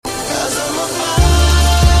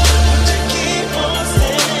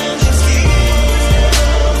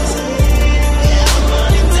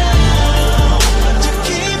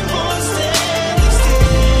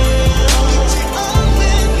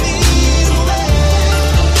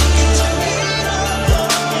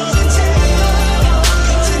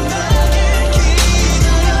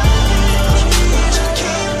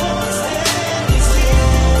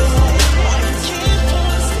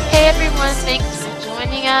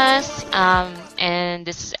us. And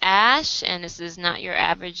this is Ashe, and this is Not Your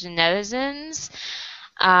Average Netizens.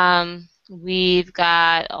 We've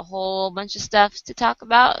got a whole bunch of stuff to talk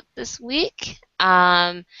about this week.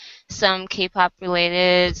 Some K-pop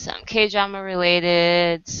related, some K-drama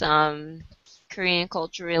related, some Korean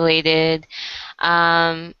culture related.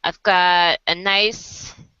 I've got a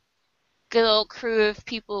nice, good old crew of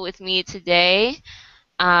people with me today.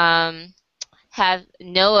 Have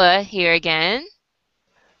Noah here again.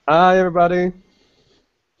 Hi, everybody.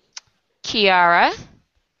 Kiara.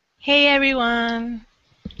 Hey, everyone.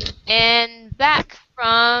 And back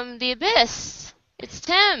from the abyss, it's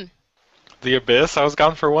Tim. The Abyss? I was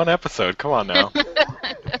gone for one episode. Come on now.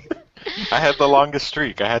 I had the longest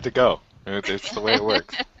streak. I had to go. It's the way it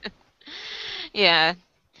works. Yeah.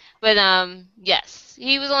 But yes.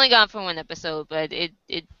 He was only gone for one episode, but it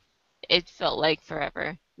felt like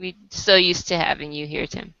forever. We're so used to having you here,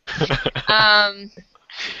 Tim.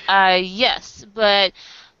 Yes, but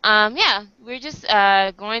yeah, we're just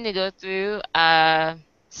going to go through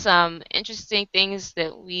some interesting things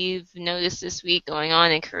that we've noticed this week going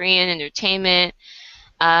on in Korean entertainment.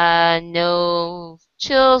 No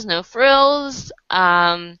chills, no frills.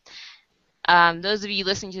 Those of you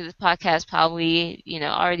listening to this podcast probably,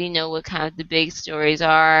 already know what kind of the big stories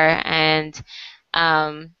are, and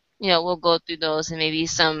we'll go through those and maybe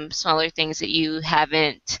some smaller things that you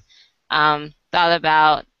haven't thought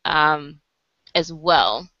about as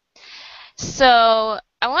well. So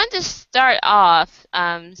I wanted to start off,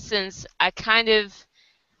 since I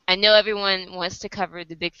know everyone wants to cover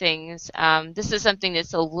the big things. This is something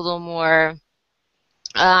that's a little more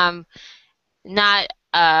not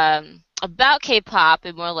about K-pop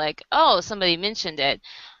and more like, oh, somebody mentioned it.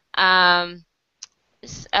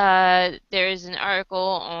 There's an article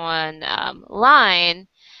on Line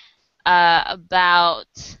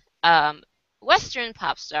about Western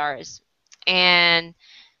pop stars, and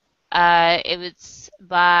it was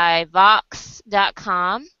by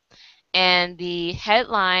Vox.com, and the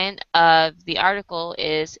headline of the article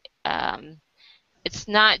is it's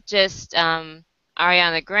not just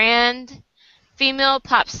Ariana Grande. Female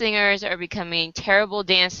pop singers are becoming terrible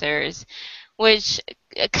dancers, which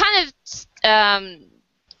kind of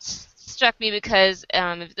struck me because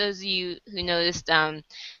if those of you who noticed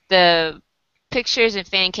the pictures and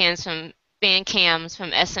fan cams from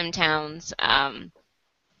SM Town's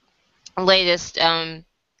latest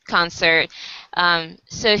concert,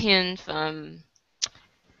 Sohyun from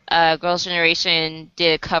Girls' Generation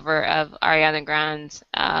did a cover of Ariana Grande's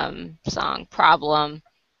song Problem,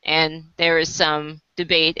 and there was some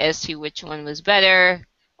debate as to which one was better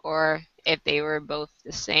or if they were both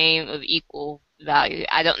the same, of equal value.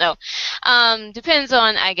 I don't know. Depends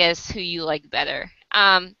on, I guess, who you like better.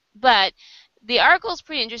 But the article is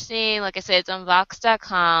pretty interesting. Like I said, it's on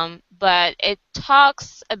Vox.com, but it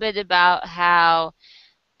talks a bit about how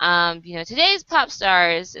today's pop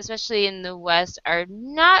stars, especially in the West, are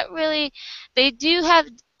not really. They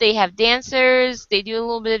have dancers. They do a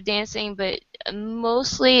little bit of dancing, but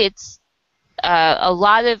mostly it's a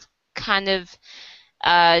lot of kind of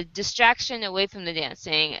distraction away from the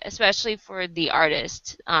dancing, especially for the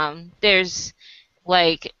artist. There's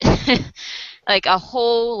like like a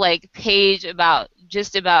whole page about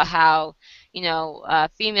how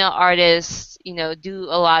female artists do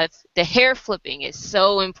a lot of the hair flipping is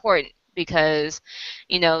so important because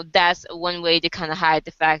that's one way to kind of hide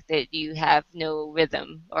the fact that you have no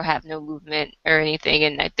rhythm or have no movement or anything.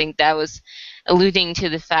 And I think that was alluding to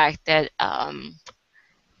the fact that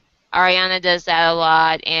Ariana does that a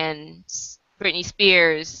lot, and Britney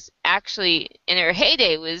Spears actually in her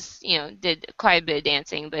heyday was did quite a bit of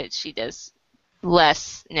dancing, but she does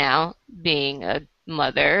less now, being a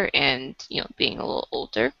mother and being a little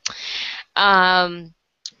older. But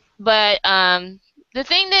the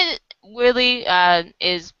thing that really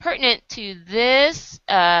is pertinent to this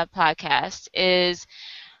podcast is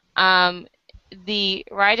the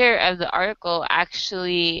writer of the article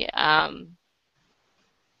actually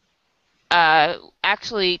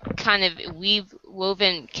kind of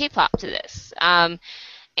woven K-pop to this.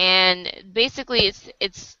 And basically,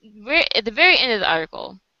 it's at the very end of the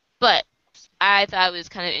article, but I thought it was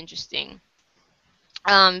kind of interesting.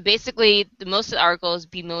 Basically, most of the article is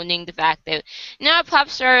bemoaning the fact that pop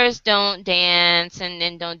stars don't dance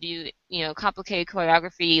and don't do complicated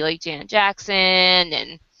choreography like Janet Jackson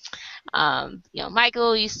and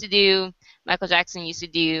Michael Jackson used to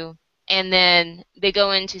do, and then they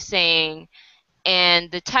go into saying, and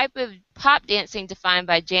the type of pop dancing defined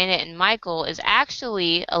by Janet and Michael is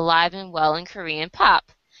actually alive and well in Korean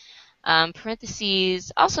pop,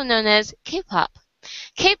 parentheses, also known as K-pop,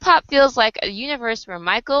 K-pop feels like a universe where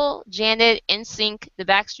Michael, Janet, NSYNC, the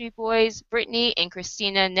Backstreet Boys, Britney, and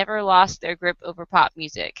Christina never lost their grip over pop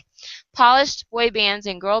music. Polished boy bands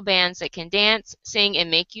and girl bands that can dance, sing,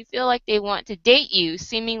 and make you feel like they want to date you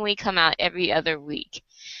seemingly come out every other week.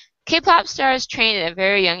 K-pop stars train at a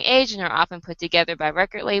very young age and are often put together by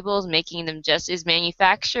record labels, making them just as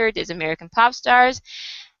manufactured as American pop stars.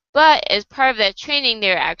 But as part of that training,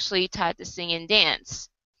 they're actually taught to sing and dance.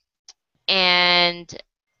 And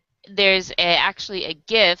there's actually a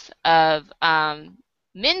GIF of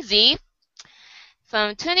Minzy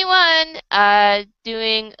from 21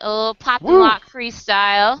 doing a little pop and lock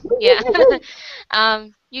freestyle. Yeah.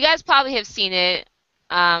 You guys probably have seen it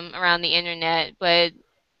around the internet, but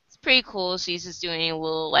it's pretty cool. She's just doing a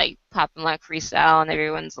little like pop and lock freestyle, and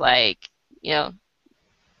everyone's like,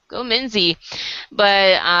 go Minzy.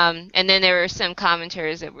 But and then there were some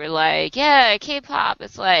commenters that were like, yeah, K-pop,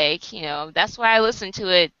 it's like, that's why I listen to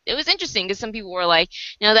it. It was interesting because some people were like,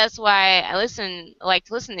 that's why I like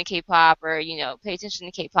to listen to K-pop, or pay attention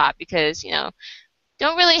to K-pop, because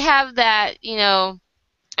don't really have that,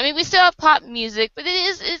 I mean, we still have pop music, but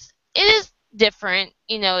it is different.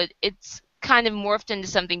 It's kind of morphed into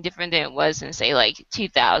something different than it was in, say, like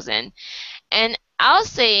 2000. And I'll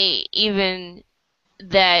say even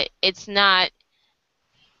that it's not.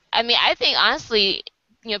 I mean, I think honestly,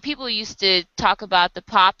 people used to talk about the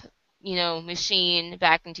pop, machine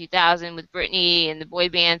back in 2000 with Britney and the boy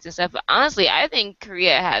bands and stuff. But honestly, I think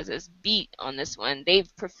Korea has this beat on this one. They've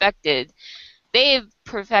perfected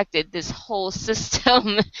this whole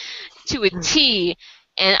system to a T.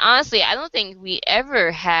 And honestly, I don't think we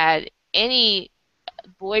ever had any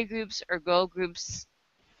boy groups or girl groups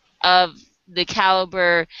of the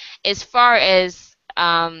caliber, as far as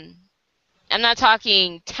I'm not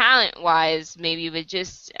talking talent-wise, maybe, but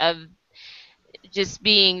just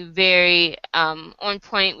being very on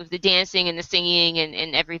point with the dancing and the singing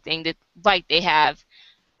and everything that like they have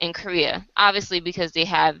in Korea. Obviously, because they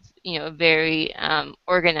have a very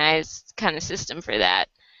organized kind of system for that.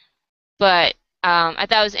 But I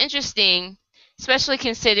thought it was interesting, especially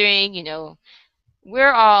considering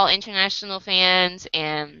we're all international fans,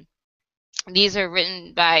 and these are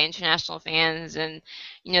written by international fans, and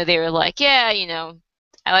they were like, yeah,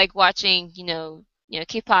 I like watching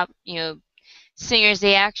K-pop singers,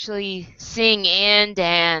 they actually sing and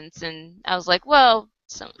dance. And I was like, well,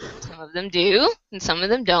 some of them do and some of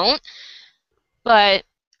them don't, but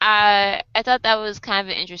I thought that was kind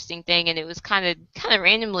of an interesting thing, and it was kind of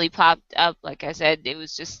randomly popped up. Like I said, it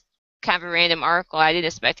was just kind of a random article. I didn't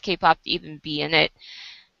expect K-pop to even be in it,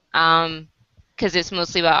 because it's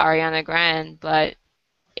mostly about Ariana Grande. But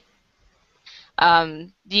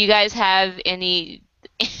do you guys have any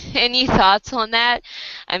thoughts on that?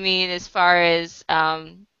 I mean, as far as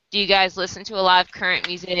do you guys listen to a lot of current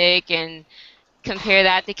music and compare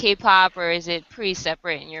that to K-pop, or is it pretty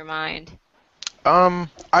separate in your mind?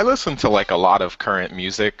 I listen to like a lot of current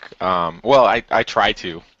music. Well, I try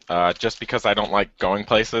to. Just because I don't like going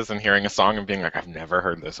places and hearing a song and being like, I've never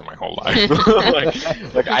heard this in my whole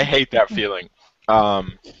life. like I hate that feeling.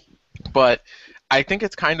 But I think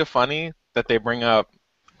it's kind of funny that they bring up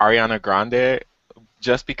Ariana Grande,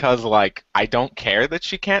 just because like I don't care that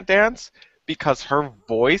she can't dance, because her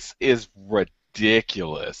voice is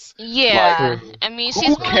ridiculous. Yeah, I mean,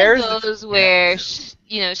 she's one cares of those where she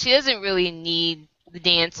doesn't really need the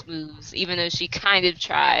dance moves, even though she kind of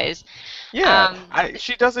tries. Yeah,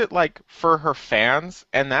 she does it like for her fans,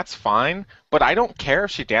 and that's fine. But I don't care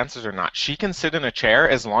if she dances or not. She can sit in a chair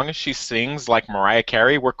as long as she sings like Mariah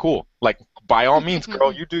Carey. We're cool. Like, by all means,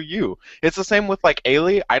 girl, you do you. It's the same with like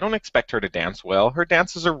Ailey. I don't expect her to dance well. Her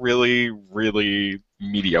dances are really, really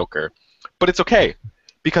mediocre, but it's okay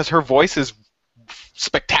because her voice is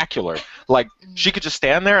spectacular. Like, she could just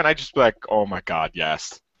stand there, and I'd just be like, oh my God,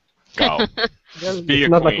 yes, go, be a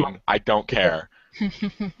queen. Like I don't care.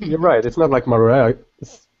 You're right. It's not like Mariah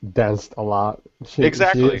danced a lot.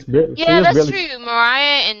 Exactly. Yeah, that's true.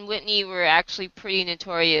 Mariah and Whitney were actually pretty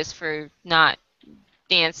notorious for not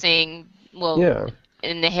dancing well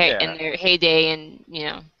in their heyday, and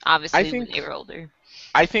obviously when they were older.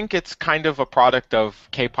 I think it's kind of a product of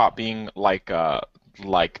K-pop being like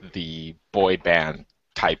the boy band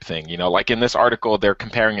type thing. Like in this article, they're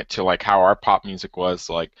comparing it to like how our pop music was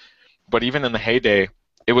like, but even in the heyday,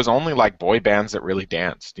 it was only like boy bands that really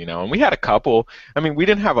danced, and we had a couple. I mean, we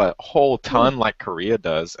didn't have a whole ton like Korea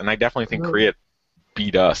does, and I definitely think Korea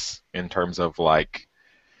beat us in terms of like.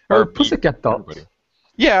 Or Pussycat Dolls.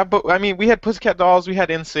 Yeah, but I mean, we had Pussycat Dolls, we had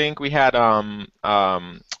NSYNC, we had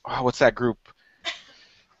what's that group?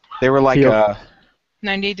 They were like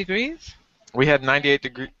 98 Degrees. We had 98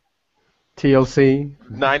 Degrees. TLC,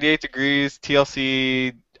 98 Degrees,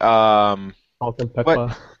 TLC. Salt and What?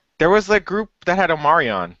 Pepper. There was a group that had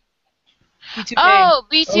Omarion. B2K. Oh, Oh,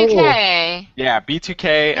 B2K. Yeah,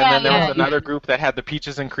 B2K, and Yeah, then there was yeah, yeah. yeah. another group that had the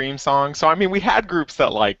Peaches and Cream song. So I mean, we had groups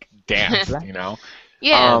that like danced, you know.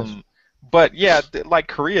 Yeah. Yes. Um, but yeah, like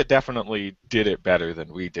Korea definitely did it better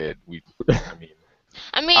than we did. I mean,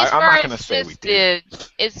 I mean, as I'm far not gonna as say we just did.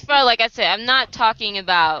 as far like I said, I'm not talking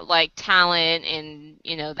about like talent and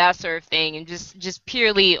that sort of thing, and just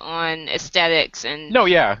purely on aesthetics and No,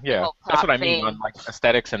 yeah, the yeah. whole That's pop what I mean on thing. like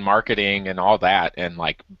aesthetics and marketing and all that and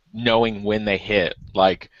like knowing when they hit.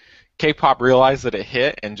 Like K-pop realized that it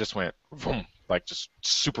hit and just went boom, like just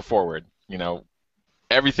super forward, you know.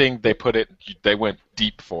 Everything they went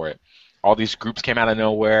deep for it. All these groups came out of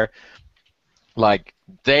nowhere. Like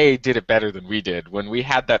they did it better than we did. When we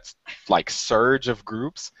had that like surge of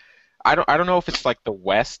groups, I don't know if it's like the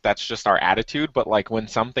West that's just our attitude, but like when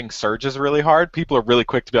something surges really hard, people are really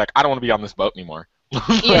quick to be like, I don't want to be on this boat anymore.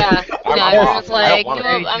 Yeah, I'm everyone's off. I don't like, want to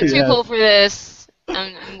no, be I'm here. too Yes. cool for this.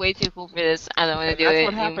 I'm way too cool for this. I don't want to And do that's it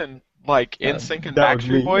what anymore. happened. Like NSYNC and That was Backstreet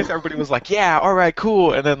me. Boys, everybody was like, "Yeah, all right,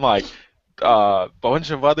 cool." And then like a bunch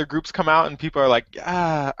of other groups come out, and people are like,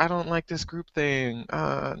 "Ah, I don't like this group thing.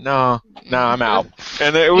 No, I'm out."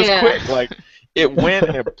 And it was Yeah. quick. Like it went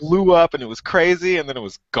and it blew up, and it was crazy, and then it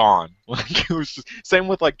was gone. Like it was just same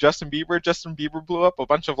with like Justin Bieber. Justin Bieber blew up. A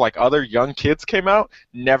bunch of like other young kids came out,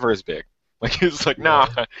 never as big. Like it's like Yeah.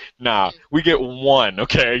 nah, we get one.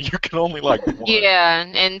 Okay, you can only like one. Yeah,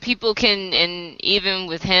 and people can, and even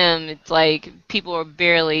with him, it's like people are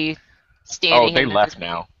barely Oh, standing they him at this left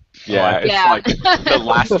point. now. Oh, I Yeah, think. it's Yeah. like the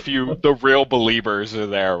last few, the real believers are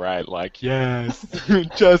there, right? Like, yes,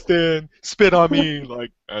 Justin, spit on me.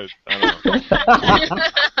 Like, I don't know.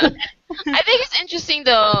 I think it's interesting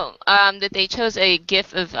though that they chose a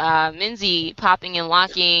gif of Minzy popping and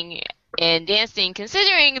locking and dancing,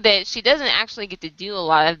 considering that she doesn't actually get to do a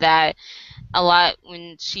lot of that a lot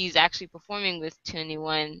when she's actually performing with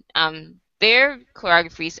 2NE1. Their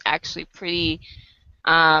choreography is actually pretty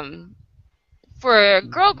um, for a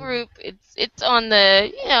girl group. It's on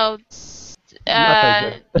the Not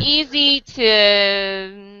that good. easy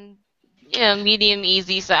to medium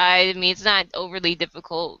easy side. I mean, it's not overly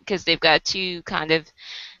difficult because they've got two kind of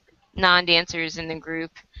non-dancers in the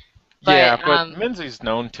group. Yeah, But but Minzy's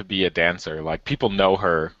known to be a dancer. Like, people know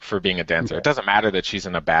her for being a dancer. It doesn't matter that she's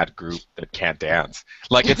in a bad group that can't dance.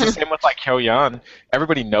 Like, it's the same with like Hyeon.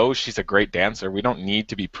 Everybody knows she's a great dancer. We don't need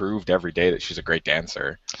to be proved every day that she's a great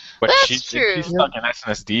dancer. But that's true. she's stuck in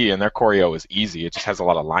SNSD, and their choreo is easy. It just has a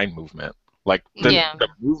lot of line movement. Like, Yeah, the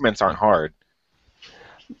movements aren't hard.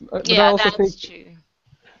 But yeah, that's true.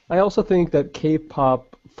 I also think that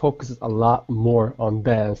K-pop focuses a lot more on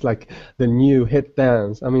dance, like the new hit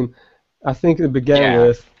dance. I mean, I think it began Yeah.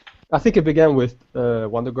 with, I think it began with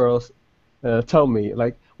Wonder Girls' "Tell Me."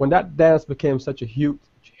 Like when that dance became such a huge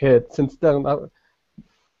hit. Since then,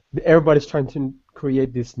 everybody's trying to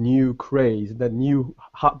create this new craze, that new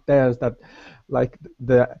hot dance that, like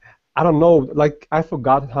I don't know, like I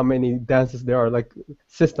forgot how many dances there are. Like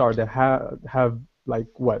Sistar, they have like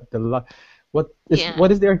Yeah.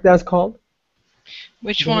 what is their dance called?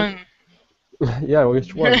 Which The- one? Yeah,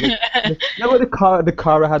 which one? Remember the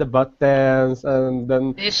Kara had a butt dance, and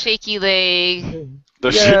then The shaky leg,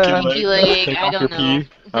 The Yeah. shaky stinky leg, leg, shake I off your don't know. pee.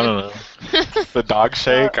 I don't know. The dog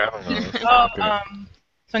shake. I don't know. It's Oh, not good.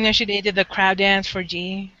 Sonia Shide did the crowd dance for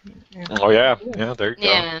G. Oh yeah, yeah. There you go.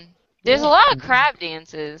 Yeah. There's a lot of crab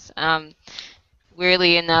dances.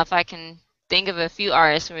 Weirdly enough, I can think of a few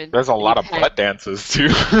artists where There's a lot they've of had. butt dances too.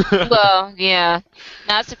 Well, yeah,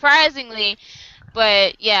 not surprisingly,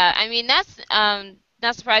 but yeah, I mean that's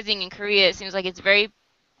not surprising in Korea. It seems like it's very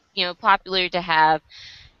popular to have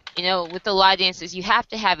with the lot dances, you have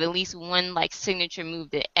to have at least one like signature move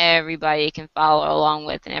that everybody can follow along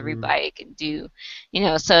with and mm, everybody can do.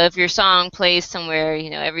 So if your song plays somewhere,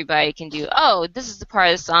 everybody can do, oh, this is the part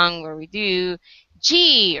of the song where we do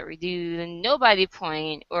G or we do the nobody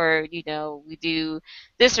point or we do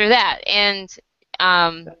this or that. And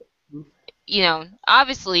um,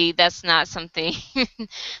 obviously that's not something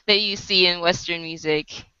that you see in Western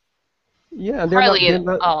music yeah, hardly they're at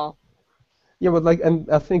not. all. Yeah, but like, and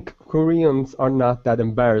I think Koreans are not that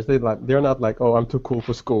embarrassed. They're not like, oh, I'm too cool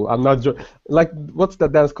for school. I'm not like, what's the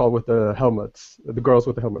dance called with the helmets? The girls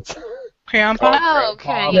with the helmets. Crayon Oh, Pop Oh,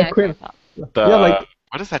 okay, Yeah, yeah, Korean. K-pop. Yeah, like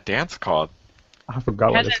What is that dance called? I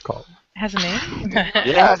forgot what has it's a called. has a name.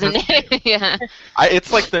 Yeah, As in, yeah.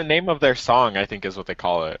 it's like the name of their song. I think is what they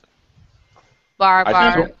call it. Bar, I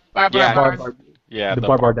bar, think bar, bar, Yeah. bar. Yeah, The the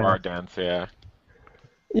bar bar dance. dance. Yeah.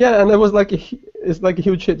 Yeah, and it was like it's like a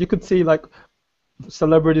huge hit. You could see like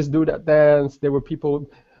celebrities do that dance. There were people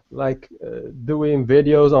like doing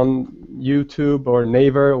videos on YouTube or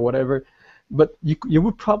Naver or whatever, but you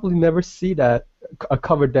would probably never see that a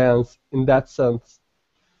cover dance in that sense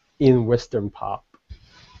in Western pop,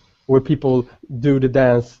 where people do the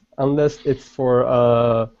dance unless it's for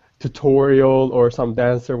a tutorial or some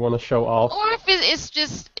dancer want to show off. Or if it's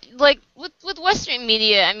just like with Western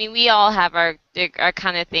media, I mean, we all have our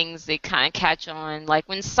kind of things that kind of catch on. Like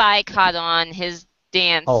when Psy caught on his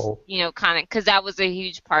dance, Oh, kind of because that was a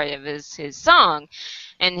huge part of his song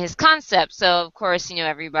and his concept. So of course,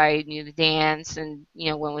 everybody knew the dance and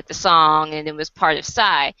went with the song, and it was part of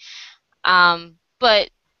Psy. But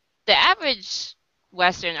the average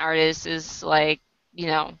Western artist is like,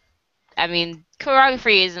 I mean,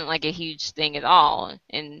 choreography isn't like a huge thing at all,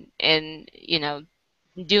 and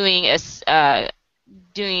doing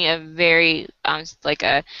doing a very like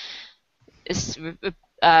a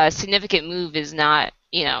significant move is not,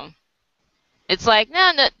 it's like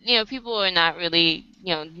no, people are not really,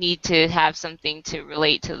 need to have something to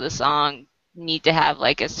relate to the song, need to have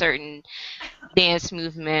like a certain dance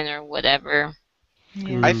movement or whatever.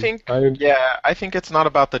 Yeah. I think, I yeah, I think it's not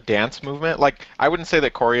about the dance movement. Like, I wouldn't say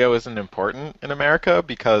that choreo isn't important in America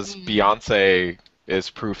because Mm, Beyonce is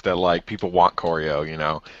proof that like people want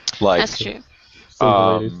choreo, Like, that's true. single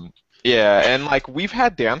ladies. yeah, and like we've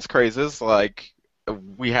had dance crazes, like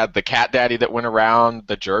we had the Cat Daddy that went around,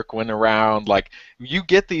 the Jerk went around. Like, you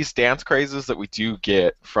get these dance crazes that we do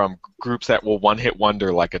get from groups that will one hit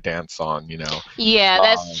wonder like a dance song. Yeah,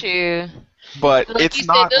 that's Um, true. but But like you it's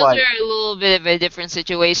said, not those like. are a little bit of a different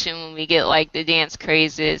situation when we get like the dance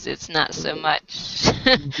crazes. It's not so much.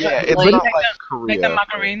 Yeah, it's But like, not Like like like the Korea.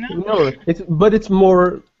 Macarena. no, it's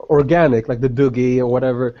more organic, like the doogie or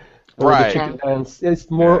whatever, or the Right. yeah. chicken dance. It's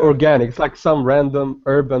more Yeah. organic. It's like some random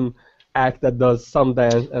urban act that does some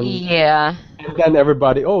dance, Yeah. and then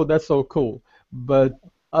everybody, oh, that's so cool. But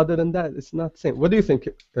other than that, it's not the same. What do you think,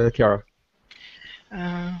 Kiara?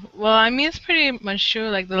 Well, I mean, it's pretty much true.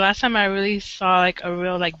 Like the last time I really saw like a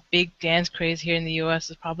real like big dance craze here in the U.S.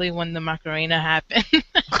 was probably when the Macarena happened.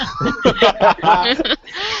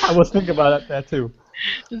 I was thinking about that too.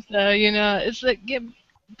 So it's like yeah,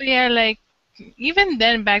 but yeah, like even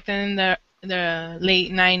then back then in the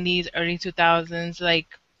late '90s, early 2000s, like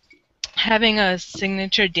having a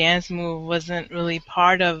signature dance move wasn't really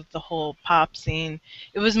part of the whole pop scene.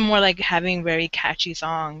 It was more like having very catchy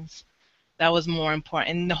songs. That was more important,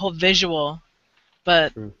 and the whole visual.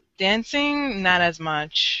 But True. dancing, not as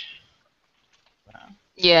much.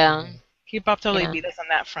 Yeah. K-pop totally Yeah. beat us on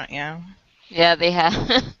that front, yeah. Yeah, they have.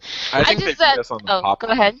 I I think they just beat us on the oh, pop go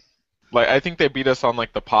front. ahead. Like, I think they beat us on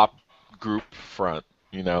like the pop group front.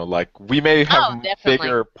 Like we may have Oh, definitely.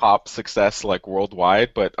 bigger pop success like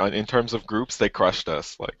worldwide, but in terms of groups, they crushed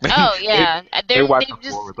us. Like Oh they yeah, they wiped the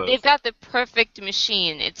they've floor with they've us. got the perfect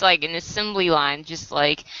machine. It's like an assembly line, just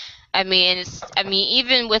like I mean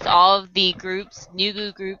even with all of the groups,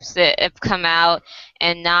 new groups that have come out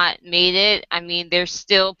and not made it, I mean they're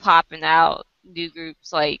still popping out new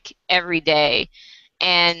groups like every day,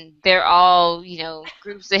 and they're all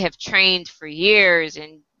groups that have trained for years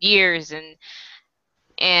and years and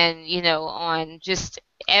on just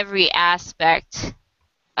every aspect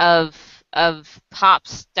of pop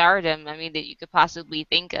stardom, I mean, that you could possibly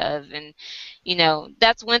think of. And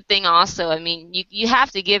that's one thing also. I mean, you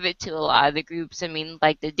have to give it to a lot of the groups. I mean,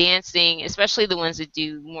 like the dancing, especially the ones that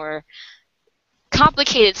do more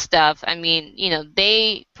complicated stuff. I mean,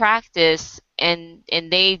 they practice and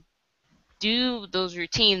they do those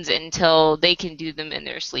routines until they can do them in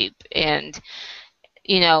their sleep. And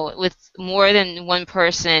with more than one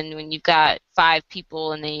person, when you've got five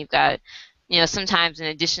people and then you've got, sometimes in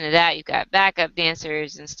addition to that, you've got backup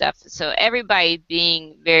dancers and stuff. So everybody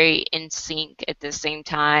being very in sync at the same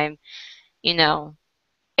time, you know,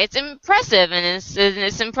 it's impressive, and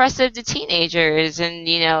it's impressive to teenagers, and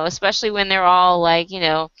especially when they're all like,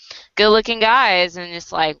 good-looking guys, and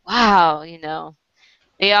it's like, wow,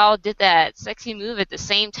 they all did that sexy move at the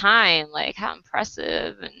same time, like how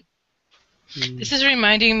impressive. And This is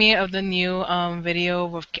reminding me of the new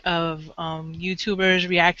video of YouTubers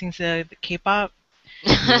reacting to the K-pop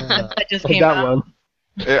Yeah. that just Oh, came that out. one.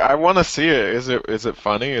 I want to see it. Is it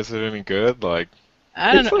funny? Is it any good? Like,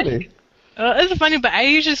 I don't It's know. funny. It's funny, but I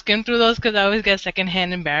usually skim through those because I always get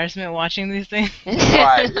secondhand embarrassment watching these things.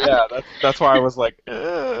 right? Yeah, that's why I was like,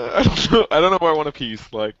 I don't know. I don't know if I want a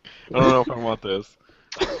piece. Like, I don't know if I want this.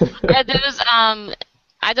 Are those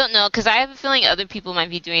I don't know, because I have a feeling other people might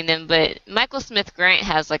be doing them, but Michael Smith Grant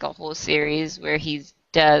has like a whole series where he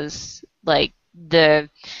does like the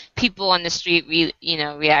people on the street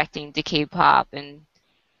reacting to K-pop, and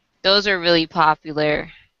Those are really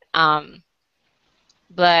popular. Um,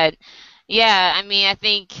 but yeah, I mean, I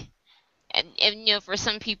think, and for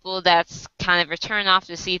some people, that's kind of a turn off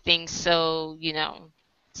to see things so,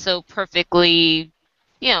 so perfectly,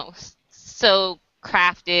 so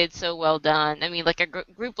crafted, so well done. I mean, like a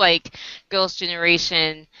group like Girls'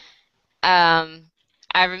 Generation. Um,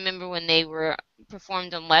 I remember when they were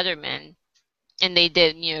performed on Letterman, and they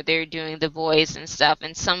did, they were doing The Voice and stuff,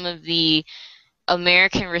 and some of the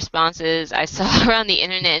American responses I saw around the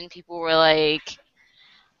internet, and people were like,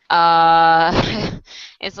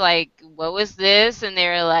 it's like, what was this? And they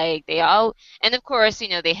were like, they all, and of course,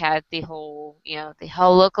 they had the whole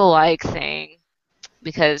look alike thing,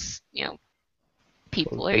 because,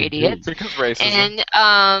 people are Those idiots. Jews. Because racism. And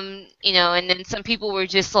and then some people were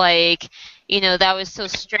just like, that was so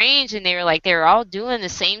strange, and they were like, they were all doing the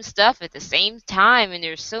same stuff at the same time, and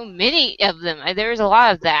there's so many of them. There was a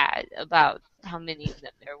lot of that about how many of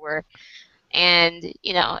them there were. And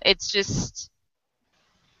it's just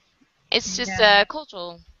Yeah.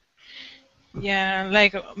 cultural. Yeah,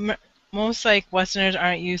 like most like Westerners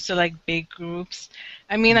aren't used to like big groups.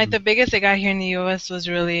 I mean, like the biggest they got here in the U.S. was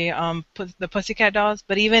really the Pussycat Dolls,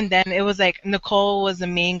 but even then it was like Nicole was the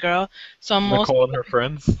main girl, so most Nicole and her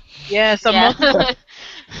friends. yeah, so Yeah. most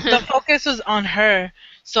the focus was on her,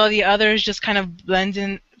 so the others just kind of blend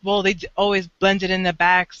in. Well, always blended in the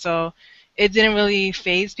back, so it didn't really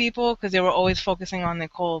phase people because they were always focusing on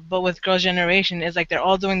Nicole. But with Girls' Generation, it's like they're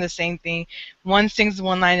all doing the same thing. One sings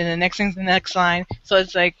one line and the next sings the next line. So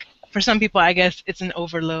it's like, for some people, I guess it's an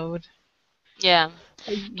overload. Yeah.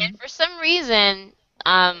 And for some reason,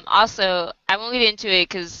 also, I won't get into it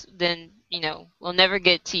because then, we'll never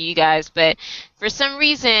get to you guys. But for some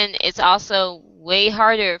reason, it's also way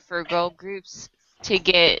harder for girl groups to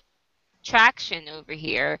get traction over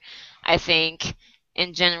here, I think,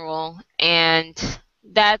 in general. And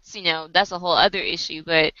that's a whole other issue.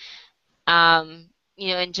 But,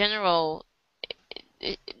 in general,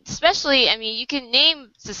 especially, I mean, you can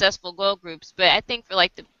name successful girl groups, but I think for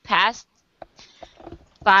like the past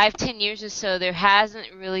 5, 10 years or so, there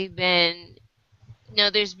hasn't really been.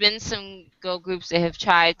 There's been some girl groups that have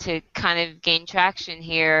tried to kind of gain traction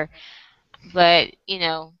here, but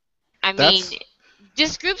I mean, That's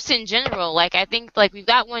just groups in general. Like I think, like we've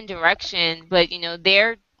got One Direction, but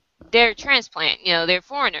they're transplant. They're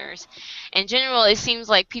foreigners. In general, it seems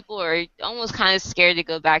like people are almost kind of scared to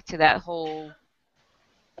go back to that whole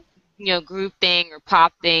group thing or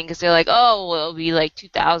pop thing, because they're like, oh, well, it'll be like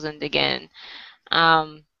 2000 again.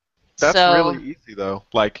 Um, That's so really easy though.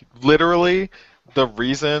 Like literally, the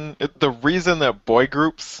reason that boy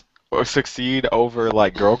groups succeed over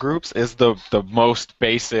like girl groups is the most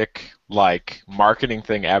basic like marketing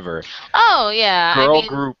thing ever. oh yeah, I Girl mean,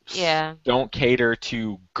 groups yeah, don't cater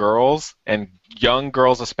to girls, and young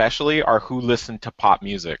girls especially are who listen to pop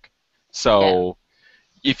music. yeah, So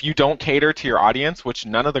if you don't cater to your audience, which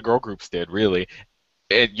none of the girl groups did really,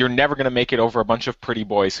 you're never going to make it over a bunch of pretty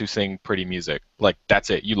boys who sing pretty music. Like that's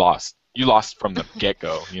it. You lost. You lost from the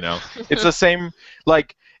get-go, you know. It's the same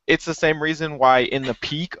like it's the same reason why in the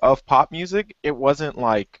peak of pop music, it wasn't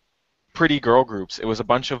like pretty girl groups. It was a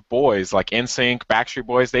bunch of boys like NSYNC, Backstreet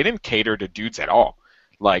Boys. They didn't cater to dudes at all.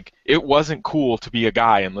 Like it wasn't cool to be a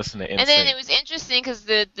guy and listen to And then NSYNC. it was interesting because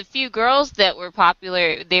the few girls that were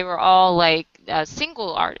popular, they were all like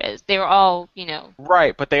single artists. They were all,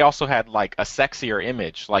 Right, but they also had like a sexier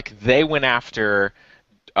image. Like they went after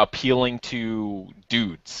appealing to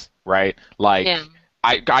dudes, right? yeah.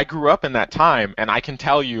 Like I grew up in that time, and I can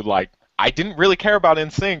tell you, like I didn't really care about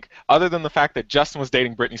NSYNC other than the fact that Justin was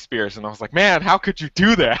dating Britney Spears, and I was like, man, how could you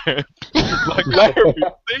do that? Like let her be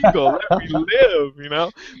single, let me live, you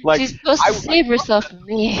know? Like She's supposed to save herself from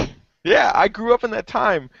me. yeah, I grew up in that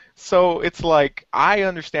time. So it's like I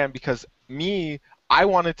understand because me, I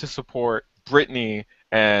wanted to support Britney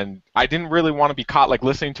and I didn't really want to be caught like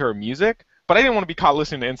listening to her music, but I didn't want to be caught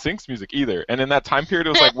listening to NSYNC's music either. And in that time period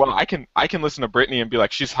it was like, well, I can listen to Britney and be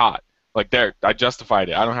like, she's hot. Like there, I justified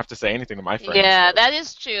it. I don't have to say anything to my friends. Yeah, that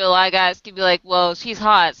is true. A lot of guys can be like, well, she's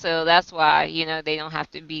hot, so that's why, they don't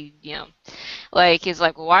have to be, like, it's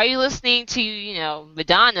like, well, why are you listening to,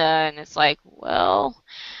 Madonna? And it's like, well,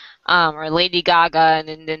 or Lady Gaga,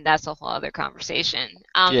 and then that's a whole other conversation.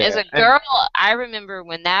 As Yeah, a and girl, I remember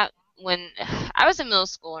when I was in middle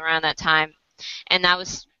school around that time, and I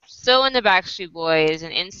was so into Backstreet Boys,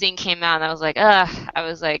 and NSYNC came out, and I was like, ugh, I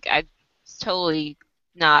was totally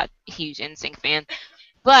not a huge NSYNC fan.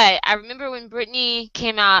 But I remember when Britney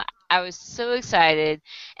came out, I was so excited.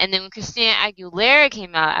 And then when Christina Aguilera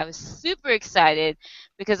came out, I was super excited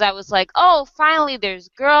because I was like, oh, finally there's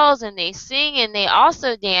girls and they sing and they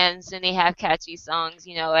also dance and they have catchy songs.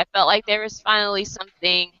 I felt like there was finally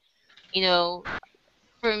something, you know,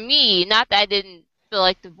 for me. Not that I didn't feel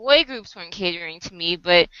like the boy groups weren't catering to me,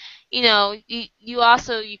 but you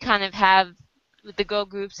also you kind of have with the girl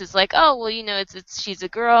groups, it's like, oh well, it's she's a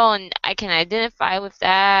girl and I can identify with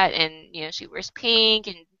that, and she wears pink,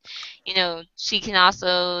 and she can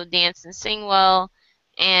also dance and sing well,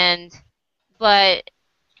 and but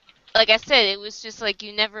like I said, it was just like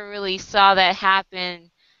you never really saw that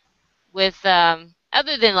happen with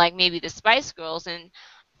other than like maybe the Spice Girls. And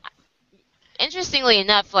interestingly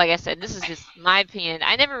enough, like I said, this is just my opinion.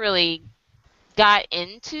 I never really got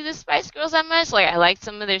into the Spice Girls that much. Like I liked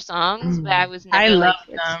some of their songs, but I was I never love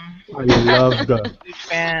like them. I love them. Big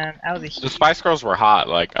fan. I was a The huge. Spice Girls were hot.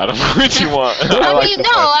 Like, I don't know what you want. I I like mean, the no,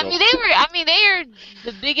 Spice I Girls. mean they are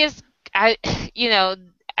the biggest. I,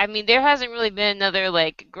 I mean there hasn't really been another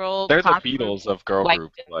like girl They're the pop group Beatles of girl like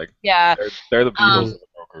groups. them. Like, Yeah. they're the Beatles Um, of the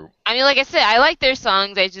girl group. I mean, like I said, I like their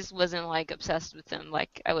songs. I just wasn't like obsessed with them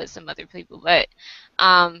like I was some other people. But,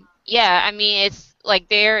 yeah, I mean, it's like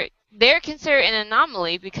they're considered an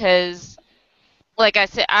anomaly because, like I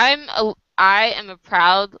said, I am a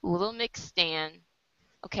proud Little Mix stan.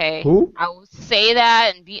 Okay, Who? I will say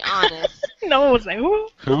that and be honest. No, it was like, who?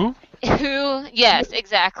 Who? Who? Yes,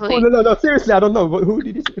 Oh exactly. no, seriously, I don't know. Who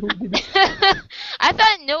did you say? Who did you say? I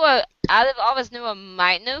thought Noah, out of all of us, Noah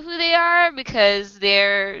might know who they are because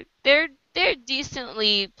they're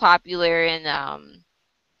decently popular in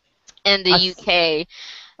the I, UK,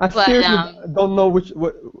 I but seriously don't know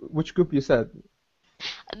which group you said.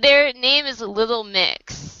 their name is Little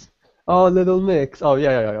Mix. Oh, Little Mix. Oh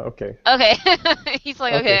yeah. Okay. Okay, he's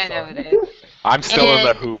like, Okay, okay, I know sorry. who that is. I'm still in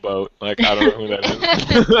the And Who boat. Like, I don't know who that is.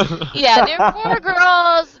 yeah, they're four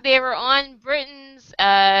girls. They were on Britain's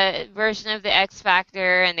version of the X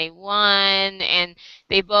Factor, and they won. And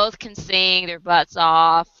they both can sing their butts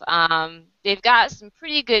off. They've got some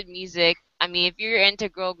pretty good music. I mean, if you're into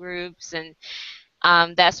girl groups and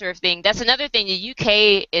that sort of thing, that's another thing. The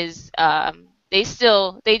UK is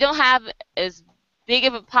they don't have as big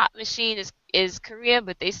of a pop machine as Korea,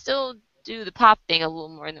 but they still do the pop thing a little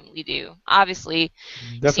more than we do. Obviously,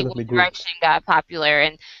 you see One Definitely groups. Direction got popular,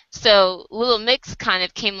 and so Little Mix kind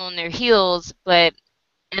of came on their heels, but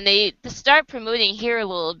and they started promoting here a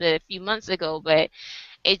little bit a few months ago, but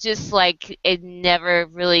it just like it never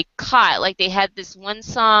really caught. Like they had this one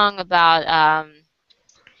song about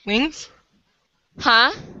Wings?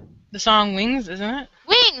 huh? The song Wings, isn't it?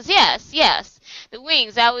 Wings, yes, yes. The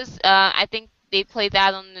Wings. That was I think they played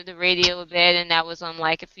that on the radio a bit, and that was on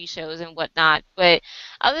like a few shows and whatnot. But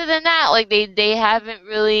other than that, like they haven't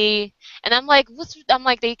really. And I'm like, I'm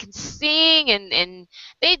like they can sing and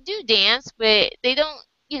they do dance, but they don't.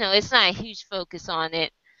 It's not a huge focus on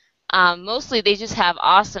it. Mostly they just have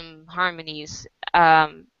awesome harmonies.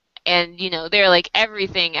 And they're like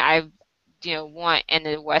everything I want in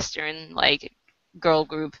a Western like girl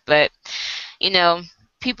group, but you know,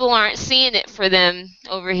 people aren't seeing it for them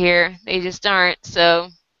over here. They just aren't. So,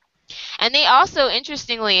 and they also,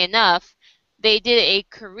 interestingly enough, they did a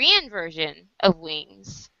Korean version of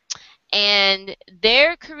Wings, and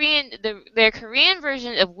their Korean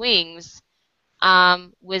version of Wings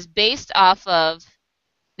was based off of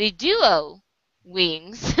the duo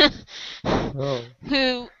Wings, Oh.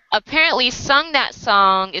 who apparently sung that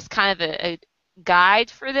song as kind of a guide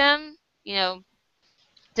for them, you know,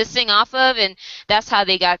 to sing off of, and that's how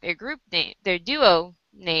they got their group name. Their duo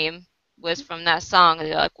name was from that song. And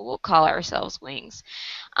they're like, well, we'll call ourselves Wings.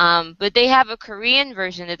 But they have a Korean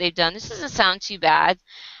version that they've done. This doesn't sound too bad.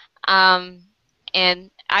 Um, and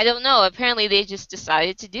I don't know. Apparently, they just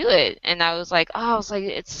decided to do it, and I was like, oh, I was like,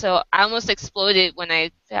 it's so. I almost exploded when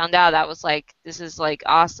I found out. I was like, this is like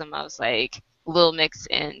awesome. I was like, Little Mix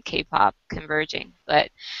and K-pop converging, but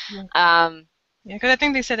Yeah. um, Yeah, because I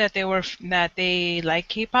think they said that that they like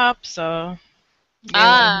K-pop, so they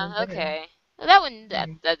ah, were there. okay. Well, that one Mhm. that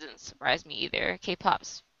doesn't surprise me either.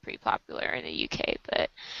 K-pop's pretty popular in the UK, but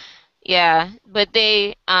yeah, but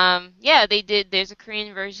yeah, they did. There's a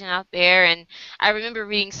Korean version out there, and I remember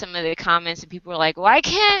reading some of the comments, and people were like, "Why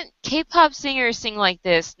can't K-pop singers sing like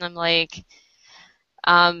this?" And I'm like,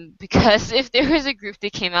 because if there was a group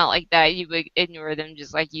that came out like that, you would ignore them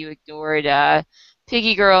just like you ignored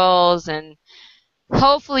Piggy Girls, and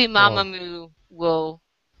hopefully Oh. Mamamoo will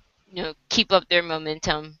keep up their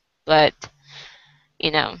momentum, but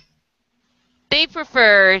you know they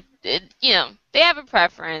prefer they have a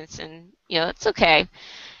preference, and it's okay.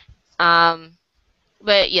 um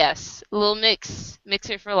But yes, a little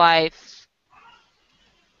mixer for life.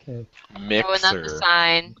 Okay. Throwing up the Mixer.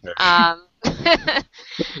 sign. Okay.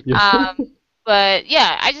 Yes. Um, but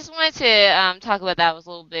yeah, I just wanted to talk about that. Was a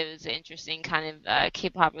little bit. It was an interesting kind of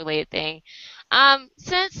K-pop related thing.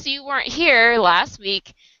 Since you weren't here last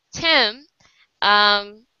week, Tim,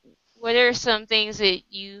 um, what are some things that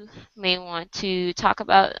you may want to talk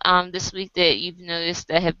about this week that you've noticed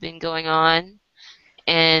that have been going on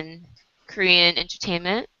in Korean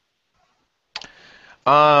entertainment?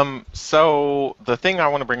 So the thing I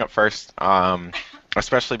want to bring up first,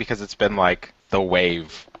 especially because it's been like the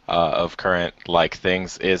wave of current like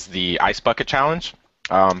things, is the ice bucket challenge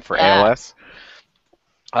for Yeah. ALS.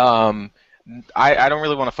 Um, I don't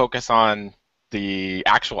really want to focus on the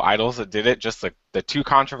actual idols that did it, just the two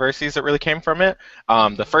controversies that really came from it. The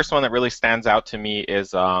Mhm. first one that really stands out to me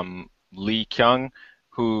is Lee Kyung,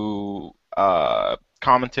 who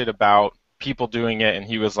commented about people doing it, and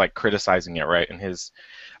he was like criticizing it, right? And his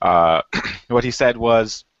uh, what he said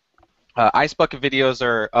was, Ice bucket videos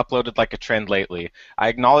are uploaded like a trend lately. I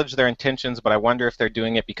acknowledge their intentions, but I wonder if they're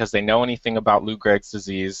doing it because they know anything about Lou Gehrig's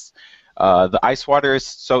disease. The ice water is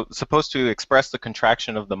supposed to express the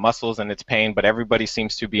contraction of the muscles and its pain, but everybody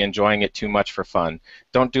seems to be enjoying it too much for fun.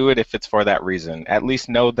 Don't do it if it's for that reason. At least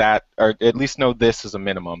know that, or at least know this as a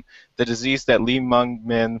minimum. The disease that Lee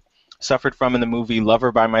Mung-min suffered from in the movie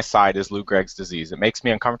Lover by My Side is Lou Gehrig's disease. It makes me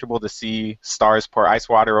uncomfortable to see stars pour ice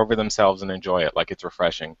water over themselves and enjoy it like it's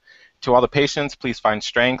refreshing. To all the patients, please find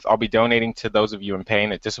strength. I'll be donating to those of you in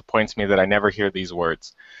pain. It disappoints me that I never hear these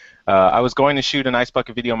words. I was going to shoot an ice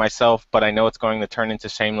bucket video myself, but I know it's going to turn into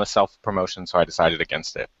shameless self-promotion, so I decided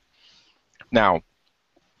against it. Now,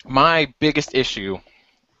 my biggest issue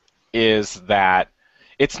is that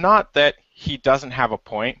it's not that he doesn't have a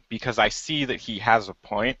point, because I see that he has a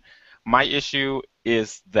point. My issue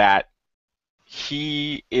is that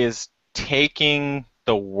he is taking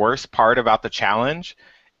the worst part about the challenge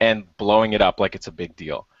and blowing it up like it's a big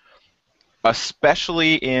deal.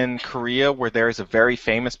 Especially in Korea, where there is a very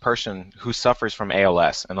famous person who suffers from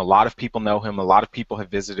ALS, and a lot of people know him, a lot of people have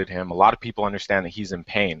visited him, a lot of people understand that he's in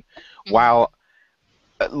pain. Mhm. While,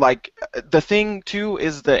 like, the thing too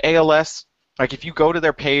is the ALS, like, if you go to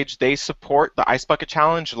their page, they support the Ice Bucket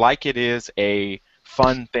Challenge like it is a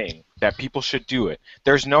fun thing, that people should do it.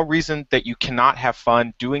 There's no reason that you cannot have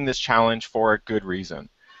fun doing this challenge for a good reason.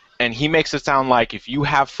 And he makes it sound like if you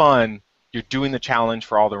have fun, you're doing the challenge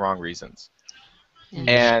for all the wrong reasons. Yeah. Mm.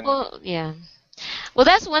 And Well, yeah. Well,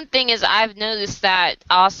 that's one thing is I've noticed that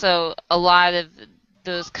also a lot of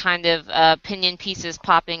those kind of opinion pieces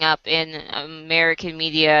popping up in American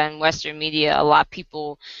media and Western media. A lot of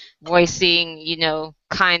people voicing,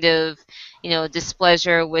 kind of,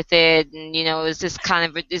 displeasure with it, and is this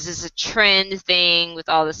a trend thing with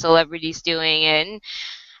all the celebrities doing it? And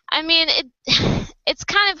I mean, it's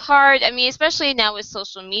kind of hard. I mean, especially now with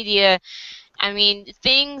social media. I mean,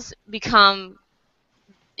 things become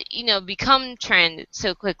trend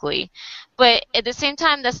so quickly. But at the same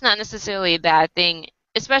time, that's not necessarily a bad thing,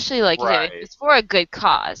 especially like you said, if right. it's for a good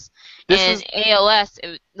cause. This And is ALS,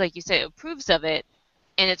 like you said, approves of it,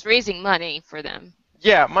 and it's raising money for them.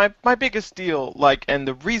 Yeah, my biggest deal, like, and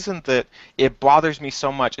the reason that it bothers me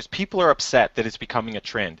so much is people are upset that it's becoming a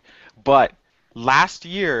trend. But last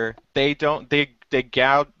year they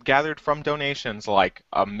gathered from donations like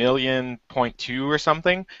 1.2 million or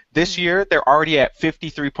something. This Mm-hmm. year they're already at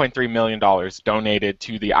 $53.3 million donated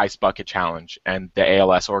to the Ice Bucket Challenge and the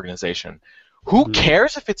ALS organization. Who Mm.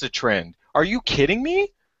 cares if it's a trend? Are you kidding me?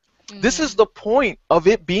 This is Mm-hmm. the point of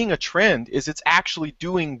it being a trend, is it's actually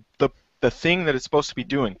doing the thing that it's supposed to be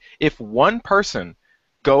doing. If one person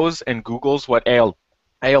goes and Googles what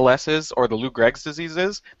ALS is or the Lou Gehrig's disease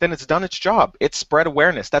is, then it's done its job. It's spread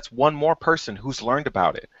awareness. That's one more person who's learned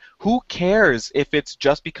about it. Who cares if it's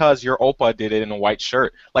just because your oppa did it in a white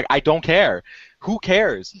shirt? Like, I don't care. Who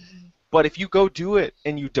cares? But if you go do it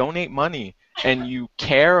and you donate money and you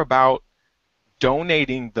care about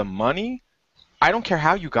donating the money, I don't care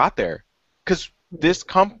how you got there, because this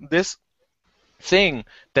thing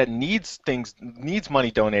that needs money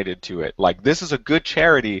donated to it. Like, this is a good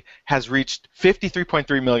charity, has reached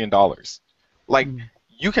 $53.3 million. Like, Mm.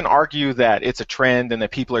 you can argue that it's a trend and that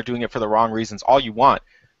people are doing it for the wrong reasons all you want,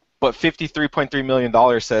 but $53.3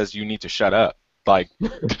 million says you need to shut up. Like,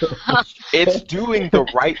 it's doing the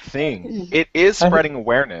right thing. It is I spreading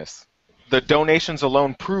awareness. The donations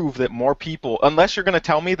alone prove that more people, unless you're going to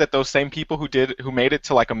tell me that those same people who made it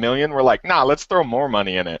to like 1 million were like, nah, let's throw more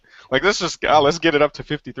money in it. Like, let's get it up to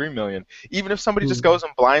 53 million. Even if somebody just mm. goes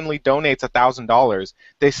and blindly donates $1,000,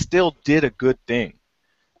 they still did a good thing.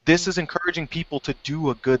 This is Mm-hmm. encouraging people to do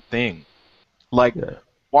a good thing. Like, Yeah.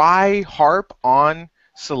 why harp on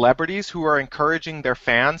celebrities who are encouraging their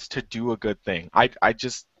fans to do a good thing?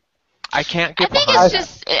 I can't I get think behind it's I that.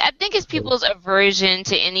 just, I think it's people's aversion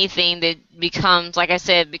to anything that becomes, like I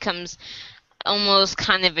said, becomes almost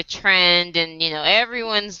kind of a trend, and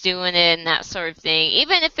everyone's doing it and that sort of thing.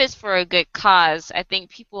 Even if it's for a good cause, I think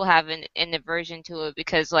people have an aversion to it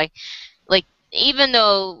because like even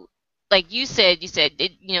though, like you said it,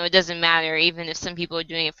 it doesn't matter even if some people are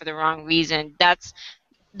doing it for the wrong reason. That's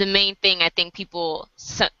the main thing I think people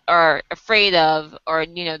are afraid of, or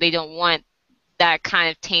they don't want that kind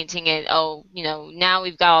of tainting it. Oh, now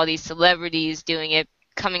we've got all these celebrities doing it,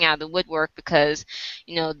 coming out of the woodwork because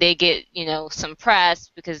they get some press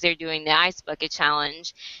because they're doing the ice bucket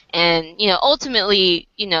challenge, and ultimately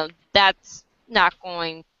that's not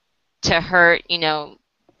going to hurt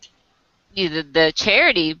the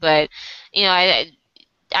charity, but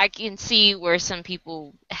I can see where some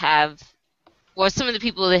people have, well, some of the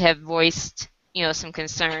people that have voiced some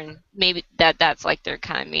concern, maybe that's like their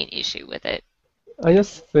kind of main issue with it. I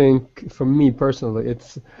just think, for me personally,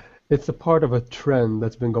 it's a part of a trend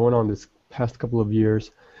that's been going on this past couple of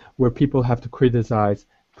years, where people have to criticize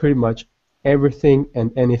pretty much everything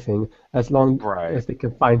and anything as long Right. as they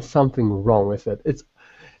can find something wrong with it. It's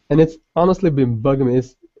honestly been bugging me.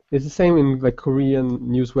 It's the same in like Korean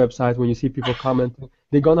news websites when you see people commenting.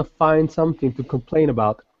 They're gonna find something to complain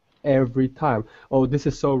about every time. Oh, this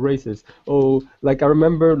is so racist. Oh, like I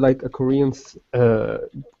remember like a Korean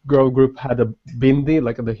girl group had a bindi,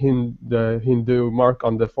 like the Hindu mark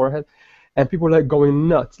on the forehead, and people were like going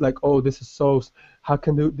nuts. Like, oh, this is so. How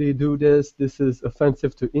can they do this? This is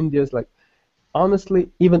offensive to Indians. Like, honestly,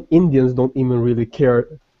 even Indians don't even really care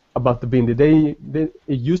about the bindi.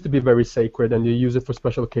 It used to be very sacred, and they use it for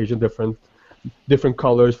special occasion, different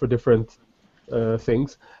colors for different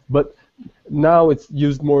things. But now it's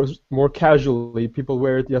used more casually. People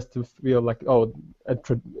wear it just to feel like, oh,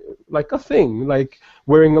 like a thing, like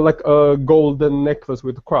wearing like a golden necklace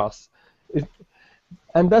with a cross. It,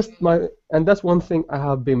 and that's one thing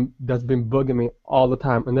that's been bugging me all the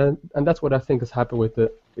time. And that's what I think has happened with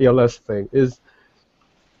the ELS thing is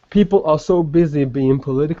people are so busy being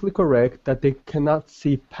politically correct that they cannot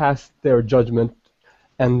see past their judgment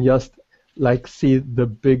and just like see the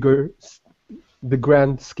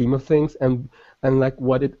grand scheme of things and like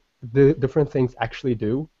what the different things actually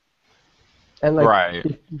do. And like Right.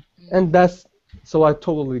 and that's so I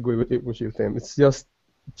totally agree with you, Tim. It's just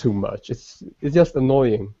too much. It's just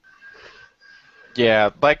annoying. Yeah,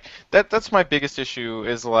 like that's my biggest issue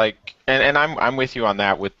is like, and I'm with you on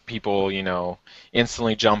that, with people,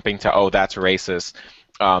 instantly jumping to, oh, that's racist.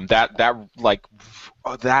 That like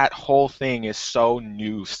that whole thing is so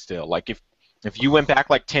new still. Like, if you went back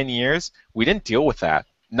like 10 years, we didn't deal with that.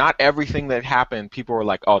 Not everything that happened, people were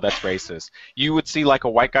like, oh, that's racist. You would see like a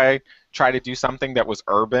white guy try to do something that was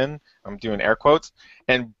urban, I'm doing air quotes,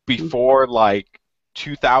 and before like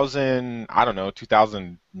 2000, I don't know,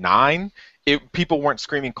 2009, people weren't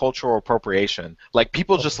screaming cultural appropriation. Like,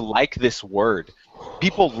 people just like this word.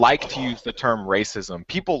 People like to use the term racism.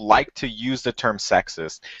 People like to use the term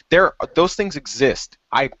sexist. Those things exist.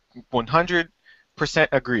 I 100%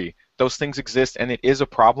 agree. Those things exist, and it is a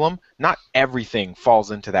problem. Not everything falls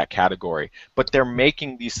into that category, but they're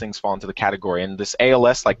making these things fall into the category. And this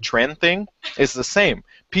ALS like trend thing is the same.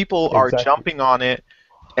 People are Exactly. jumping on it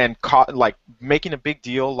and like making a big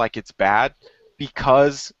deal like it's bad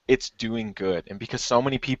because it's doing good, and because so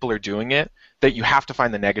many people are doing it that you have to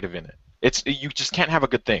find the negative in it. You just can't have a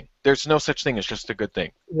good thing. There's no such thing as just a good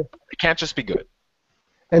thing. Yeah. It can't just be good.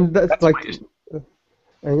 And that's That's my like issue.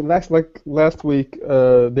 and last week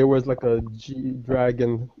there was like a G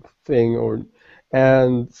Dragon thing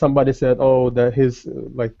and somebody said, oh, that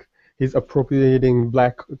he's appropriating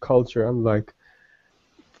black culture. I'm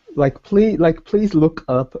please look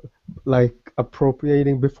up like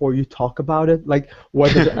appropriating before you talk about it. Like,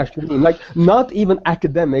 what does it actually mean? Like, not even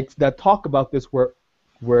academics that talk about this word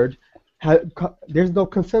there's no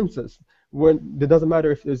consensus. When it doesn't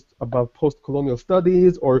matter if it's about post-colonial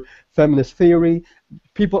studies or feminist theory,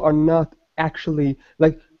 people are not actually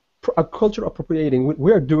like a culture appropriating.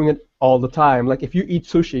 We are doing it all the time. Like, if you eat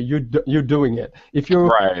sushi, you're doing it. If you're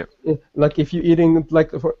Right. like if you're eating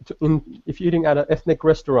like if you're eating at an ethnic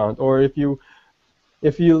restaurant, or if you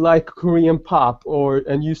like Korean pop,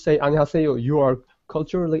 and you say "안녕하세요," you are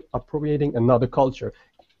culturally appropriating another culture.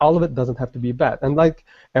 All of it doesn't have to be bad. And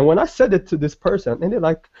when I said it to this person, and they're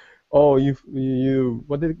like, "Oh, you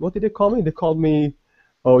what did they call me? They called me,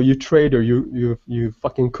 oh, you traitor, you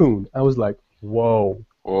fucking coon." I was like, "Whoa."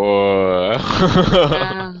 Whoa.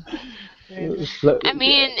 Um, I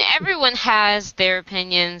mean, everyone has their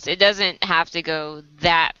opinions. It doesn't have to go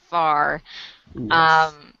that far. Yes.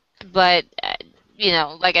 Um, but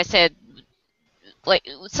like I said, like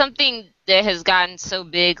something that has gotten so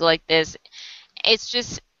big like this, it's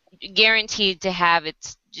just guaranteed to have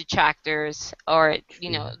its detractors, or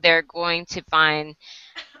True. they're going to find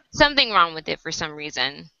something wrong with it for some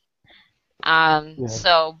reason.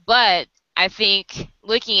 Yeah. But I think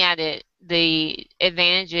looking at it, the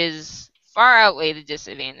advantages far outweigh the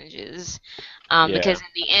disadvantages. Yeah. Because in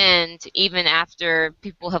the end, even after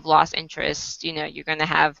people have lost interest, you're going to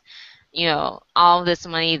have, all this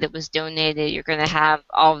money that was donated. You're going to have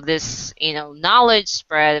all of this, knowledge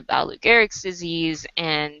spread about Lou Gehrig's disease,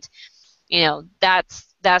 and that's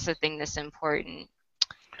the thing that's important.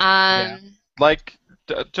 Yeah. Um, Like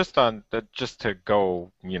just to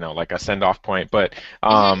go, like a send off point, but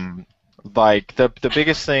mhm, like the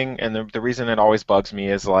biggest thing and the reason it always bugs me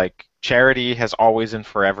is like charity has always and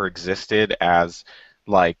forever existed as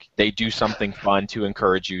like they do something fun to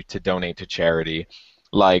encourage you to donate to charity.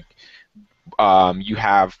 Like you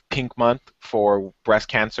have Pink Month for breast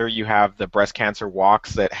cancer. You have the breast cancer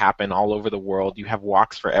walks that happen all over the world. You have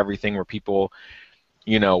walks for everything where people,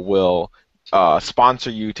 will sponsor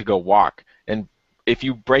you to go walk. And if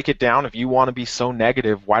you break it down, if you want to be so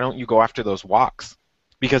negative, why don't you go after those walks?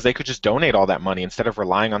 Because they could just donate all that money instead of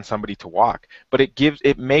relying on somebody to walk. But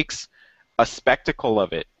it makes a spectacle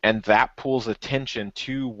of it, and that pulls attention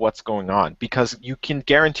to what's going on. Because you can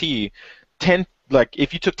guarantee 10, like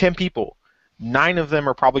if you took 10 people, 9 of them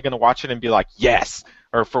are probably going to watch it and be like, yes,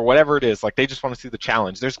 or for whatever it is, like they just want to see the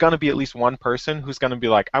challenge. There's going to be at least one person who's going to be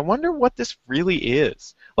like, I wonder what this really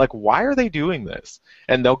is. Like, why are they doing this?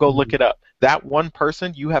 And they'll go look Mhm. it up. That one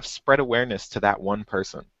person, you have spread awareness to that one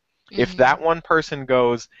person. If mhm. that one person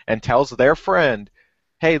goes and tells their friend,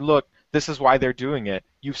 hey, look, this is why they're doing it,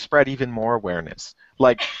 you've spread even more awareness.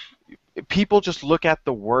 Like, people just look at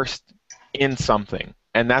the worst in something,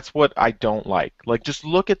 and that's what I don't like. Like, just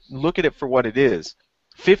look at it for what it is.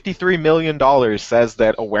 $53 million says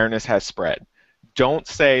that awareness has spread. Don't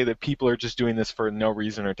say that people are just doing this for no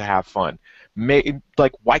reason or to have fun.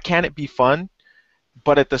 Like, why can't it be fun,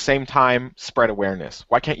 but at the same time spread awareness?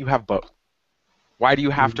 Why can't you have both? Why do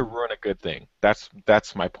you have to Mhm. ruin a good thing?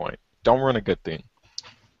 That's my point. Don't ruin a good thing.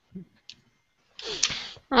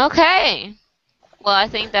 Okay. Well, I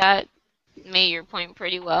think that made your point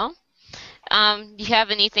pretty well. Do you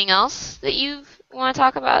have anything else that you want to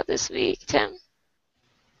talk about this week, Tim?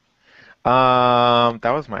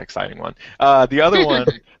 That was my exciting one. The other one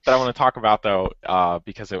that I want to talk about, though,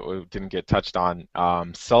 because it didn't get touched on,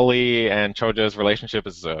 Sulli and Choja's relationship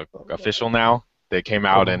is official now. They came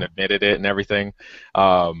out and Oh. admitted it and everything.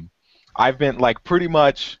 Um, I've been like pretty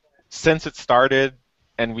much since it started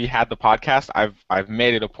and we had the podcast, I've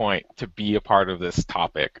made it a point to be a part of this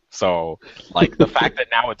topic. So like the fact that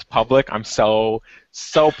now it's public, I'm so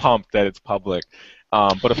pumped that it's public.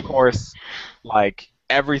 But of course, like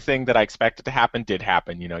everything that I expected to happen did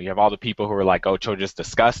happen. You have all the people who are like, "Oh, Choja's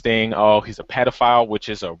disgusting. Oh, he's a pedophile," which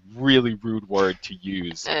is a really rude word to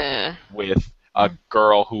use uh, with a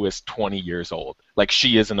girl who is 20 years old. Like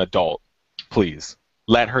she is an adult. Please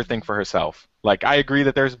let her think for herself. Like I agree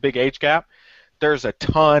that there's a big age gap. There's a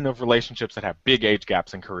ton of relationships that have big age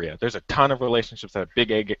gaps in Korea. There's a ton of relationships that have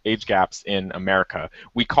big age gaps in America.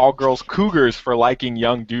 We call girls cougars for liking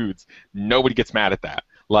young dudes. Nobody gets mad at that.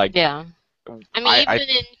 Like yeah. I mean, I even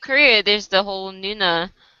in Korea, there's the whole Nuna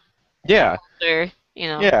yeah, culture.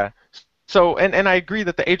 yeah. So, and I agree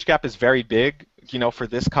that the age gap is very big, for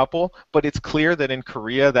this couple, but it's clear that in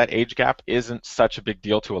Korea that age gap isn't such a big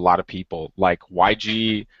deal to a lot of people. Like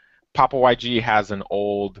Papa YG has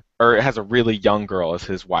has a really young girl as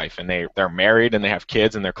his wife, and they're married and they have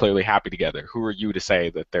kids and they're clearly happy together. Who are you to say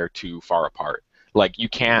that they're too far apart? Like you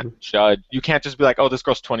can't just be like, oh, this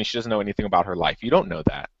girl's 20, she doesn't know anything about her life. You don't know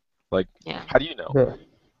that. Like, Yeah. how do you know? Yeah.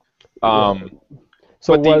 Yeah. Um,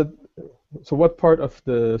 So but the what? So what part of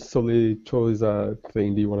the Sully Choiza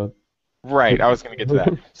thing do you want Right, I was going to get to that.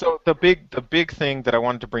 to? So the big thing that I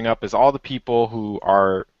wanted to bring up is all the people who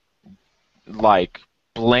are like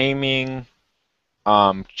blaming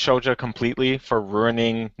Choja completely for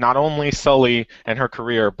ruining not only Sully and her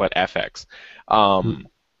career but FX. Um,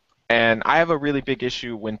 and I have a really big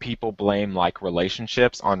issue when people blame like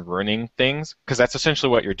relationships on ruining things because that's essentially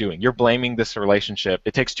what you're doing. You're blaming this relationship.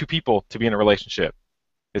 It takes 2 people to be in a relationship.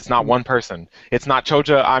 It's not one person. It's not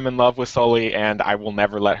Choja, I'm in love with Sully and I will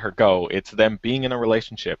never let her go. It's them being in a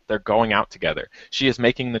relationship. They're going out together. She is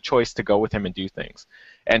making the choice to go with him and do things.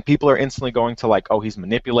 And people are instantly going to like, oh, he's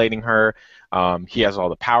manipulating her. He has all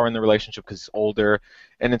the power in the relationship because he's older.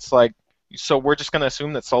 And it's like, So we're just gonna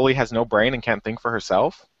assume that Sulli has no brain and can't think for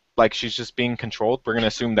herself. Like she's just being controlled. We're gonna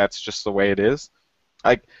assume that's just the way it is.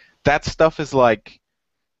 Like that stuff is like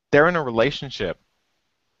they're in a relationship.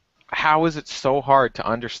 How is it so hard to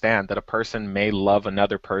understand that a person may love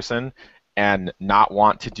another person and not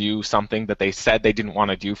want to do something that they said they didn't want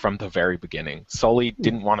to do from the very beginning? Sulli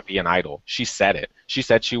didn't want to be an idol. She said it. She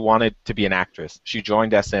said she wanted to be an actress. She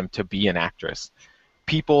joined SM to be an actress.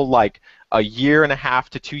 People like a year and a half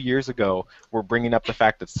to 2 years ago were bringing up the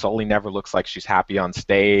fact that Sulli never looks like she's happy on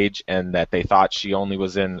stage and that they thought she only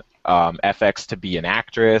was in FX to be an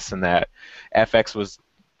actress and that FX was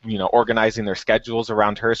organizing their schedules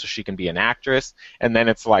around her so she can be an actress. And then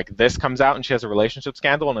it's like this comes out and she has a relationship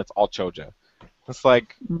scandal and it's all choja. It's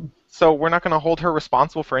like, so we're not going to hold her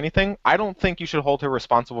responsible for anything? I don't think you should hold her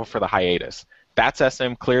responsible for the hiatus. That's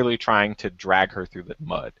SM clearly trying to drag her through the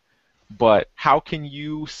mud. But how can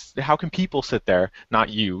people sit there, not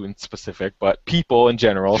you in specific, but people in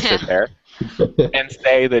general sit there and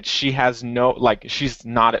say that she has she's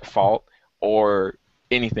not at fault or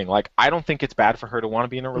anything? Like, I don't think it's bad for her to want to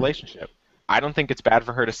be in a relationship. I don't think it's bad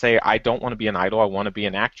for her to say, I don't want to be an idol, I want to be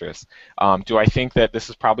an actress. Do I think that this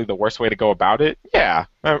is probably the worst way to go about it? Yeah.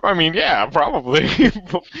 I mean, yeah, probably.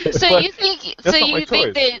 So you think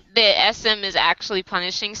that SM is actually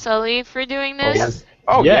punishing Sulli for doing this? Yes.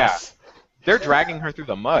 Oh, Yes. yeah. They're dragging her through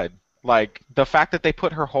the mud. Like, the fact that they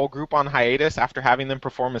put her whole group on hiatus after having them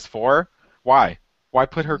perform as 4, why? Why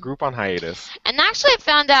put her group on hiatus? And actually, I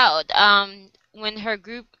found out when her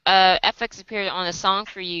group FX appeared on A Song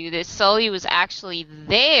for You that Sulli was actually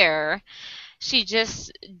there. She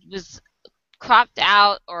just was cropped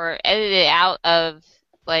out or edited out of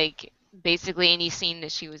like basically any scene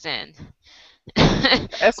that she was in. Which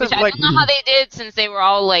I don't know how they did since they were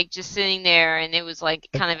all like just sitting there and it was like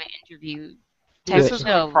kind of an interview type This of is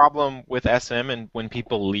show. the problem with SM and when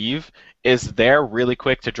people leave is they're really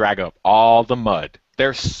quick to drag up all the mud.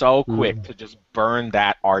 They're so quick to just burn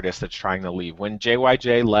that artist that's trying to leave. When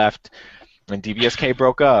JYJ left, when DBSK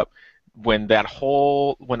broke up, when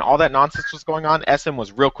all that nonsense was going on, SM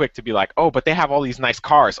was real quick to be like, oh, but they have all these nice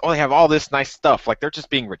cars. Oh, they have all this nice stuff. Like, they're just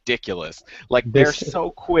being ridiculous. Like, they're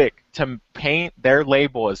so quick to paint their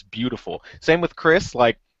label as beautiful. Same with Chris.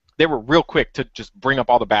 Like, they were real quick to just bring up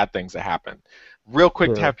all the bad things that happened. Real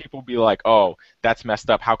quick to have people be like, oh, that's messed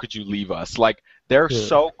up. How could you leave us? Like, they're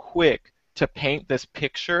so quick to paint this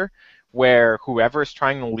picture where whoever is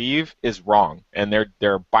trying to leave is wrong, and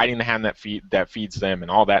they're biting the hand that feeds them,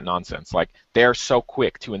 and all that nonsense. Like, they're so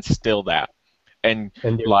quick to instill that, and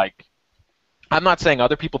like, I'm not saying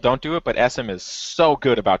other people don't do it, but SM is so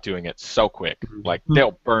good about doing it so quick. Like,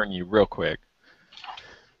 they'll burn you real quick.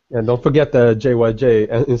 And don't forget the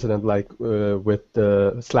JYJ incident, like with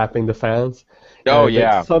slapping the fans. Oh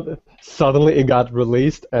yeah. Suddenly it got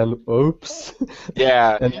released, and oops.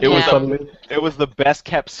 Yeah, and it was the best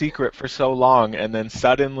kept secret for so long, and then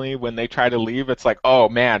suddenly when they try to leave, it's like, oh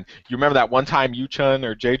man, you remember that one time Yu-chun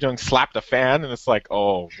or Jae-jung slapped a fan, and it's like,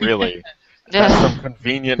 oh really? That's some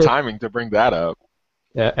convenient timing to bring that up.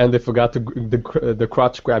 Yeah, and they forgot the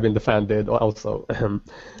crotch grabbing the fan did also.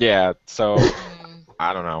 Yeah, so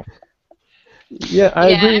I don't know. Yeah, I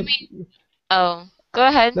agree. I mean, go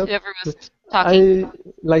ahead. No, whoever was talking.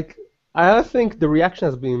 I think the reaction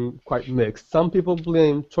has been quite mixed. Some people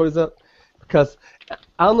blame Choiza because,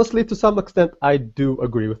 honestly, to some extent, I do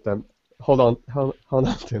agree with them. Hold on,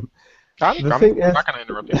 Tim. I'm not going to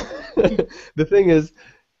interrupt you. The thing is,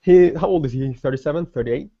 how old is he? 37,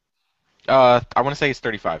 38? I want to say he's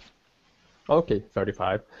 35. Okay,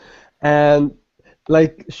 35. And,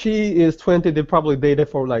 like, she is 20. They probably dated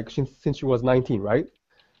for, like, since she was 19, right?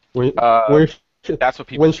 That's what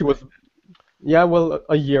people when she was. Yeah, well,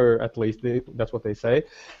 a year at least. That's what they say,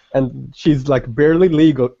 and she's like barely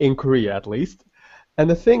legal in Korea at least. And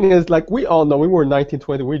the thing is, like, we all know we were 19,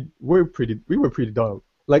 20. We were pretty dumb.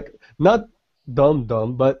 Like, not dumb,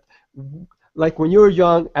 but like when you're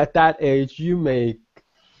young at that age, you make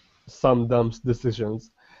some dumb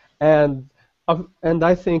decisions, and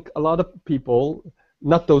I think a lot of people,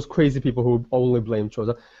 not those crazy people who only blame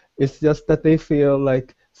Choza, it's just that they feel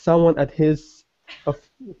like someone at his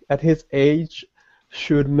age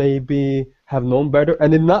should maybe have known better,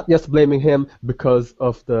 and then not just blaming him because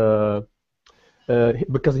of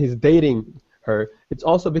because he's dating her. It's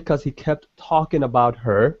also because he kept talking about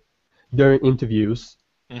her during interviews,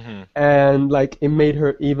 and like it made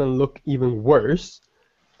her look even worse.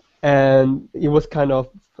 And it was kind of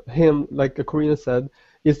him, like a Korean said,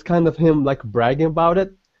 it's kind of him like bragging about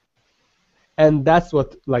it, and that's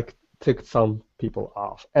what like ticked some people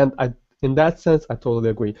off. And in that sense, I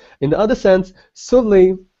totally agree. In the other sense,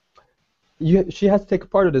 Sulli, she has to take a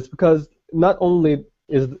part of this because not only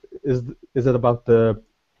is is it about the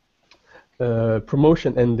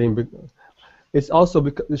promotion ending, it's also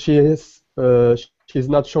because she's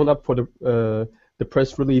not shown up for the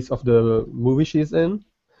press release of the movie she's in.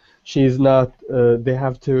 She's not. They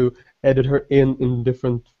have to edit her in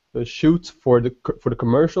different shoots for the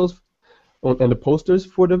commercials and the posters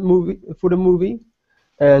for the movie,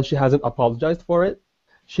 and she hasn't apologized for it.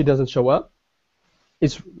 She doesn't show up.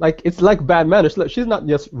 It's like bad manners. Look, she's not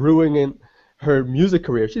just ruining her music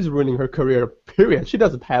career. She's ruining her career. Period. She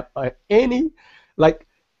doesn't have any like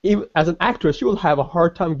even as an actress, she will have a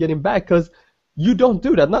hard time getting back because you don't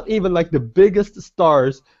do that. Not even like the biggest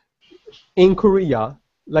stars in Korea,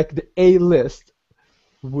 like the A-list,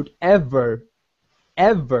 would ever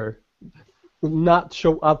not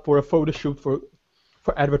show up for a photo shoot for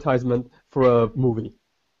advertisement for a movie.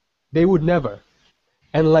 They would never.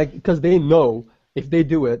 And like because they know if they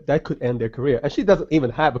do it, that could end their career. And she doesn't even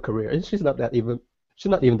have a career. And she's not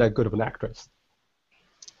even that good of an actress.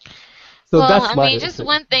 So Well, that's I my mean, just thing.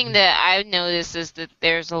 one thing that I've noticed is that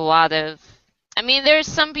there's a lot of, I mean,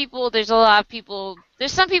 there's a lot of people,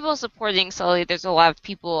 there's some people supporting Sully. There's a lot of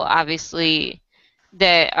people, obviously,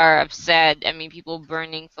 that are upset. I mean, people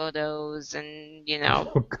burning photos and,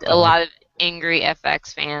 Oh a God. lot of angry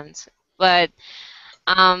FX fans. But,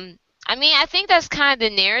 I mean, I think that's kind of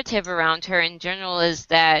the narrative around her in general is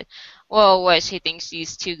that, well, what she thinks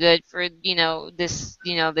she's too good for, this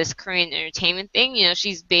Korean entertainment thing.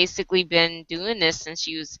 She's basically been doing this since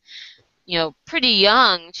she was, pretty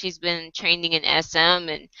young. She's been training in SM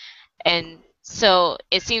and so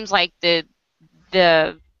it seems like the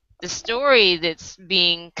the story that's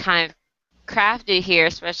being kind of crafted here,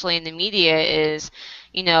 especially in the media, is,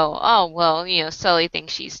 oh well, Sully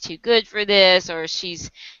thinks she's too good for this, or she's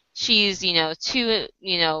too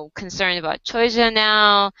concerned about Choja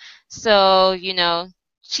now, so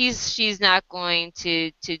she's not going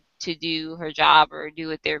to do her job or do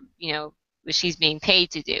what they're what she's being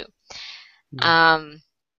paid to do. Mm. Um,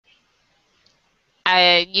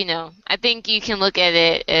 I think you can look at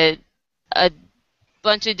it a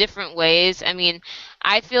bunch of different ways. I mean,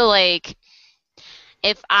 I feel like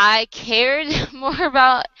if I cared more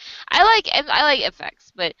about, I like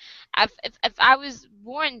effects, but if I was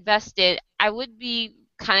more invested, I would be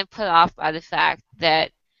kind of put off by the fact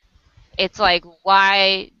that it's like,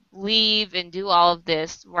 why leave and do all of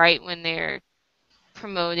this right when they're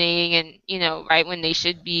promoting and right when they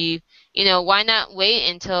should be, why not wait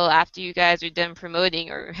until after you guys are done promoting,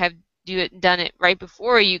 or have done it right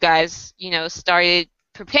before you guys started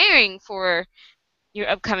preparing for your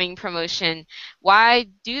upcoming promotion? Why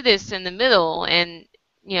do this in the middle and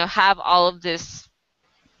have all of this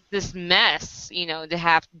mess to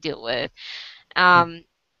have to deal with? um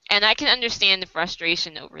and I can understand the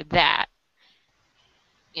frustration over that.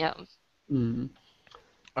 you know Mm.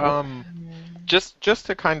 Uh, Um, just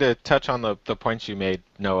to kind of touch on the points you made,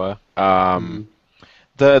 Noah. mm.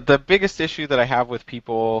 The biggest issue that I have with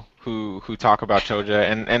people who talk about Choja,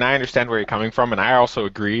 and I understand where you're coming from, and I also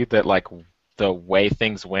agree that like the way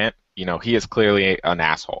things went, he is clearly an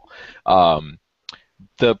asshole. Um,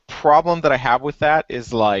 the problem that I have with that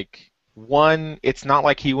is like one, it's not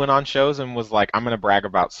like he went on shows and was like, I'm gonna brag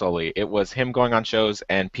about Sully. It was him going on shows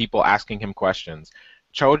and people asking him questions.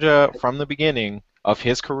 Choja, from the beginning of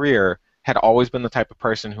his career, had always been the type of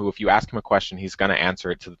person who, if you ask him a question, he's gonna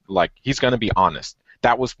answer it to like he's gonna be honest.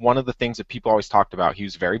 That was one of the things that people always talked about. He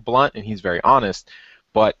was very blunt and he's very honest,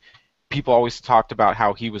 but people always talked about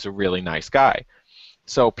how he was a really nice guy.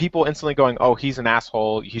 So people instantly going, "Oh, he's an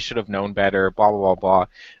asshole. He should have known better." Blah blah blah blah.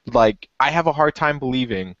 Like I have a hard time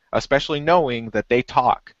believing, especially knowing that they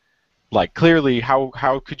talk. Like clearly,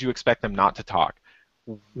 how could you expect them not to talk?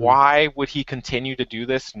 Mm. Why would he continue to do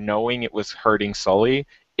this, knowing it was hurting Sully,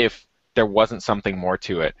 if there wasn't something more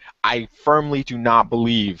to it? I firmly do not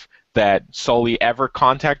believe that Sully ever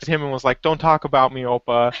contacted him and was like, "Don't talk about me,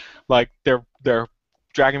 Oppa. Like they're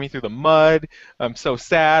dragging me through the mud. I'm so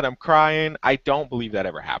sad. I'm crying." I don't believe that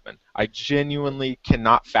ever happened. I genuinely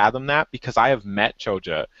cannot fathom that because I have met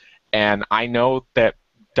Choja, and I know that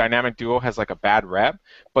Dynamic Duo has like a bad rep,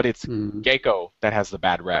 but it's Mm. Gecko that has the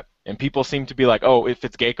bad rep. And people seem to be like, "Oh, if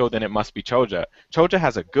it's Gecko, then it must be Choja." Choja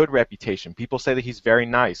has a good reputation. People say that he's very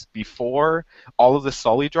nice. Before all of the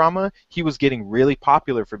Sully drama, he was getting really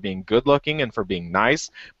popular for being good looking and for being nice,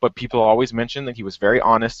 but people always mention that he was very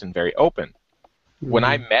honest and very open. When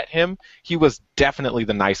I Mm. met him, he was definitely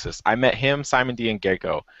the nicest. I met him, Simon D, and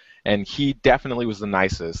Gecko, and he definitely was the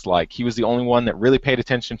nicest. Like he was the only one that really paid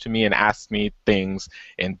attention to me and asked me things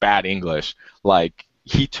in bad English. Like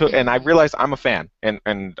he took, and I realized I'm a fan,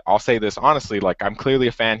 and I'll say this honestly, like I'm clearly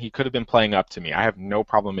a fan. He could have been playing up to me. I have no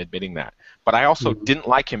problem admitting that. But I also Mhm. didn't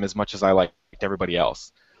like him as much as I liked everybody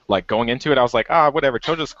else. Like going into it, I was like, whatever,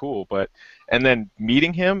 Choja's cool. But and then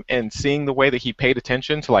meeting him and seeing the way that he paid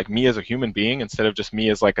attention to like me as a human being instead of just me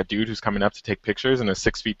as like a dude who's coming up to take pictures and is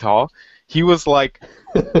 6 feet tall, he was like,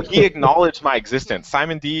 he acknowledged my existence.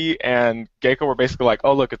 Simon D and Gecko were basically like,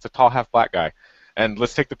 oh look, it's a tall half black guy, and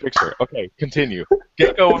let's take the picture. Okay, continue.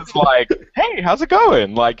 Gecko was like, hey, how's it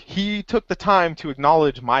going? Like he took the time to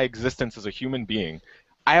acknowledge my existence as a human being.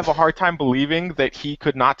 I have a hard time believing that he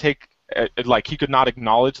could not take like he could not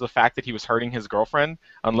acknowledge the fact that he was hurting his girlfriend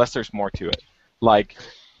unless there's more to it. Like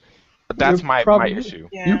that's You're my issue.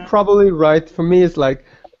 you're Yeah. probably right. For me, it's like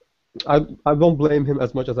I don't blame him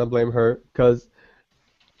as much as I blame her because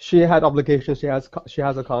she had obligations. She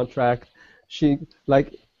has a contract. She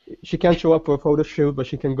like she can't show up for a photo shoot, but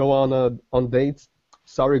she can go on dates.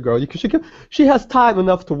 Sorry, girl. She has time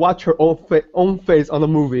enough to watch her own face on a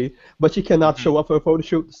movie, but she cannot Hmm. show up for a photo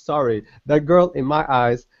shoot. Sorry, that girl, in my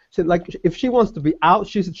eyes, like if she wants to be out,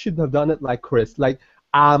 she should have done it like Chris. Like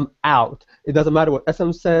I'm out. It doesn't matter what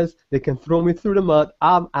SM says. They can throw me through the mud.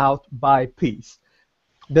 I'm out. Bye. Peace.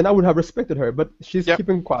 Then I would have respected her, but she's Yep,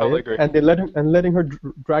 keeping totally quiet, agree. and letting her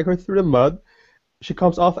drag her through the mud. She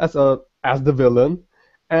comes off as the villain,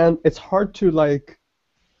 and it's hard to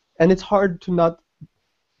not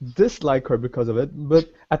dislike her because of it. But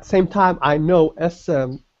at the same time, I know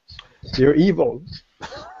SM, they're evil.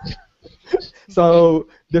 So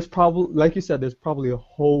there's probably, like you said, there's probably a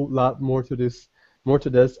whole lot more to this,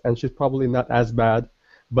 and she's probably not as bad,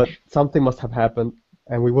 but something must have happened,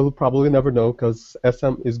 and we will probably never know because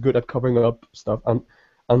SM is good at covering up stuff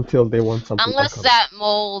until they want something Unless uncovered. that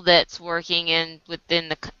mole that's working in within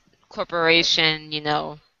the corporation,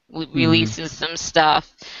 Hmm. releases some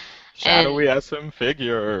stuff, and Shadowy SM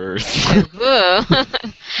figures.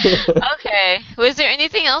 okay. Was there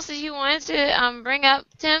anything else that you wanted to bring up,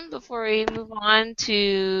 Tim, before we move on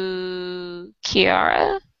to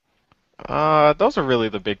Kiara? Those are really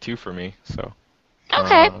the big two for me. So,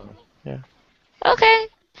 Okay, uh, yeah. okay.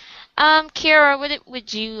 Kiara,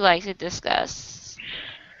 would you like to discuss?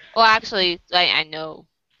 Well, actually, I know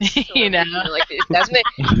sort You of know. what you would like to discuss, but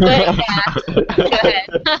yeah, go ahead.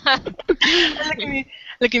 Look at me.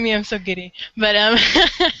 Look at me, I'm so giddy. But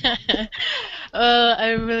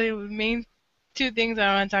I really main two things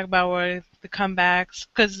I want to talk about were the comebacks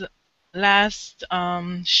because last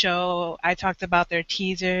show I talked about their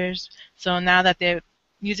teasers. So now that their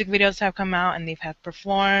music videos have come out and they've had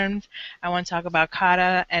performed, I want to talk about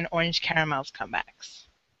Kata and Orange Caramel's comebacks.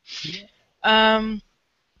 Um,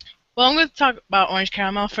 well, I'm going to talk about Orange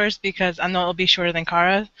Caramel first because I know it'll be shorter than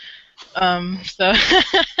Kara. So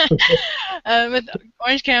with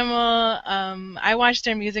Orange Caramel, I watched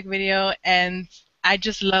their music video and I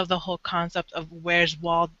just love the whole concept of Where's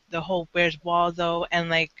Waldo, and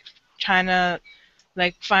like trying to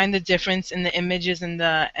like find the difference in the images in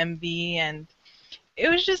the MV, and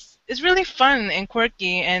it's really fun and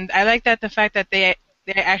quirky, and I like that the fact that they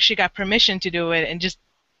actually got permission to do it and just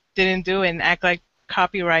didn't do it and act like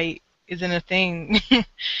copyright isn't a thing,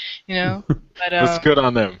 you know. But That's good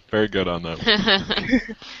on them. Very good on them.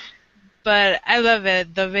 But I love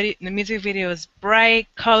it. The music video is bright,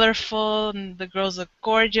 colorful, and the girls look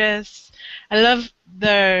gorgeous. I love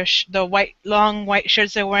the long white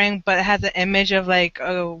shirts they're wearing, but it has an image of like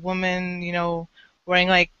a woman, wearing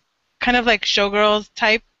like kind of like showgirls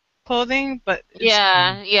type clothing, but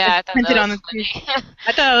Yeah, it's I thought printed that on was the tee. funny.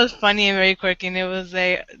 I thought it was funny and very quirky, and it was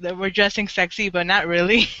like they were dressing sexy, but not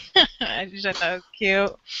really. I just thought that was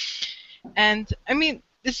cute. And I mean,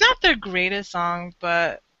 it's not their greatest song,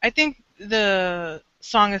 but I think the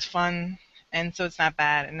song is fun, and so it's not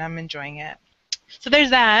bad, and I'm enjoying it. So there's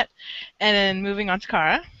that, and then moving on to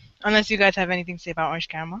Kara. Unless you guys have anything to say about Orange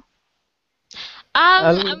Caramel.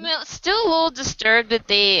 I'm still a little disturbed that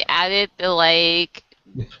they added the like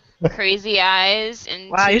crazy eyes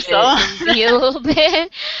Wow, into you the saw? MV a little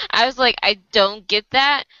bit. I was like, I don't get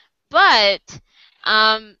that, but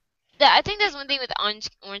um, I think that's one thing with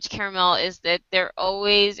Orange Caramel is that they're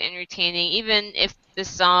always entertaining, even if the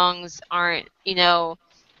songs aren't,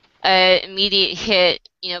 a immediate hit.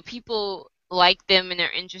 People like them and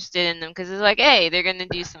they're interested in them because it's like, hey, they're gonna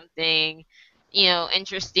do something,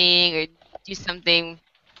 interesting or do something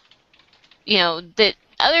that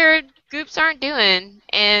other groups aren't doing,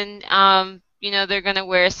 and they're gonna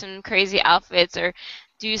wear some crazy outfits or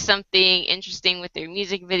do something interesting with their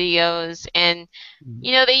music videos, and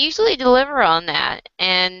they usually deliver on that.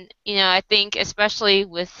 And I think especially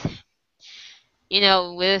with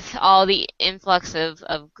with all the influx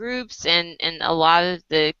of groups and a lot of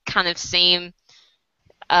the kind of same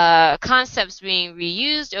concepts being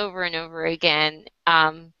reused over and over again,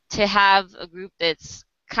 to have a group that's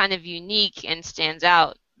kind of unique and stands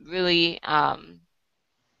out really,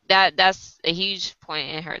 that's a huge point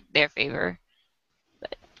in their favor.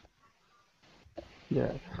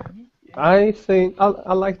 Yeah. I think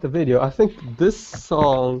I like the video. I think this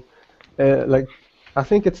song, I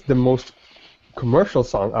think it's the most commercial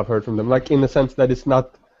song I've heard from them. Like in the sense that it's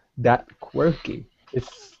not that quirky.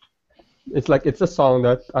 It's a song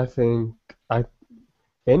that I think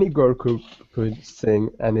any girl could sing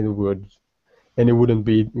and it wouldn't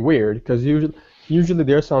be weird because usually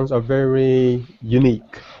their songs are very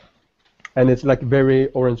unique and it's like very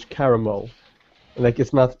orange caramel. Like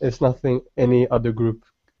it's nothing any other group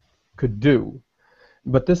could do.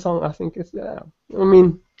 But this song, I think it's yeah. I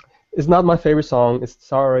mean, it's not my favorite song.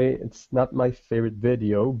 It's not my favorite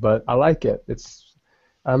video, but I like it.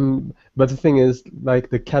 But the thing is, like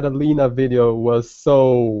the Catalina video was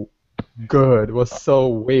so good, was so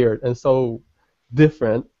weird and so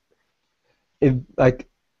different.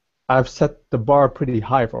 I've set the bar pretty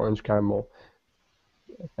high for Orange Caramel.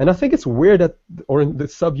 And I think it's weird that the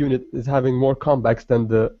subunit is having more comebacks than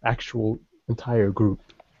the actual entire group.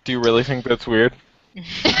 Do you really think that's weird?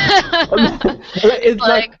 It's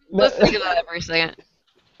like, let's think about it for a second.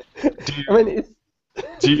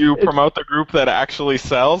 Do you promote the group that actually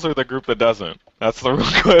sells or the group that doesn't? That's the real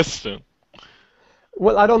question.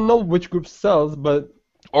 Well, I don't know which group sells, but...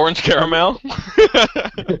 Orange Caramel?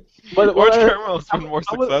 Orange Caramel has been more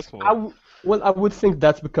successful. I would think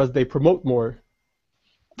that's because they promote more.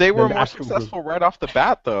 They were more successful right off the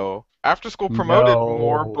bat, though. After School promoted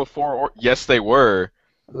more before... Yes, they were.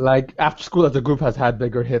 Like, After School as a group has had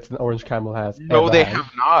bigger hits than Orange Caramel has. No, they have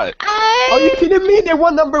not. Are you kidding me? They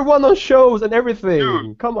won #1 on shows and everything.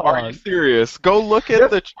 Dude, come on. Are you serious? Go look at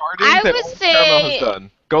the charting that Orange Caramel has done.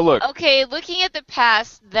 Go look. Okay, looking at the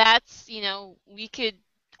past, that's, we could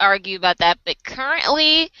argue about that, but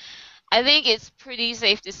currently, I think it's pretty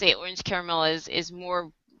safe to say Orange Caramel is more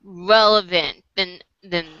relevant than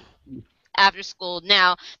After School.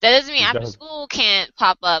 Now, that doesn't mean After School can't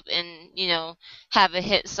pop up and, have a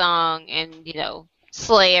hit song and,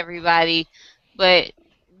 slay everybody, but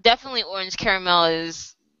definitely Orange Caramel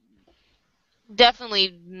is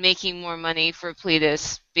definitely making more money for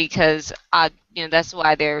Pledis because, that's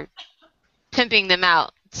why they're pimping them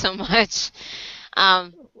out so much.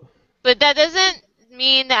 But that doesn't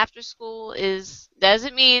mean the After School is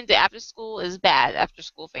bad. After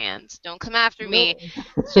School fans, don't come after me.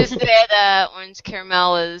 It's just that Orange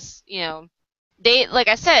Caramel is, they, like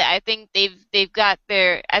I said, I think they've got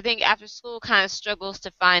their. I think After School kind of struggles to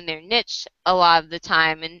find their niche a lot of the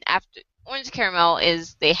time, and after Orange Caramel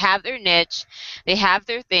they have their niche, they have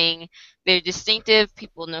their thing, they're distinctive.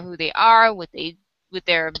 People know who they are, what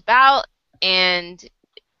they're about, and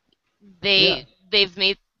they've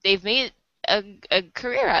made a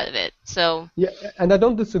career out of it. So yeah, and I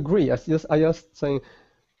don't disagree. I just saying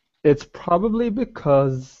it's probably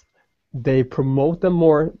because they promote them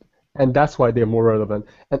more, and that's why they're more relevant.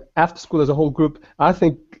 And After School as a whole group, I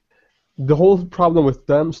think the whole problem with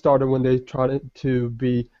them started when they tried to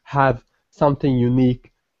have something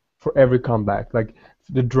unique for every comeback, like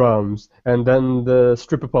the drums, and then the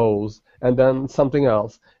stripper poles, and then something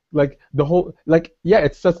else. Like the whole,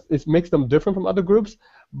 it makes them different from other groups,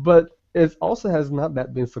 but it also has not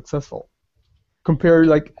that been successful. Compared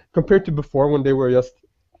to before when they were just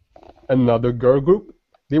another girl group,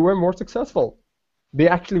 they were more successful. They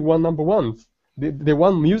actually won #1s. They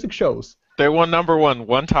won music shows. They won #1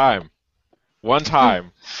 one time. One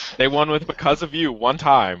time. They won with Because of You one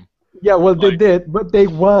time. Yeah, well, they did, but they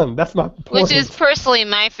won. That's my point. Which is personally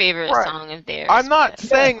my favorite song of theirs. I'm not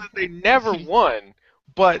saying that they never won,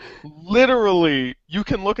 but literally, you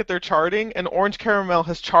can look at their charting, and Orange Caramel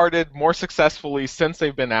has charted more successfully since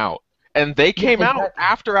they've been out. And they came out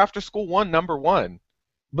after School won #1.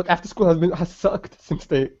 But After School has sucked since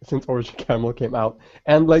Orange Caramel came out,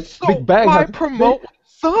 and so Big Bang why promote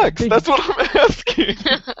sucks? That's what I'm asking.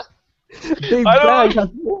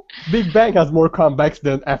 Big Bang has more comebacks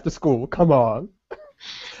than After School. Come on.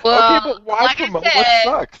 Well, okay, but why promote what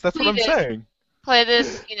sucks? That's what I'm saying.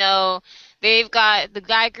 Pledis, they've got the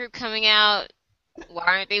guy group coming out. Why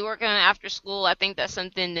aren't they working on After School? I think that's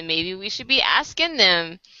something that maybe we should be asking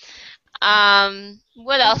them.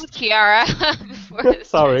 What else, Kiara?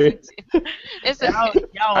 Sorry.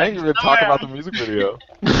 I didn't even talk about the music video.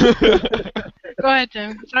 Go ahead,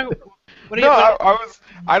 Tim. What do No, you?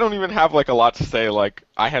 I don't even have like a lot to say. Like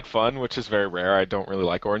I had fun, which is very rare. I don't really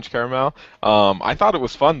like orange caramel. I thought it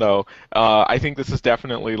was fun though. I think this is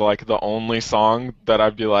definitely like the only song that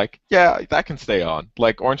I'd be like, yeah, that can stay on.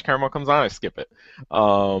 Like orange caramel comes on, I skip it.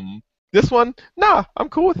 This one, nah, I'm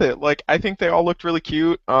cool with it. Like I think they all looked really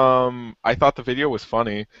cute. I thought the video was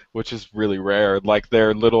funny, which is really rare. Like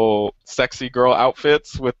their little sexy girl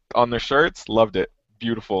outfits with on their shirts, loved it.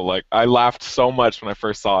 Beautiful. Like I laughed so much when I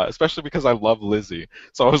first saw it, especially because I love Lizzie.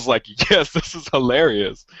 So I was like, yes, this is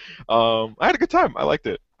hilarious. I had a good time. I liked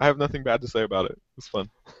it. I have nothing bad to say about it. It was fun.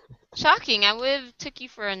 Shocking. I would have took you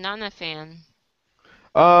for a Nana fan.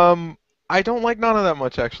 I don't like Nana that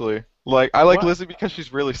much actually. Like I like What? Lizzie because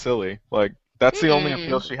she's really silly. Like that's the only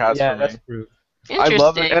appeal Hmm. she has Yeah, for that's me. true. I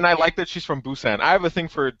love it, Interesting. and I like that she's from Busan. I have a thing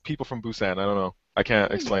for people from Busan. I don't know. I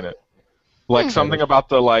can't explain it. Like Hmm. Yeah, something that's about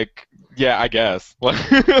the like, yeah, I guess. Like,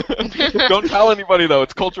 don't tell anybody though.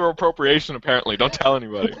 It's cultural appropriation apparently. Don't tell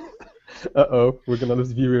anybody. uh-oh, we're gonna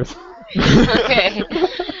lose viewers. Okay.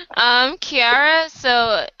 Kiara,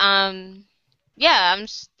 so yeah,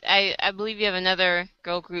 I believe you have another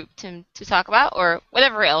girl group to talk about, or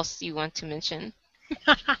whatever else you want to mention.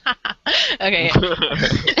 Okay.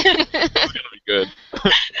 It's gonna be good.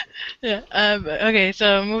 Yeah. Okay.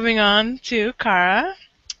 So moving on to Kara.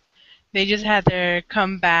 They just had their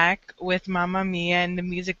comeback with Mamma Mia, and the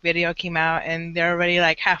music video came out, and they're already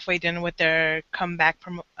like halfway done with their comeback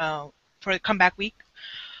for comeback week.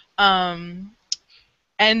 Um,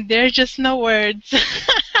 and there's just no words.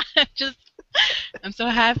 just, I'm so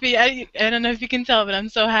happy. I don't know if you can tell, but I'm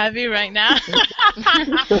so happy right now.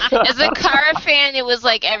 As a Kara fan, it was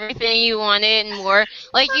like everything you wanted and more.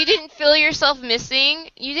 Like you didn't feel yourself missing.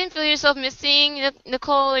 You didn't feel yourself missing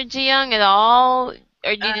Nicole or Jiyoung at all,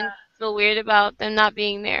 or you didn't feel weird about them not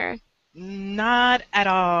being there. Not at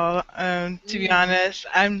all. To be Mm. honest,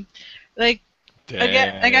 I'm like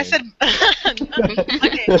again, like I Dang. said.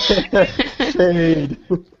 Okay, Shade.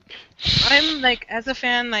 I'm like as a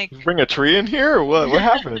fan, like Bring a tree in here or what? What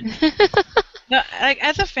happened? no, like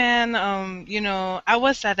as a fan, I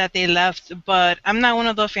was sad that they left, but I'm not one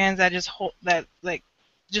of those fans that just hold that like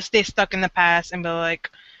just stay stuck in the past and be like,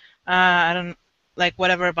 I don't like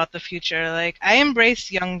whatever about the future. Like I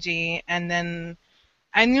embraced Youngji, and then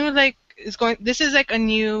I knew like it's going. This is like a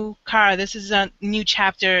new Kara. This is a new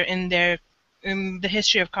chapter in the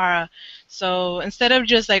history of Kara. So instead of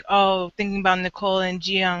just like thinking about Nicole and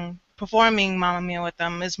Jiyoung performing Mamma Mia with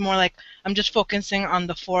them, it's more like I'm just focusing on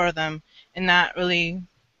the four of them and not really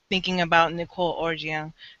thinking about Nicole or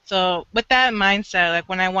Jiyoung. So with that mindset, like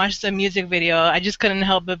when I watched the music video, I just couldn't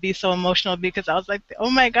help but be so emotional because I was like, oh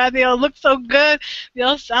my god, they all look so good. They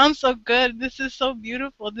all sound so good. This is so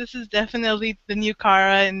beautiful. This is definitely the new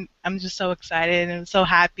Kara, and I'm just so excited and so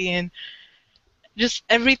happy and just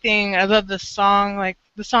everything. I love the song. Like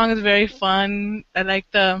the song is very fun. I like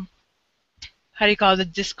the how do you call it, the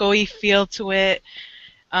disco-y feel to it.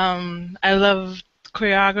 I love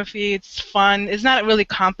choreography. It's fun. It's not really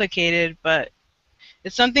complicated, but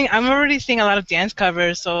it's something I'm already seeing a lot of dance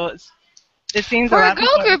covers, so it seems a For a lot of girl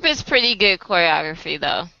people. group, it's pretty good choreography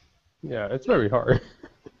though. Yeah, it's very hard.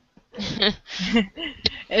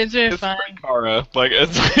 It's very It's fun. pretty Kara. Like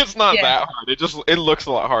it's not Yeah. that hard. It looks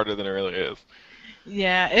a lot harder than it really is.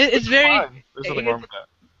 Yeah, it's very. Fine. There's nothing wrong with that.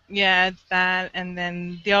 Yeah, it's that, and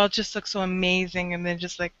then they all just look so amazing, and then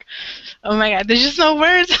just like, oh my god, there's just no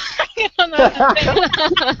words. I don't know what to say.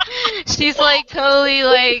 She's like totally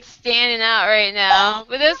like standing out right now,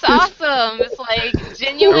 but it's awesome. It's like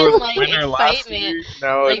genuine like Winner last excitement. year.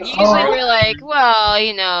 Now Like it's usually we're like, well,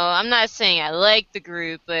 I'm not saying I like the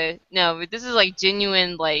group, but no, but this is like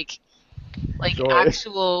genuine like Joy.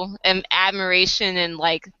 actual admiration and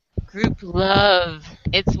like group love.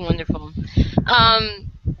 It's wonderful.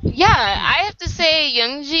 Yeah, I have to say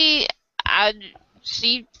Youngji,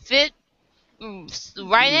 she fit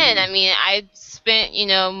right in. I mean, I spent,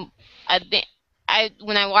 I think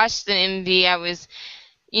when I watched the MV, I was,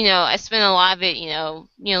 I spent a lot of it,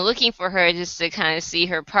 looking for her just to kind of see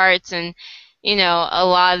her parts, and a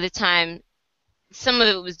lot of the time, some of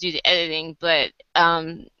it was due to editing, but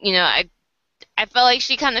I felt like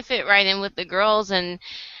she kind of fit right in with the girls, and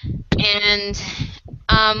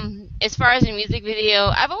as far as the music video,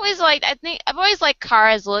 I've always liked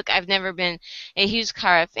Kara's look. I've never been a huge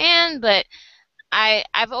Kara fan, but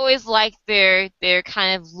I've always liked their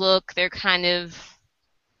kind of look, their kind of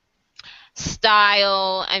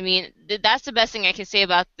style. I mean, that's the best thing I can say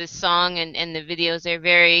about this song and the videos. They're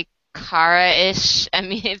very Kara-ish. I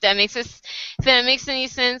mean, if that makes any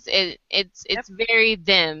sense, it's very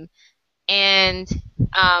them. And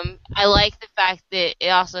I like the fact that it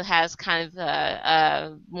also has kind of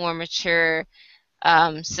a more mature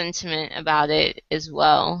sentiment about it as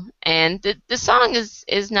well, and the song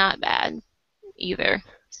is not bad either.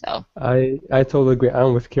 So I totally agree.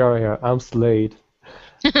 I'm with Kiara here. I'm slayed.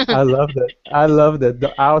 I love that. I love that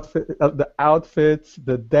the outfits,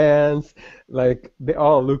 the dance, like they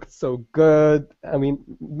all looked so good. I mean,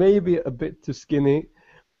 maybe a bit too skinny,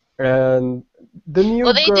 and the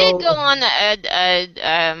well, new they did go girl, on a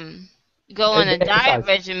they diet exercised.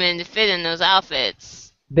 regimen to fit in those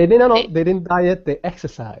outfits. They didn't know. They They didn't diet. They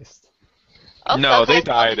exercised. okay, No, they okay,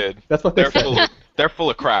 dieted. That's what they They're said. full of they're full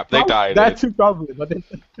of crap. They That dieted. too probably, but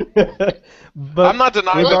I'm but not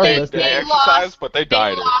denying well that they they regardless, they they exercise, lost but they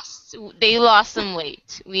dieted. they lost some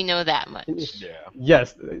weight. We know that much. Yeah.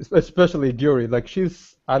 yes, especially Yuri. Like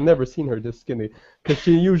I've never seen her this skinny because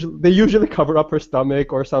they usually cover up her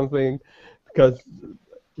stomach or something because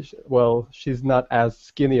well, she's not as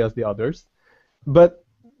skinny as the others. But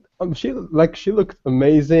she looked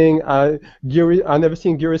amazing. I never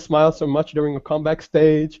seen Yuri smile so much during a comeback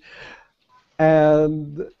stage.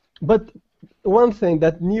 And but one thing,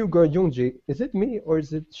 that new girl Yoonji, is it me or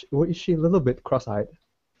or is she a little bit cross-eyed?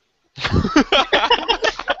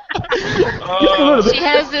 Just a little Uh, She bit.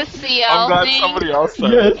 has this I'm CL glad thing, somebody else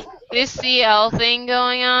said it. Yes, this CL thing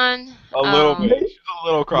going on. A little bit. maybe. She's a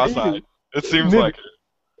little cross-eyed. maybe. It seems Maybe. like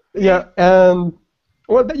it. Yeah, and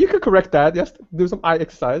well, you could correct that. Just do some eye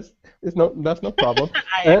exercise. That's no problem.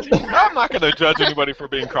 I And, actually. I'm not gonna judge anybody for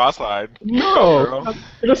being cross-eyed. Go, no, girl.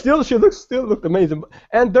 she still looked amazing.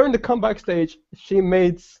 And during the comeback stage, she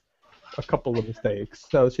made a couple of mistakes.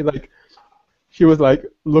 So she was like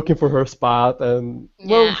looking for her spot, and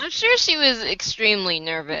Yeah, well, I'm sure she was extremely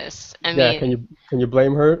nervous. I yeah, mean, can you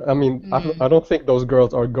blame her? I mean, mhm. I don't think those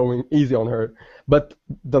girls are going easy on her. But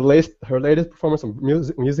her latest performance on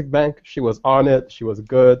Music Bank, she was on it. She was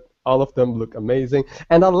good. All of them look amazing,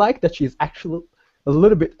 and I like that she's actually a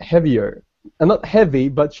little bit heavier, and not heavy,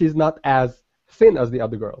 but she's not as thin as the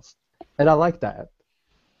other girls, and I like that.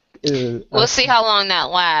 We'll see how long that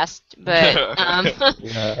lasts. But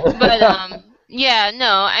Yeah. yeah,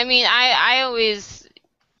 no. I mean, I always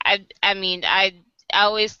I mean, I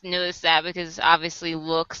always notice that because obviously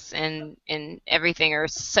looks and everything are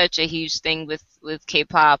such a huge thing with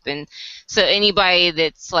K-pop, and so anybody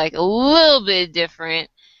that's like a little bit different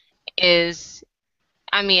is,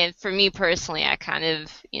 I mean, for me personally, I kind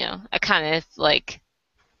of like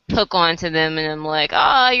hook onto them, and I'm like,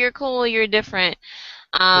 oh, you're cool, you're different.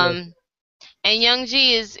 Yeah. Um, and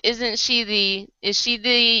Youngji is she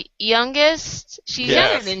the youngest? She's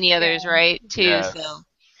younger Yes. than the others, Yeah. right? Too. So Yes.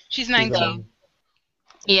 She's She's, so 19.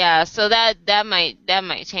 yeah, so that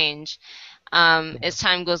might change as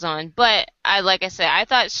time goes on. But like I said, I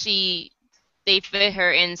thought they fit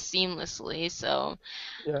her in seamlessly, so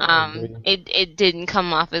yeah, I agree. it didn't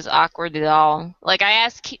come off as awkward at all. Like I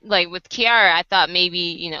asked, like with Kiara, I thought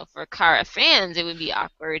maybe for Kara fans it would be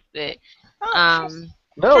awkward, but Oh, um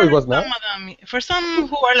No, for it was some not. of them, for some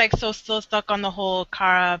who are like so still stuck on the whole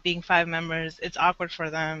Kara being 5 members, it's awkward for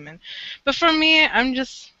them. But for me,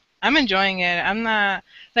 I'm enjoying it. I'm not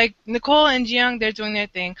like Nicole and Jiyoung. They're doing their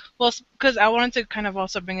thing. Well, because I wanted to kind of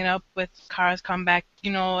also bring it up with Kara's comeback.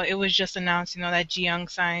 It was just announced, that Jiyoung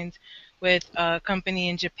signed with a company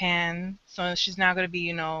in Japan, so she's now going to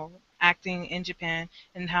be, acting in Japan,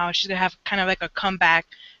 and how she's gonna have kind of like a comeback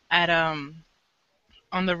at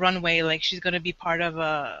on the runway, like she's gonna be part of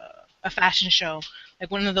a fashion show,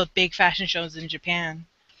 like one of those big fashion shows in Japan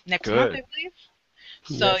next month, I Good. believe.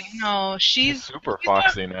 So Yes. She's super she's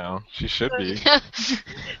foxy now. She should be.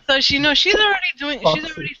 so she's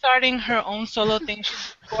Foxy. already starting her own solo thing.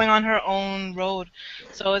 She's going on her own road.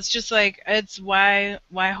 So it's just like it's why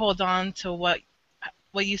hold on to what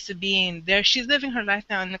used to being there. She's living her life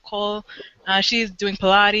now. And Nicole, she's doing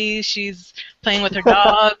Pilates. She's playing with her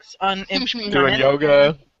dogs Doing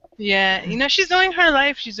yoga. Yeah, she's doing her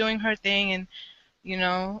life. She's doing her thing, and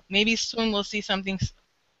maybe soon we'll see something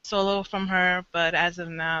solo from her. But as of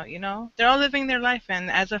now, they're all living their life, and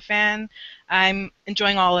as a fan, I'm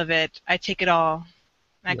enjoying all of it. I take it all.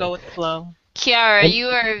 I Yeah. go with the flow. Kiara, And you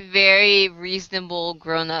are a very reasonable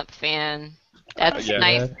grown-up fan. That's Yeah.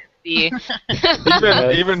 nice yeah, to see. Even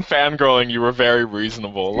yes. even fangirling, you were very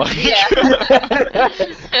reasonable. Like Yeah.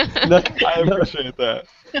 No, I no, appreciate that.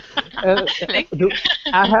 and, Thank you. do-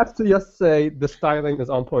 I have to just say the styling is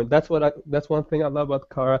on point. That's one thing I love about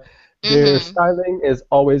Kara. Their hmm styling is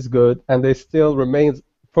always good, and they still remains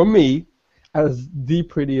for me as the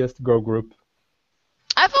prettiest girl group.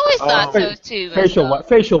 I've always thought Um, so too, myself.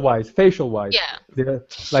 Facial wise, Yeah. their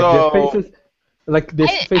so faces, like their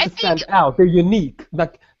I faces stand think out. They're unique.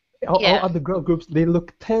 Like all Yeah. other girl groups, they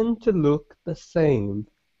tend to look the same.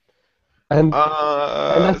 And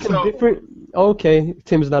I can So different. Okay,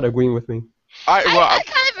 Tim's not agreeing with me. I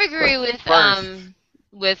kind of agree first,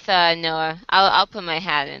 with Noah. I'll put my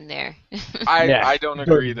hat in there. I Yes, don't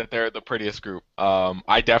agree good. that they're the prettiest group.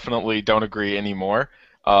 I definitely don't agree anymore.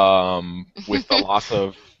 With the loss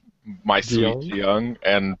of my sweet Jiyoung. Jiyoung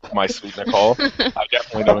and my sweet Nicole, I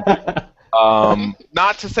definitely don't agree.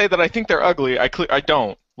 Not to say that I think they're ugly. I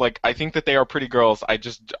don't. Like, I think that they are pretty girls.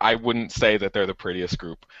 I wouldn't say that they're the prettiest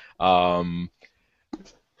group. Um,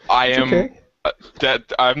 I It's am okay. that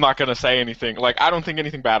I'm not gonna say anything. Like, I don't think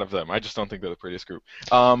anything bad of them. I just don't think they're the prettiest group.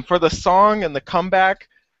 For the song and the comeback,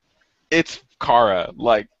 it's Kara.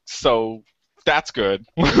 Like, so that's good.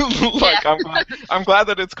 Yeah. Like, I'm glad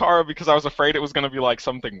that it's Kara because I was afraid it was gonna be like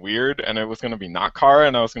something weird and it was gonna be not Kara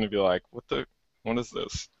and I was gonna be like, what is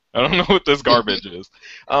this? I don't know what this garbage is.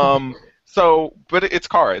 Um, but it's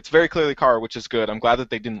Kara. It's very clearly Kara, which is good. I'm glad that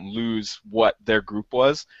they didn't lose what their group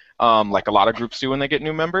was, like a lot of groups do when they get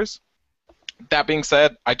new members. That being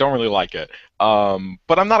said, I don't really like it.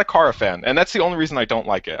 But I'm not a Kara fan, and that's the only reason I don't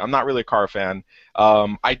like it. I'm not really a Kara fan.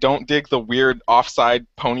 I don't dig the weird offside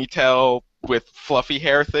ponytail with fluffy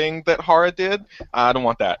hair thing that Hara did. I don't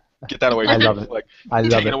want that. Get that away I from me. love it. Like, I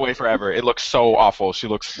love take it it. away forever. It looks so awful. She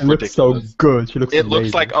looks It looks so ridiculous. good. She looks It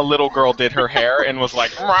looks like amazing. a little girl did her hair and was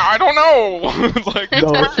like, I don't know. Like, it's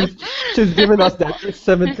No, gross. she's giving us that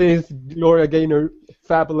 70s Gloria Gaynor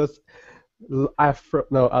fabulous afro.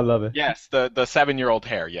 No, I love it. Yes, the 7-year-old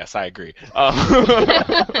hair. Yes, I agree.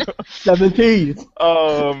 70s.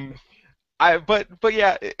 Um, but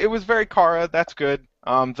yeah, it was very Kara. That's good.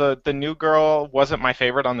 The new girl wasn't my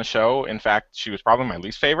favorite on the show. In fact, she was probably my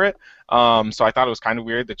least favorite. So I thought it was kind of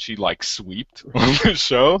weird that she like sweeped on the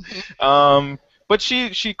show. But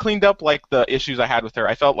she cleaned up like the issues I had with her.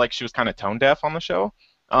 I felt like she was kind of tone deaf on the show.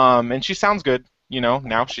 And she sounds good. You know,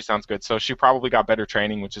 now she sounds good. So she probably got better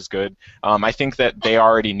training, which is good. I think that they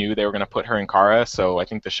already knew they were going to put her in Kara, so I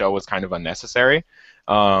think the show was kind of unnecessary.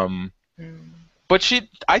 Um, but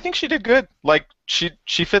I think she did good. Like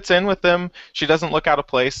she fits in with them. She doesn't look out of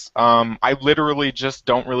place. I literally just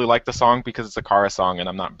don't really like the song because it's a Kara song, and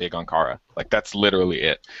I'm not big on Kara. Like that's literally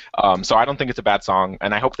it. So I don't think it's a bad song,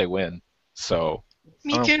 and I hope they win. So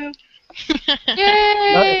Me Oh. too.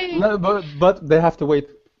 Yay! No, but they have to wait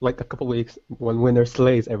like a couple weeks when winner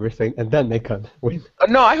slays everything, and then they can win.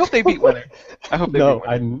 no, I hope they beat Winner. I hope they beat No,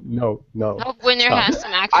 Winner. no. I hope Winner Stop. has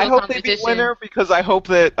some I actual hope they beat competition. Winner because I hope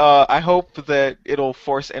that it'll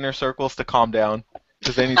force Inner Circles to calm down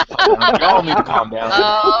because they need to calm down. Y'all need to calm down.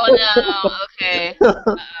 Oh no. Okay.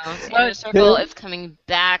 Inner Circle is coming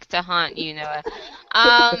back to haunt you, Noah.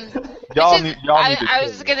 Y'all It's need just, y'all need to. I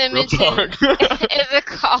was just gonna Real mention talk. as a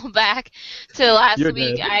callback to last You're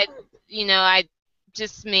week. dead. I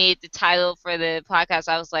just made the title for the podcast.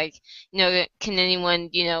 I was like, can anyone,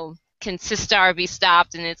 can Sistar be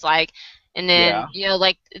stopped? And it's like, and then, Yeah.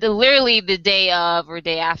 like literally the day of or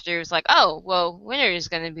day after, it was like, oh, well, Winner is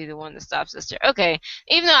going to be the one to stop Sister. Okay.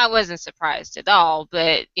 Even though I wasn't surprised at all,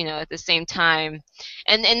 but, at the same time,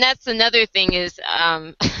 and that's another thing is,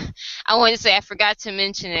 I wanted to say, I forgot to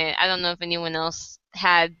mention it. I don't know if anyone else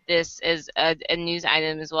had this as a news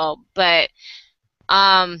item as well, but,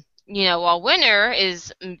 while Winner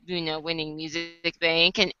is, winning Music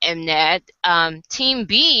Bank and Mnet, Team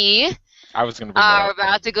B I was gonna bring that are up.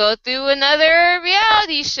 about to go through another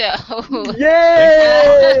reality show.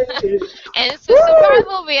 Yay! And it's a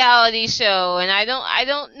survival reality show, and I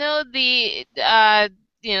don't know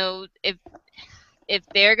if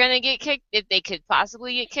they're gonna get kicked, if they could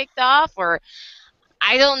possibly get kicked off, or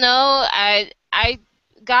I don't know. I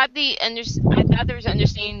got I thought there was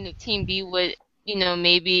understanding that Team B would,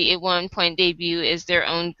 maybe at one point debut as their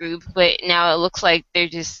own group, but now it looks like they're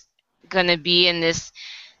just gonna be in this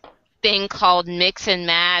thing called Mix and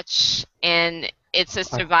Match, and it's a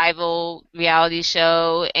survival reality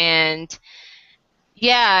show, and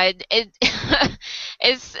yeah, I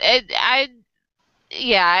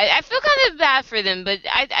feel kind of bad for them, but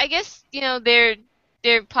I guess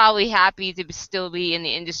they're probably happy to still be in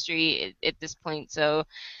the industry at this point. So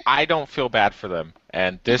I don't feel bad for them,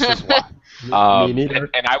 and this is why. Me neither.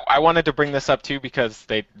 And I wanted to bring this up too because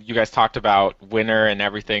you guys talked about Winner and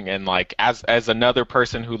everything, and like as another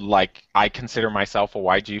person who like I consider myself a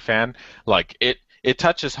YG fan, like it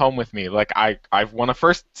touches home with me. Like I want to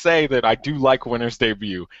first say that I do like Winner's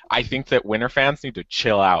debut. I think that Winner fans need to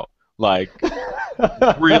chill out, like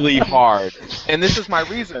really hard, and this is my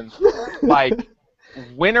reason. Like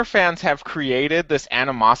Winner fans have created this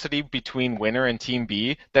animosity between Winner and Team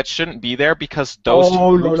B that shouldn't be there because those two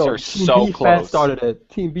Oh no groups no, are Team so B fans close. started it.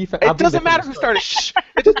 Team B fans. It I've been there doesn't from the matter who start. started. Shh.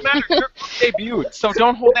 It doesn't matter. Your group debuted, so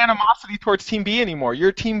don't hold animosity towards Team B anymore.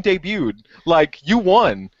 Your team debuted. Like, you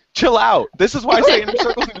won. Chill out. This is why I say Inner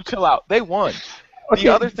Circles need to chill out. They won. Okay, The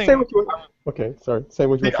other say thing what you. Okay, sorry. Say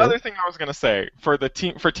what you were The saying. other thing I was gonna say for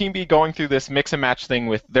Team B going through this mix and match thing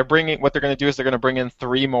with they're bringing what they're gonna do is they're gonna bring in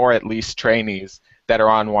 3 more at least trainees that are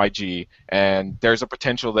on YG, and there's a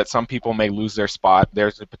potential that some people may lose their spot.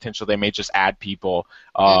 There's a potential they may just add people,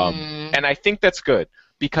 Mm. and I think that's good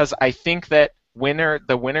because I think that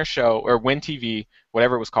the Winner show or Win TV,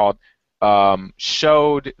 whatever it was called,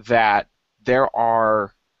 showed that there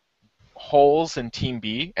are holes in Team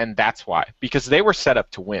B, and that's why. Because they were set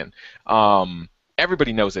up to win.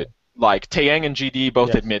 Everybody knows it. Like, Taeyang and GD both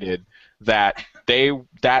Yes. admitted that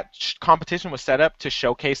competition was set up to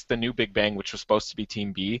showcase the new Big Bang, which was supposed to be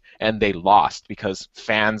Team B, and they lost because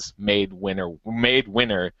fans made Winner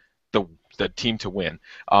the team to win.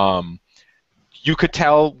 You could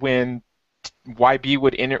tell when YB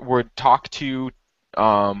would talk to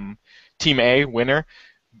Team A, Winner,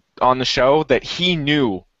 on the show that he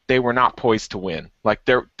knew they were not poised to win. Like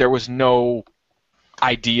there was no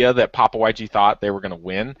idea that Papa YG thought they were going to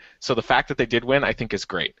win. So the fact that they did win, I think, is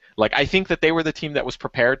great. Like, I think that they were the team that was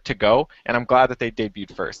prepared to go, and I'm glad that they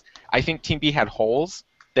debuted first. I think Team B had holes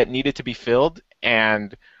that needed to be filled,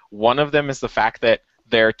 and one of them is the fact that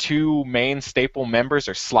their 2 main staple members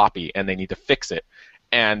are sloppy, and they need to fix it.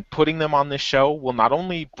 And putting them on this show will not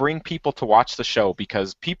only bring people to watch the show,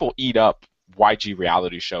 because people eat up YG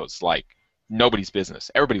reality shows like nobody's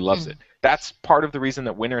business. Everybody loves it. That's part of the reason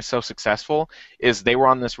that Winner is so successful, is they were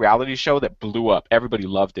on this reality show that blew up. Everybody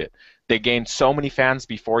loved it. They gained so many fans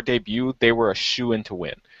before debut. They were a shoo-in to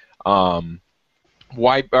win.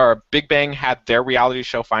 Big Bang had their reality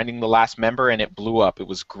show, Finding the Last Member, and it blew up. It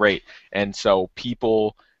was great. And so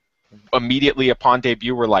people immediately upon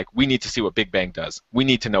debut were like, we need to see what Big Bang does. We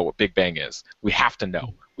need to know what Big Bang is. We have to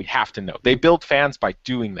know. We have to know. They build fans by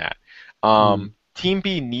doing that. Team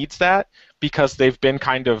B needs that because they've been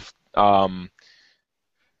kind of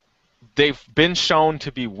they've been shown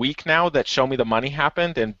to be weak now that Show Me the Money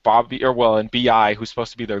happened, and and BI, who's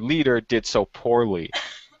supposed to be their leader, did so poorly.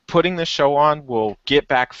 Putting this show on will get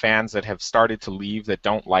back fans that have started to leave that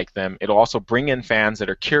don't like them. It'll also bring in fans that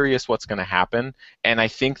are curious what's going to happen, and I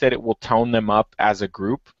think that it will tone them up as a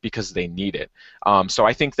group because they need it. So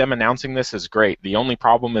I think them announcing this is great. The only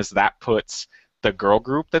problem is that puts the girl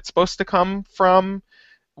group that's supposed to come from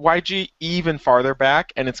YG even farther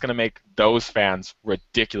back, and it's going to make those fans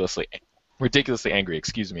ridiculously angry.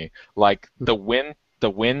 Excuse me. Like the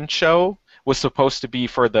Win show was supposed to be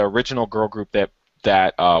for the original girl group that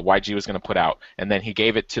YG was going to put out, and then he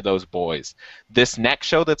gave it to those boys. This next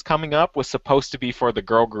show that's coming up was supposed to be for the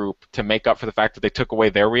girl group to make up for the fact that they took away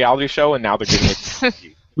their reality show, and now they're giving it to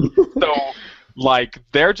YG. So, like,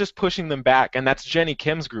 they're just pushing them back, and that's Jennie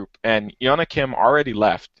Kim's group, and Yeona Kim already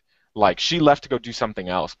left. Like, she left to go do something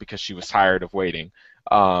else because she was tired of waiting.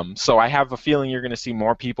 So I have a feeling you're going to see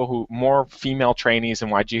more female trainees in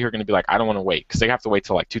YG who are going to be like, I don't want to wait, because they have to wait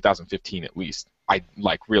till like 2015 at least.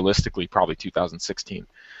 Realistically, probably 2016.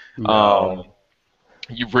 No.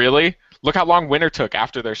 You really? Look how long Winter took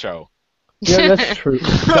after their show. Yeah, that's true.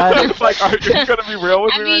 That, Like, are you going to be real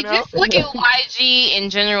with I me mean, right now? just look at YG in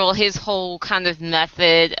general, his whole kind of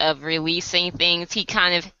method of releasing things. He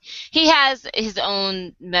has his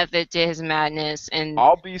own method to his madness, and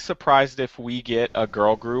I'll be surprised if we get a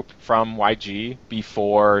girl group from YG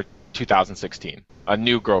before 2016. A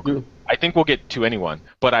new girl group. I think we'll get To Anyone,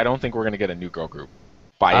 but I don't think we're going to get a new girl group.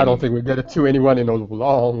 I don't think we get it to anyone in a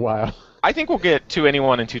long while. I think we'll get To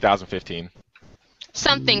Anyone in 2015.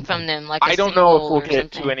 something from them, like a I don't know if single we'll or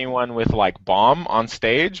get something. To Anyone with like Bomb on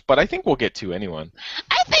stage, but I think we'll get To Anyone.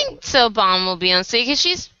 I think So Bomb will be on stage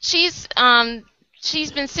because she's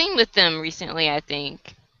been singing with them recently. I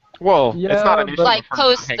think Well, Yeah, it's not an issue but- like for her to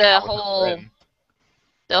post hang the out with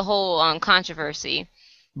her whole friend. controversy.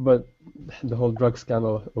 But the whole drug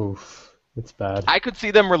scandal, oof, it's bad. I could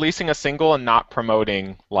see them releasing a single and not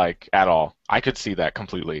promoting like at all. I could see that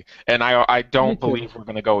completely, and I Me don't too. believe we're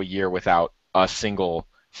gonna go a year without a single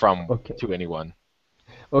from Okay. To Anyone.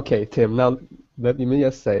 Okay, Tim, now let me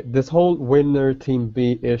just say, this whole Winner Team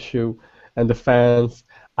B issue and the fans,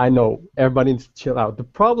 I know everybody needs to chill out. The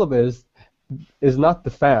problem is not the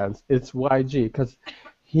fans, it's YG, because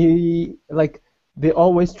they're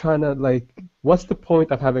always trying to, what's the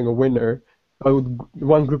point of having a winner,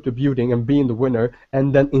 one group debuting and being the winner,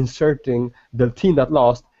 and then inserting the team that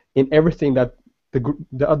lost in everything that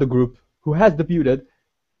the other group who has debuted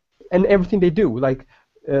and everything they do, like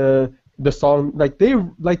the song, like they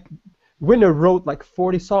like Winner wrote like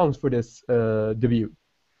 40 songs for this debut,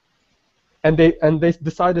 and they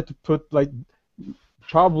decided to put like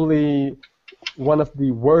probably one of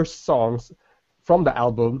the worst songs from the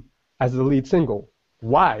album as the lead single.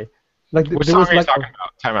 Why? Like Which there song was are you like talking about?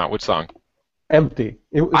 Time out. Which song? empty.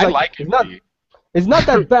 It was I like like Empty. it's not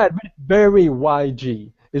that bad, but it's very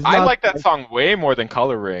YG. It's I not like that song way more than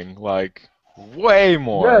Coloring. Like, way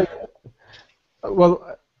more. yeah.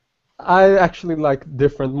 Well, I actually like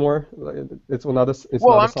different more. Like, it's another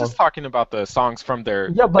Well, I'm song. just talking about the songs from their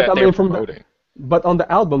Yeah, but that I they're mean from the promoting. but on the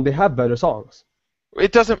album they have better songs.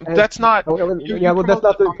 It doesn't. And, That's not. yeah, You well, that's promote the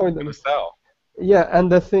not the song that's point. gonna sell. Yeah, and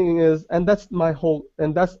the thing is, and that's my whole,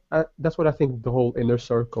 and that's what I think the whole inner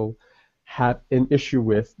circle had an issue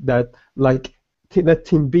with. That like let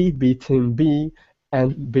Team B be Team B,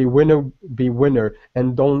 and be winner,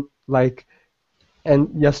 and don't like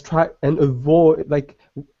and just try and avoid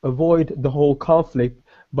the whole conflict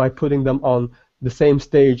by putting them on the same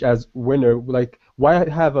stage as winner. Like why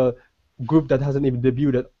have a group that hasn't even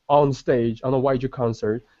debuted on stage on a YG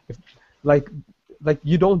concert? If like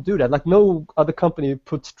you don't do that. Like no other company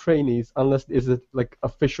puts trainees unless it's a like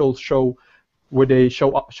official show where they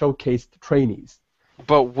showcase trainees.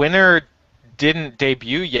 But Winner didn't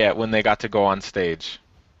debut yet when they got to go on stage.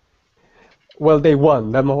 Well, they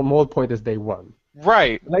won. The whole point is they won.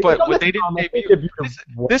 Right, Like but no, what that's they didn't not, they debut.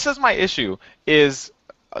 debuted This is my issue. Is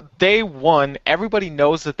they won. Everybody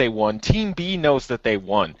knows that they won. Team B knows that they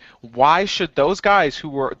won. Why should those guys who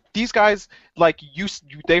were these guys like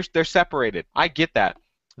they're separated. I get that.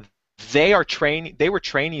 They are training. They were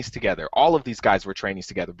trainees together. All of these guys were trainees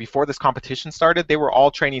together. Before this competition started, they were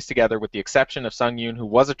all trainees together, with the exception of Sung Yoon, who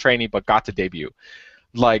was a trainee but got to debut.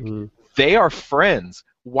 Like they are friends.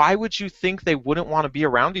 Why would you think they wouldn't want to be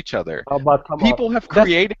around each other? But come People on. have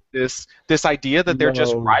created this idea that they're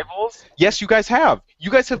just No. rivals. Yes, you guys have.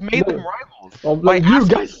 You guys have made them rivals. Oh, By like, you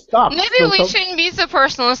asking- guys stop. Maybe we shouldn't be so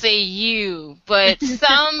personal and say you, but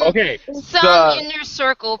some Okay, inner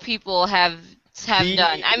circle people have The-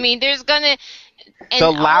 done. I mean, there's gonna in the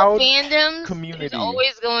all loud fandoms, community. there's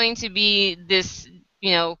always going to be this,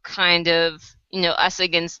 kind of, us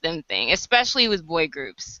against them thing, especially with boy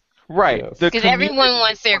groups, Right. Yes. The because everyone community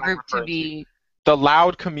wants their is what I'm group to referring be. the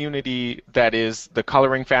loud community that is the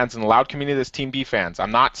Coloring fans and the loud community that's Team B fans. I'm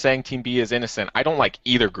not saying Team B is innocent. I don't like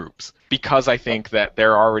either groups because I think that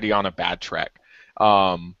they're already on a bad track.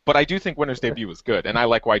 But I do think Winner's debut was good, and I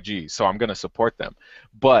like YG, so I'm going to support them.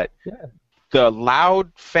 But Yeah. the loud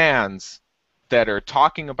fans that are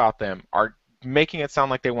talking about them are making it sound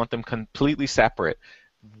like they want them completely separate.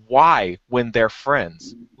 Why, when they're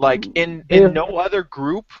friends? Like in no other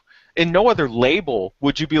group, in no other label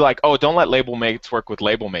would you be like, oh, don't let label mates work with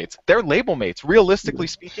label mates. They're label mates. Realistically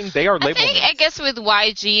speaking, they are label mates. I guess with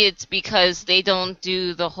YG, it's because they don't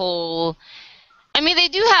do the whole. I mean, they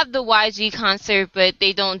do have the YG concert, but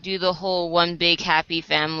they don't do the whole one big happy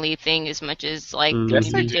family thing as much as like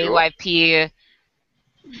Yes, maybe they do. JYP.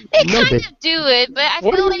 They No, kind of do it, but I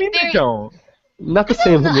What do feel you like mean they're. they don't? Not the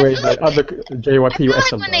same know, I way feel that other JYP I feel or like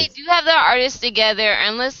SM when they does. do have their artists together,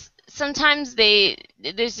 unless sometimes there's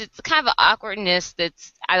it's kind of an awkwardness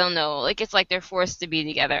that's, I don't know, like it's like they're forced to be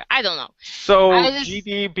together. I don't know. So I just-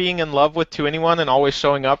 GD being in love with 2NE1 and always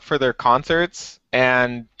showing up for their concerts,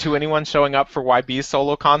 and 2NE1 showing up for YB's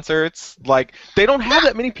solo concerts, like they don't have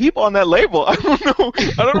that many people on that label. I don't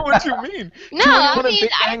know what you mean. No, 2NE1 I and mean, Big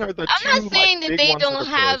Bang are the two, I'm not saying like, that big they ones don't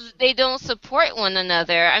that are pushed. they don't support one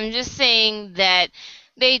another. I'm just saying that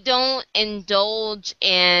they don't indulge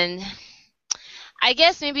in. I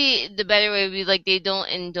guess maybe the better way would be like they don't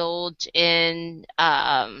indulge in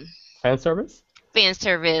Fan service? fan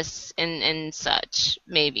service and such,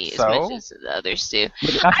 maybe as So? much as the others do.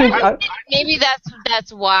 But I think Maybe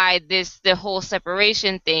that's why the whole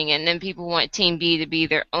separation thing, and then people want Team B to be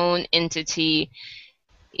their own entity,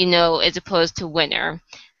 as opposed to Winner.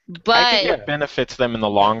 But I think it benefits them in the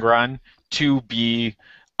long run to be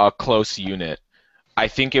a close unit. I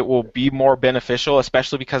think it will be more beneficial,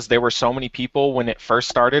 especially because there were so many people when it first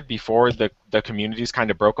started, before the communities kind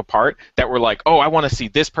of broke apart, that were like, oh, I want to see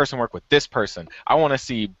this person work with this person. I want to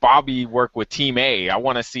see Bobby work with Team A. I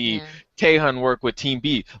want to see Taehyun work with Team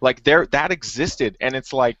B. Like, that existed, and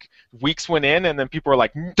it's like weeks went in, and then people were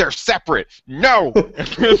like, they're separate. No! And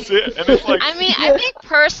that's it. And it's like, I mean, I think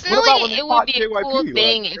personally What about when they it would fought be a JYP? cool Like,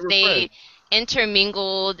 thing they if were they friends.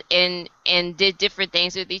 intermingled and did different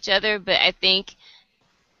things with each other. But I think,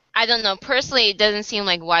 I don't know, personally it doesn't seem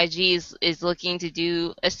like YG is looking to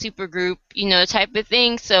do a super group, type of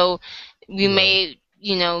thing. So we may,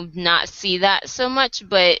 not see that so much.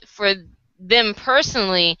 But for them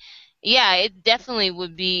personally, yeah, it definitely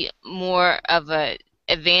would be more of a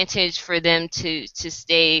advantage for them to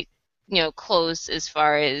stay, close as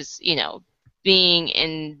far as, being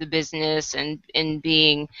in the business and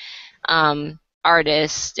being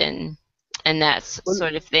artists and that Well,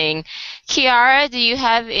 sort of thing. Kiara, do you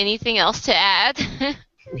have anything else to add?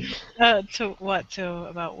 To what? To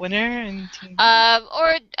about Winner and TV?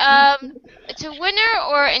 Or to Winner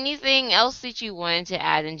or anything else that you wanted to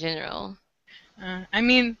add in general? I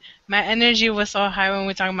mean, my energy was so high when we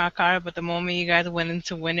were talking about Kara, but the moment you guys went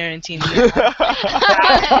into Winner and Teen It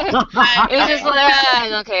was just like, I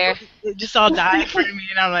don't care. it just all died for me,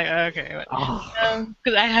 and I'm like, okay, oh.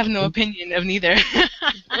 because I have no opinion of neither.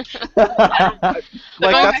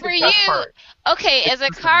 Like Well, that's for the best you, part. okay, as a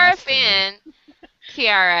Just a Kara mess for me. fan,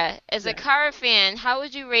 Kiara, as a Yeah. Kara fan, how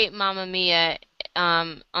would you rate Mamma Mia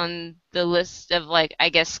on the list of, like, I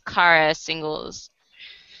guess, Kara singles?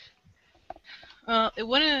 It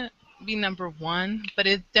wouldn't be number one, but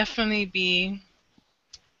it'd definitely be.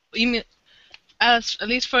 You mean as at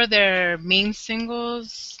least for their main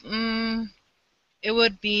singles? It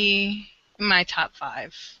would be in my top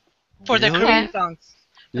five for their Really? Okay. Korean songs.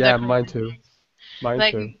 For their Yeah, Korean mine too. songs. Mine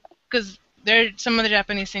Like, too. because there some of the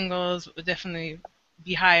Japanese singles would definitely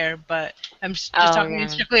be higher, but I'm just Oh, talking yeah.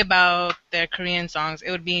 strictly about their Korean songs.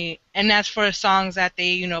 It would be, and as for songs that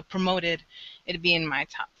they promoted, it'd be in my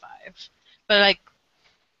top five. But like,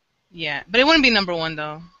 yeah, but it wouldn't be number one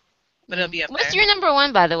though. But it'll be up What's there. your number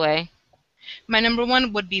one, by the way? My number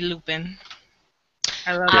one would be Lupin.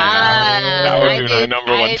 I love Yeah, that I would be my did.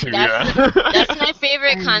 number one too. Yeah. That's my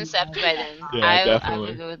favorite concept by them. Yeah, I would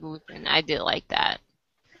definitely. go with Lupin. I did like that.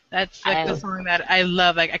 That's like the I song that I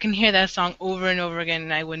love. Like I can hear that song over and over again,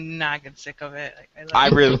 and I would not get sick of it. Like I I love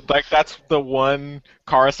it. really like that's the one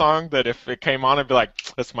Kara song that if it came on, I'd be like,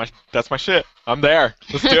 that's my shit. I'm there.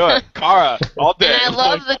 Let's do it, Kara, all and day. I Like,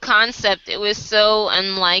 love the concept. It was so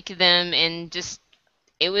unlike them, and just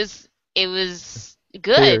it was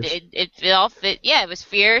good. Fierce. It all fit. Yeah, it was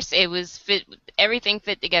fierce. It was fit. Everything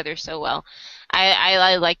fit together so well.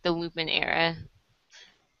 I like the Lupin era.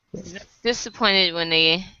 Disappointed when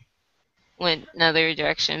they went another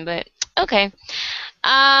direction, but okay.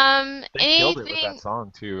 they killed it with that Anything?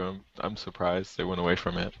 song too. I'm surprised they went away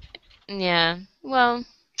from it. Yeah. Well,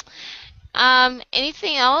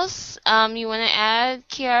 anything else you want to add,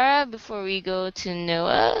 Kiara, before we go to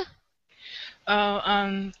Noah?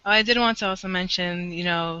 I did want to also mention,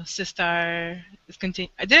 Sistar is continue.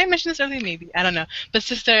 Did I mention this earlier? Maybe I don't know. But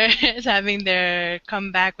Sister is having their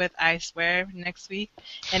comeback with I Swear next week,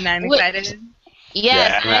 and I'm What? excited.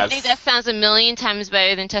 Yes, and I think that Yes. sounds a million times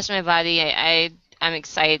better than Touch My Body. I'm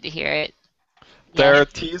excited to hear it. Their Yeah.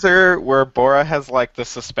 teaser where Bora has like the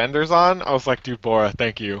suspenders on, I was like, dude, Bora,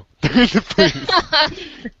 thank you. Please.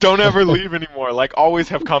 Don't ever leave anymore. Like, always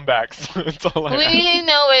have comebacks. That's all I ask. We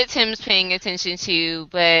know what Tim's paying attention to,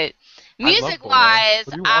 but I love Bora. music-wise,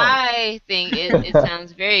 What do you want? I think it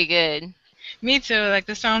sounds very good. Me too. Like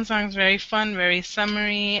the song's very fun, very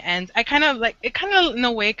summery, and I kind of like it. Kind of in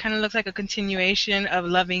a way, kind of looks like a continuation of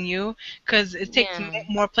 "Loving You" because it takes Yeah.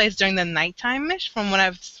 more place during the nighttime-ish from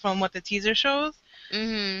what the teaser shows.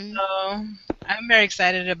 Mhm. So I'm very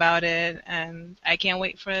excited about it, and I can't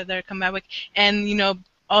wait for their comeback week. And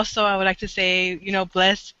also I would like to say,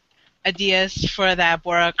 bless Adias for that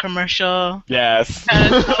Bora commercial. Yes.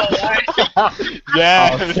 Oh,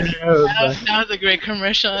 Yes. That was a great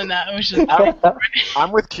commercial, and that was just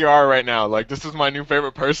I'm with Kiara right now. Like, this is my new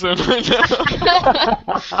favorite person right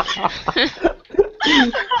now.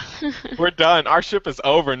 We're done. Our ship is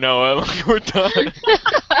over, Noah. Like, we're done.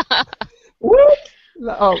 What?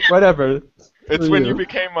 Oh, whatever. It's For when you you.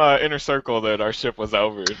 became Inner Circle that our ship was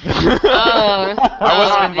over. Oh, I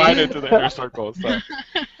wasn't oh, invited dude. to the Inner Circle, so.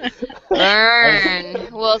 Burn.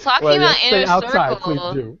 Well, talking Well, about yeah, stay Inner outside, please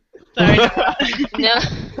Circle, do. sorry. no,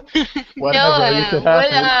 Whatever, you can Noah, have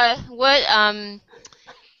it. what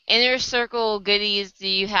Inner Circle goodies do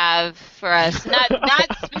you have for us? Not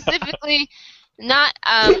specifically, not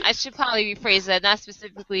I should probably rephrase that. Not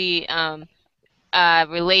specifically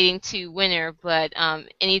relating to Winner, but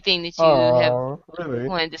anything that you have Oh, really?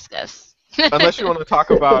 want to discuss. Unless you want to talk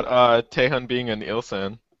about Taehyun being an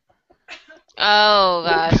Ilsan. Oh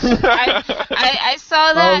gosh, I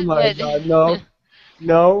saw Oh that, my but God, no,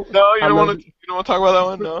 no. No, you I'm don't not. want to. You don't want to talk about that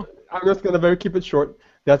one. No. I'm just gonna very keep it short.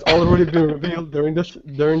 That's already been revealed during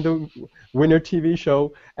the Winner TV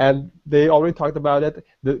show, and they already talked about it.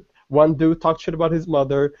 The one dude talked shit about his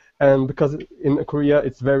mother, and because in Korea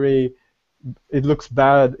it looks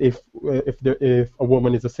bad if if a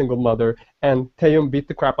woman is a single mother, and Taeyong beat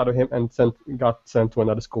the crap out of him and got sent to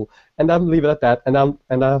another school. And I'll leave it at that. And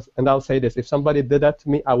I'll say this: if somebody did that to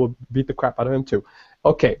me, I would beat the crap out of him too.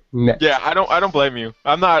 Okay, next. Yeah, I don't blame you.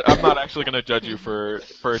 I'm not actually gonna judge you for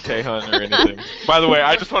Taehyun or anything. By the way,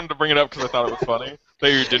 I just wanted to bring it up because I thought it was funny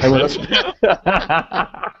that you didn't mention it.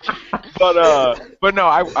 But no,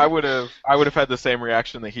 I would have had the same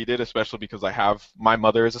reaction that he did, especially because my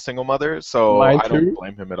mother is a single mother, so Mine I don't too.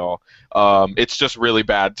 blame him at all. It's just really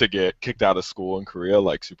bad to get kicked out of school in Korea,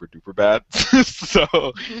 like super duper bad.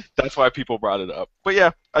 So that's why people brought it up. But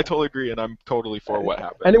yeah, I totally agree, and I'm totally for what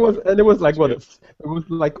happened. And it was like That's it was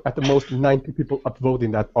like at the most 90 people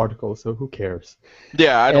upvoting that article. So who cares?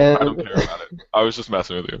 Yeah, I don't And- care about it. I was just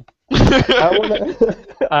messing with you.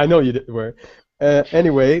 I know you were.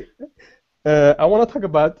 Anyway, I want to talk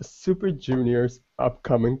about the Super Junior's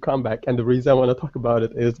upcoming comeback, and the reason I want to talk about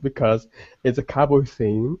it is because it's a cowboy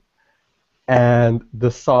theme, and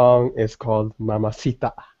the song is called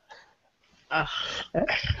Mamacita. Ugh. Yeah,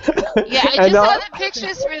 I And, just saw the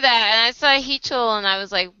pictures for that, and I saw Hye Kyo, and I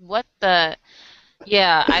was like, what the?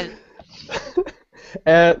 Yeah,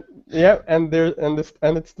 and yeah, and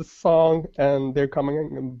it's the song, and they're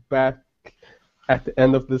coming back at the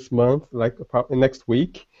end of this month, like probably next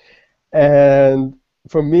week. And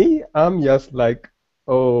for me, I'm just like,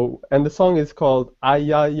 oh, and the song is called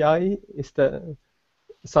Ay Ay Ay. Is that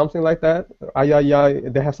something like that? Ay Ay Ay.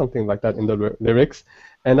 They have something like that in the lyrics,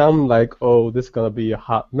 and I'm like, oh, this is gonna be a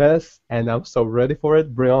hot mess, and I'm so ready for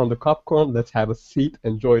it. Bring on the popcorn. Let's have a seat.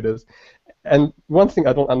 Enjoy this. And one thing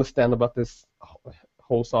I don't understand about this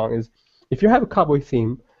whole song is, if you have a cowboy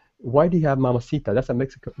theme, why do you have Mamacita?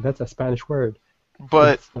 That's a Spanish word.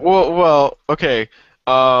 But well, okay.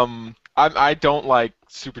 I don't like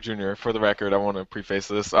Super Junior. For the record, I want to preface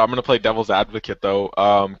this. I'm gonna play devil's advocate though.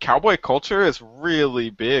 Cowboy culture is really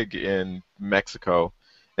big in Mexico,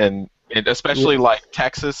 and especially like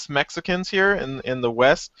Texas Mexicans here in the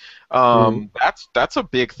West. That's a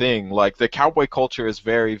big thing. Like the cowboy culture is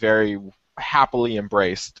very, very happily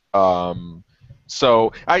embraced.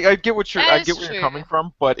 So I get what you're That is where you're true. coming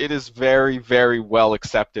from, but it is very, very well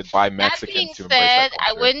accepted by that Mexicans being to embrace said, that I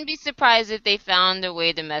culture. wouldn't be surprised if they found a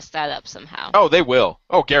way to mess that up somehow. Oh, they will.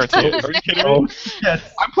 Oh, guaranteed. Are you kidding me? Oh, yes.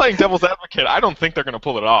 I'm playing devil's advocate. I don't think they're gonna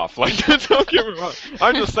pull it off. Like, don't get me wrong.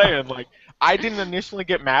 I'm just saying, like, I didn't initially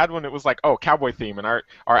get mad when it was like, oh, cowboy theme, and our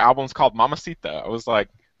album's called Mamacita. I was like,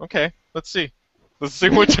 okay, let's see. Let's see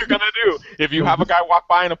what you're gonna do. If you have a guy walk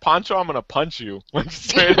by in a poncho, I'm gonna punch you. Like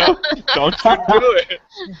straight up. Don't you do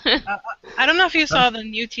it. I don't know if you saw the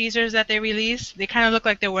new teasers that they released. They kind of look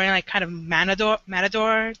like they're wearing like kind of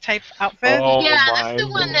matador type outfit. Oh Yeah, my that's the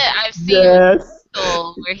one lord. that I've seen Yes.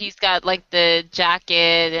 where he's got like the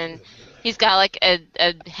jacket and he's got like a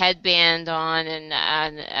headband on, and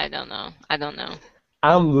I don't know.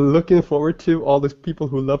 I'm looking forward to all these people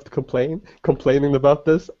who love to complaining about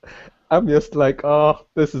this. I'm just like, oh,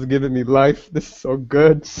 this is giving me life. This is so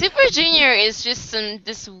good. Super Junior is just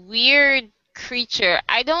this weird creature.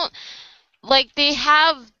 I don't like they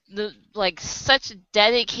have the like such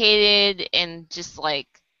dedicated and just like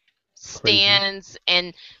stands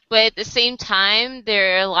but at the same time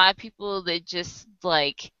there are a lot of people that just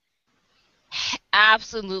like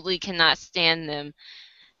absolutely cannot stand them,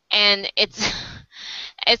 and it's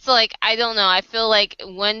like I don't know. I feel like at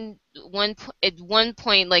one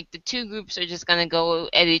point, like the two groups are just gonna go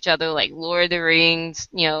at each other like Lord of the Rings,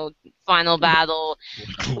 final battle.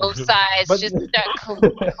 Both sides But- just start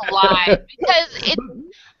collide because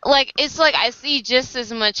it's like I see just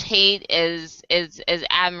as much hate as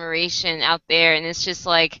admiration out there, and it's just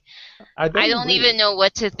like I don't agree. even know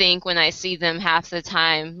what to think when I see them half the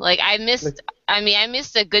time. Like I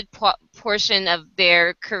missed a good portion of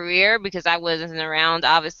their career because I wasn't around,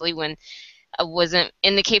 obviously, when I wasn't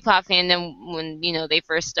in the K-pop fandom when they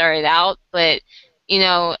first started out. But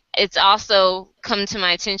it's also come to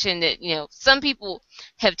my attention that some people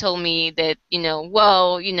have told me that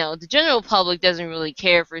the general public doesn't really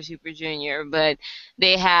care for Super Junior, but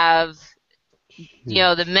they have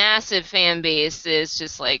the massive fan base is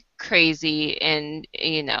just like crazy, and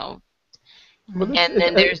But and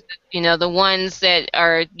then there's the ones that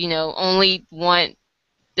are only want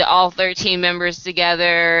all 13 members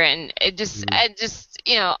together, and I just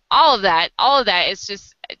all of that it's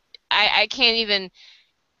just I can't even.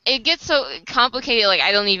 It gets so complicated, like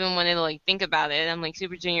I don't even want to like think about it. I'm like,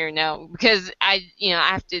 Super Junior, no, because I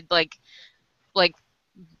have to like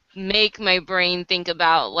make my brain think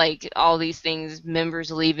about like all these things,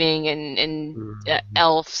 members leaving and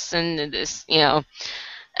elves and this,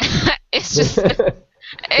 it's just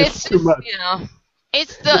It's too just much.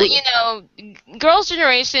 It's the, Girls'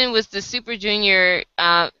 Generation was the Super Junior,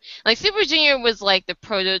 like Super Junior was like the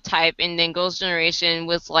prototype, and then Girls' Generation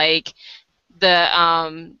was like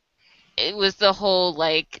it was the whole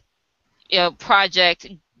like, project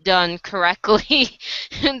done correctly.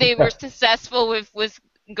 And they were successful with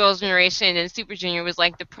Girls' Generation, and Super Junior was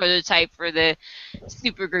like the prototype for the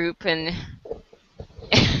super group, and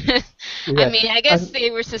I Yeah, mean, I I, guess they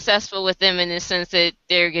were successful with them in the sense that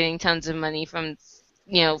they're getting tons of money from,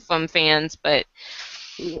 from fans, but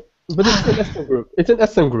but it's an SM group. It's an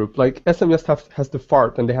SM group. Like SM just has to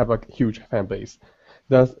fart, and they have like a huge fan base.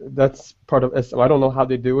 That's part of SM. I don't know how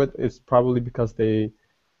they do it. It's probably because they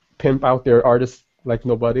pimp out their artists like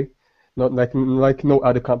nobody, not like no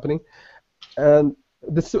other company. And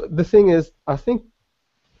the thing is, I think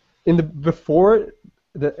in the before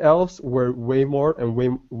the elves were way more and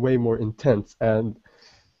way more intense and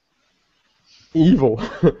evil.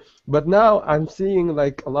 But now I'm seeing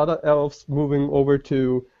like a lot of elves moving over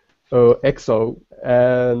to EXO,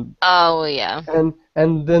 oh yeah, and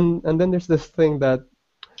then there's this thing that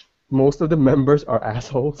most of the members are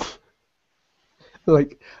assholes.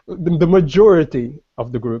 Like the majority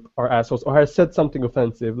of the group are assholes or has said something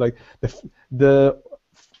offensive. Like the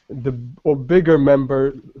the bigger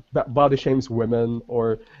member body shames women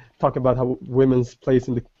or talk about how women's place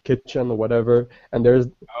in the kitchen or whatever. And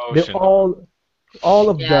Oh, they Shinda. all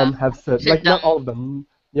of yeah, them have said, like Shindong. not all of them,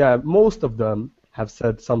 yeah, most of them have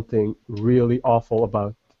said something really awful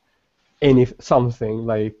about something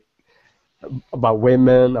like about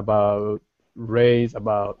women, about race,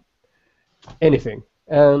 about anything.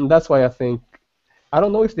 And that's why I think I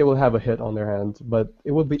don't know if they will have a hit on their hands, but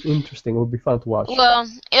it would be interesting. It would be fun to watch. Well,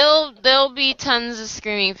 there'll be tons of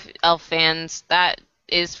screaming elf fans. That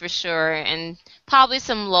is for sure, and probably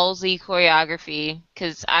some lolzy choreography.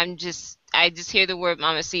 Cause I just hear the word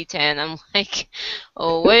Mamacita, and I'm like,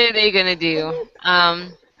 oh, what are they gonna do?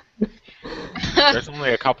 There's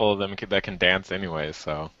only a couple of them that can dance anyway,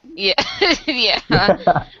 so. Yeah, yeah.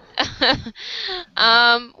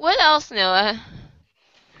 What else, Noah?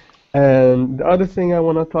 And the other thing I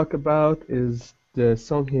want to talk about is the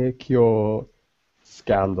Hye Kyo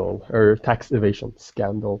scandal, or tax evasion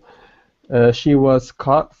scandal. She was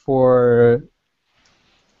caught for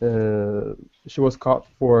uh,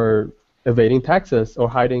 evading taxes or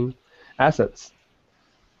hiding assets.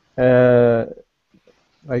 Uh,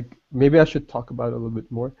 like maybe I should talk about it a little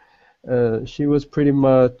bit more. She was pretty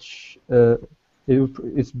much.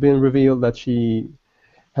 It's been revealed that she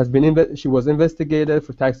was investigated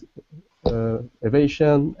for tax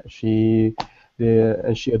evasion. And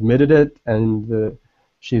she admitted it, and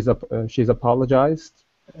she's apologized,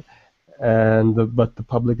 but the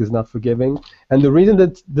public is not forgiving. And the reason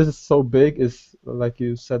that this is so big is, like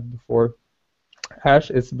you said before, Ash,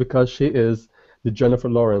 is because she is the Jennifer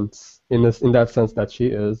Lawrence in that sense that she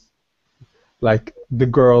is like the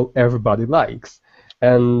girl everybody likes,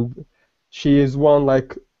 and she is won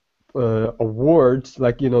like awards,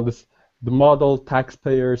 like the Model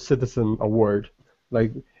Taxpayer Citizen Award,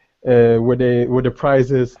 like where the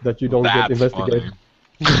prize is that you don't get That's investigated. funny.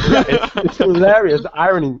 Yeah, it's hilarious, the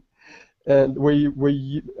irony, and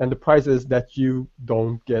and the prize is that you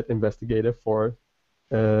don't get investigated for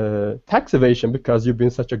tax evasion because you've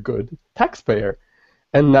been such a good taxpayer.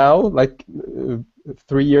 And now, like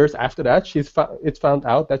 3 years after that, it's found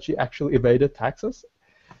out that she actually evaded taxes.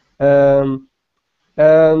 Um,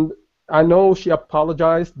 and I know she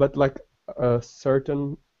apologized, but like a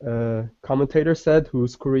certain commentator said,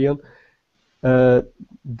 who's Korean, uh,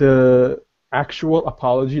 the actual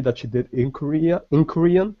apology that she did in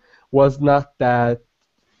Korean was not that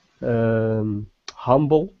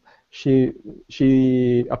humble.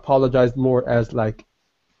 She apologized more as like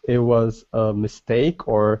it was a mistake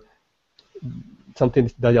or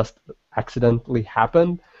something that just accidentally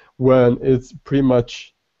happened, when it's pretty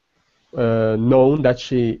much known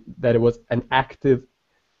that it was an active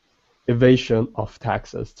evasion of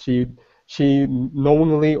taxes. She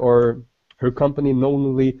knowingly, or her company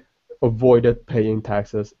knowingly, avoided paying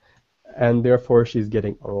taxes, and therefore she's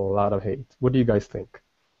getting a lot of hate. What do you guys think?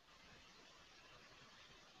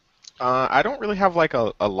 I don't really have like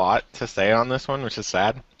a lot to say on this one, which is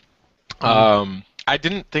sad. Mhm. I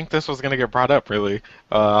didn't think this was gonna get brought up really.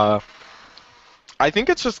 Uh, I think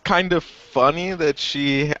it's just kind of funny that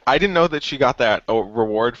I didn't know that she got that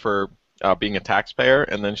reward for being a taxpayer,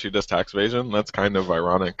 and then she does tax evasion. That's kind of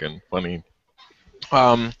ironic and funny.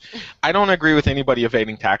 Um, I don't agree with anybody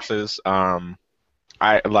evading taxes. I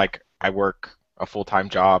work a full-time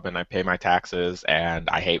job and I pay my taxes, and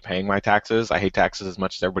I hate paying my taxes. I hate taxes as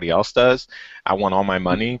much as everybody else does. I want all my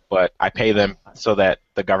money, but I pay them so that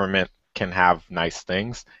the government can have nice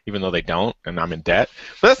things, even though they don't, and I'm in debt.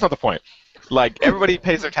 But that's not the point. Like, everybody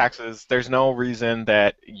pays their taxes. There's no reason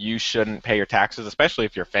that you shouldn't pay your taxes, especially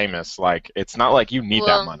if you're famous. Like, it's not like you need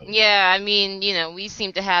that Well, money. yeah, I mean, we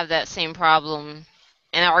seem to have that same problem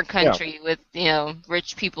in our Yeah. country with,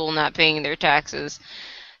 rich people not paying their taxes.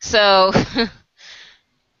 So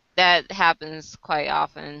that happens quite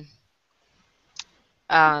often.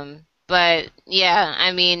 But yeah,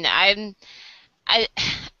 I mean, I,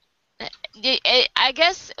 I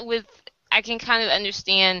guess I can kind of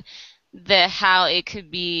understand how it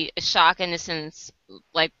could be a shock in the sense,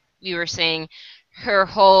 like we were saying, her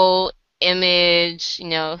whole image,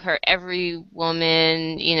 her every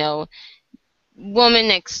woman, woman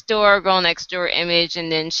next door, girl next door image,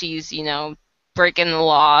 and then she's, breaking the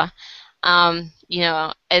law.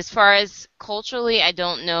 As far as culturally, I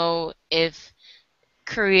don't know if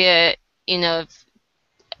Korea, if,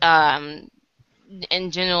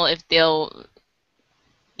 in general, if they'll,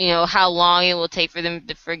 how long it will take for them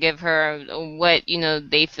to forgive her, or what,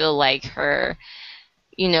 they feel like her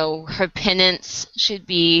penance should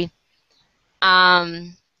be.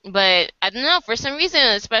 But I don't know, for some reason,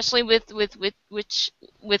 especially with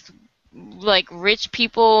like rich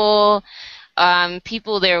people,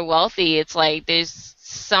 people that are wealthy, it's like there's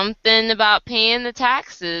something about paying the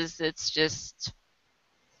taxes. It's just,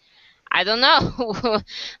 I don't know.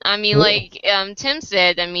 I mean, Well, like Tim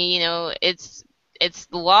said, I mean, it's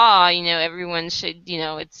the law. Everyone should,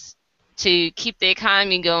 it's to keep the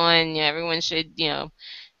economy going. Everyone should,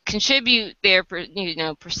 contribute their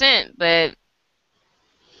percent. But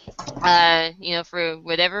for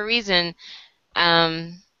whatever reason,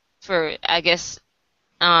 um, for I guess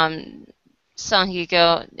Song Hye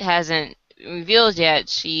Kyo hasn't revealed yet.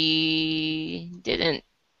 She didn't.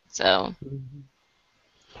 So.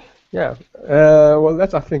 yeah. Well,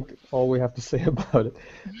 that's I think all we have to say about it.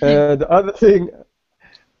 The other thing,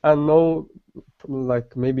 I know,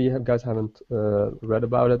 like maybe you guys haven't read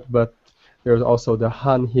about it, but there's also the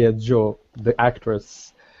Han Hye Jo, the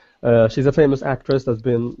actress. She's a famous actress that's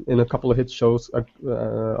been in a couple of hit shows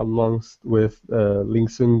amongst with Ling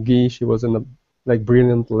Seung-gi. She was in a like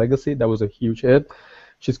Brilliant Legacy. That was a huge hit.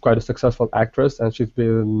 She's quite a successful actress, and she's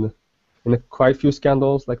been in quite a few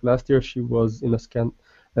scandals. Like last year, she was in a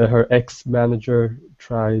her ex-manager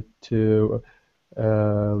tried to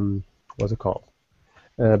what's it called?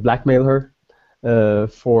 Blackmail her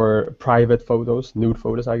for private photos, nude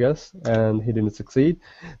photos, I guess, and he didn't succeed.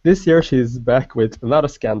 This year, she's back with another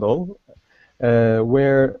scandal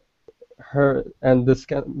where the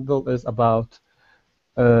scandal is about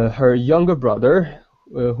her younger brother,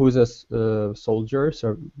 who's a soldier,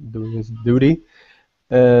 so doing his duty,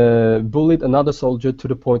 bullied another soldier to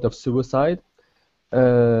the point of suicide.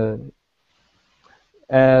 Uh,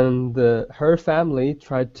 and her family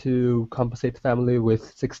tried to compensate the family with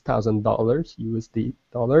 $6,000 USD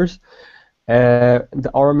dollars.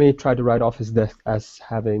 The army tried to write off his death as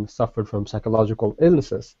having suffered from psychological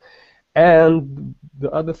illnesses. And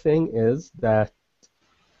the other thing is that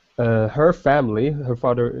her family, her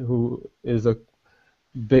father, who is a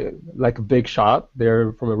big shot,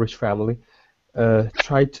 they're from a rich family,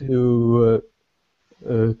 tried to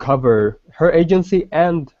cover her agency,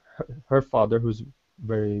 and her father, who's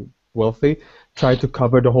very wealthy, tried to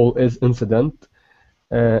cover the whole incident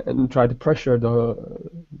and tried to pressure the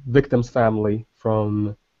victim's family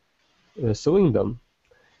from suing them.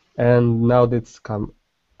 And now it's come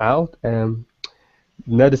out, and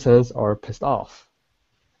netizens are pissed off.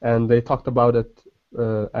 And they talked about it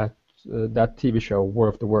at that TV show, War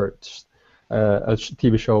of the Words, a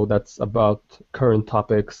TV show that's about current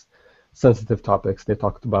topics, sensitive topics. They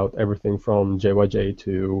talked about everything from JYJ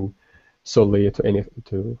to Sulli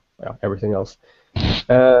to everything else.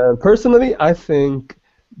 Personally, I think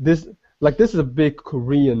this is a big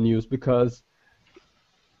Korean news because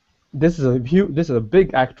this is a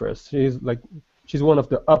big actress. She's one of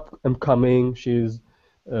the up and coming. She's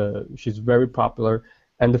very popular,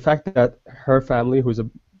 and the fact that her family, who's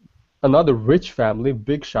another rich family,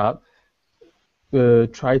 big shot,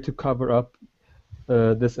 tried to cover up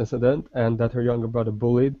this incident, and that her younger brother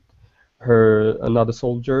bullied another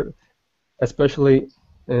soldier, especially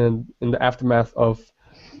in the aftermath of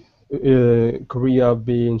Korea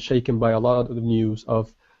being shaken by a lot of the news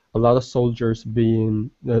of a lot of soldiers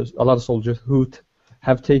who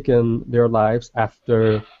have taken their lives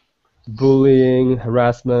after bullying,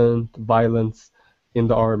 harassment, violence in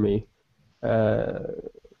the army. And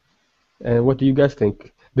what do you guys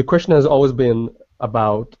think? The question has always been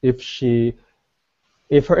about if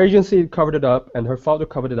her agency covered it up and her father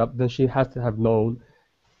covered it up, then she has to have known.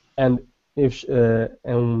 And if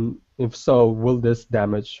so, will this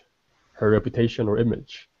damage her reputation or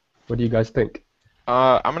image. What do you guys think?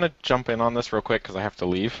 I'm gonna jump in on this real quick because I have to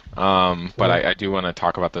leave. But Okay. I do want to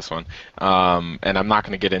talk about this one. And I'm not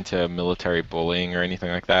gonna get into military bullying or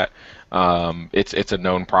anything like that. It's a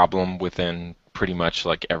known problem within pretty much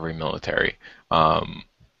like every military.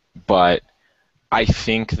 But I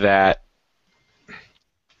think that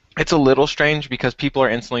it's a little strange because people are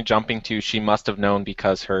instantly jumping to she must have known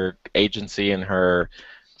because her agency and her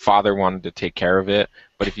father wanted to take care of it.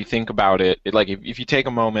 But if you think about it, like if you take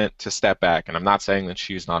a moment to step back, and I'm not saying that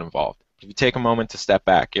she's not involved, if you take a moment to step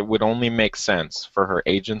back, it would only make sense for her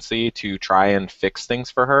agency to try and fix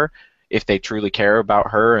things for her if they truly care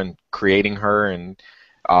about her and creating her and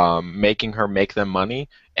making her make them money.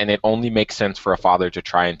 And it only makes sense for a father to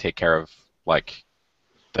try and take care of like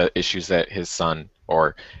the issues that his son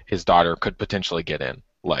or his daughter could potentially get in.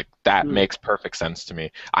 Like that Mm. makes perfect sense to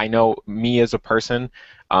me. I know me as a person,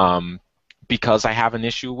 because I have an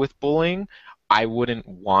issue with bullying, I wouldn't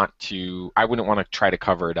want to try to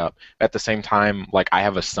cover it up. At the same time, like I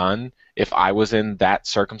have a son, if I was in that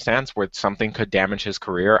circumstance where something could damage his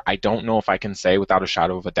career, I don't know if I can say without a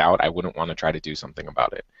shadow of a doubt I wouldn't want to try to do something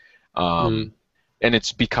about it. Um, Mm. and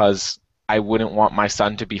it's because I wouldn't want my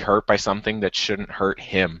son to be hurt by something that shouldn't hurt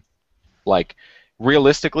him. Like,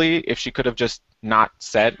 realistically, if she could have just not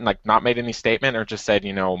said, like, not made any statement or just said,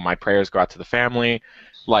 my prayers go out to the family,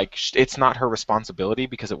 like, it's not her responsibility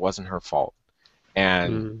because it wasn't her fault.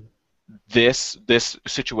 And Mm. this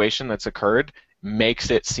situation that's occurred makes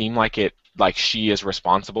it seem like she is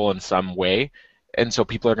responsible in some way, and so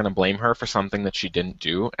people are going to blame her for something that she didn't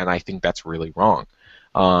do, and I think that's really wrong.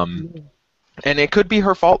 Um, and it could be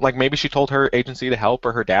her fault. Like maybe she told her agency to help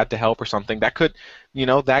or her dad to help or something. That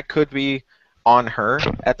could be on her.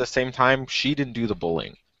 At the same time, she didn't do the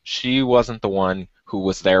bullying. She wasn't the one who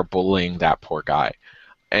was there bullying that poor guy.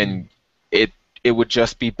 Mm. And it it would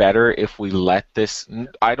just be better if we let this.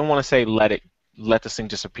 I don't want to say let this thing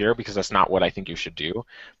disappear because that's not what I think you should do.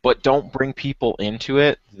 But don't bring people into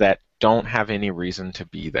it that don't have any reason to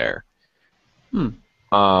be there. Mm.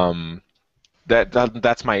 Um,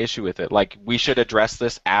 that's my issue with it. Like we should address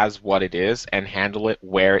this as what it is and handle it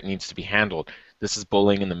where it needs to be handled. This is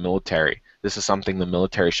bullying in the military. This is something the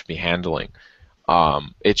military should be handling.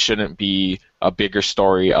 It shouldn't be a bigger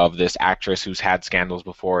story of this actress who's had scandals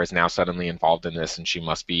before is now suddenly involved in this and she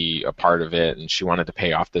must be a part of it and she wanted to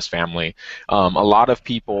pay off this family. A lot of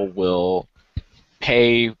people will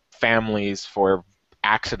pay families for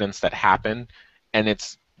accidents that happen, and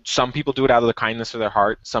it's some people do it out of the kindness of their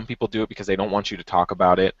heart. Some people do it because they don't want you to talk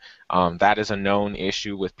about it. That is a known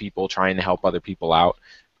issue with people trying to help other people out,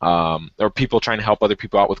 or people trying to help other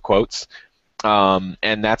people out with quotes.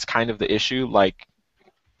 And that's kind of the issue. Like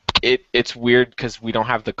it's weird because we don't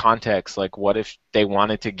have the context. Like, what if they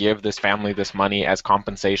wanted to give this family this money as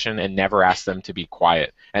compensation and never asked them to be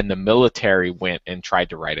quiet, and the military went and tried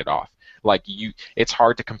to write it off? Like, it's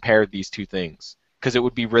hard to compare these two things because it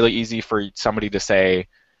would be really easy for somebody to say,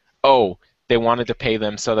 "Oh, they wanted to pay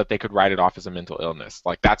them so that they could write it off as a mental illness."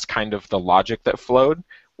 Like, that's kind of the logic that flowed.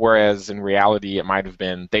 Whereas in reality, it might have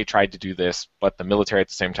been they tried to do this, but the military at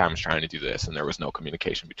the same time was trying to do this, and there was no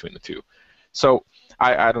communication between the two. So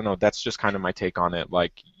I don't know. That's just kind of my take on it.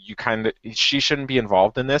 Like she shouldn't be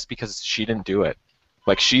involved in this because she didn't do it.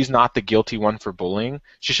 Like she's not the guilty one for bullying.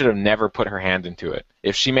 She should have never put her hand into it.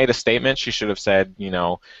 If she made a statement, she should have said,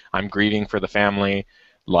 I'm grieving for the family.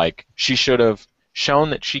 Like she should have shown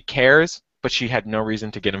that she cares, but she had no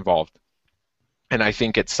reason to get involved. And I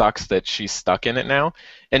think it sucks that she's stuck in it now.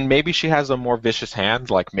 And maybe she has a more vicious hand.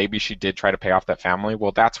 Like maybe she did try to pay off that family.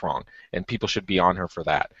 Well, that's wrong, and people should be on her for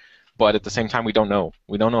that. But at the same time, we don't know.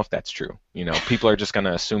 We don't know if that's true. People are just going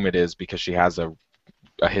to assume it is because she has a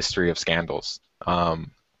history of scandals.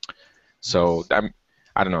 So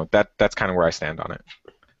I don't know. That's kind of where I stand on it.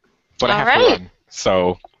 But I All have to right. run.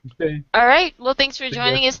 So Okay. All right. Well, thanks for Yeah.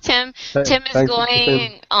 joining us, Tim. Tim is Thanks, Tim.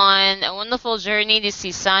 going on a wonderful journey to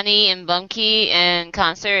see Sunny and Bumkey in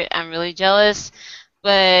concert. I'm really jealous,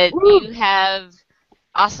 but Woo! you have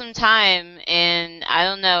awesome time, and I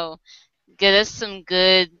don't know, get us some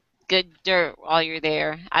good dirt while you're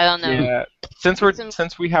there. I don't know. yeah, since Get some.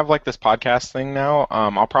 we have like this podcast thing now,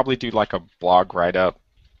 I'll probably do like a blog write up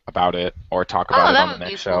about it or talk about Oh, it on that the would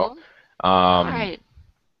be next show. cool. All Um, right.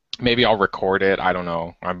 Maybe I'll record it. I don't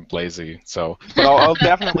know. I'm lazy, so but I'll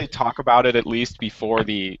definitely talk about it at least before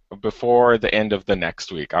the end of the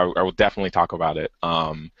next week. I will definitely talk about it.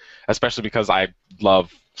 Especially because I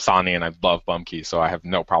love Sonny and I love Bumkey, so I have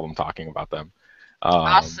no problem talking about them. Um,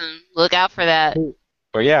 Awesome. Look out for that.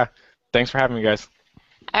 but yeah, thanks for having me, guys.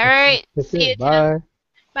 All right. That's See it. you, Tim. Bye.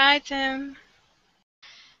 Bye, Tim.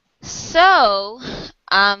 So,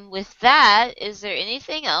 With that, is there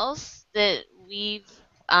anything else that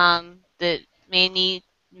that may need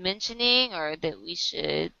mentioning or that we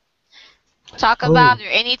should talk Oh, about, or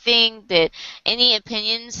any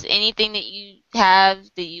opinions, anything that you have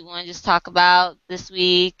that you want to just talk about this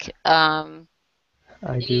week?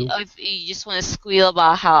 I do. If you just want to squeal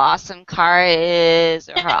about how awesome Kara is,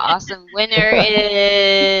 or how awesome Winner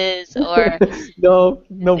is, or No,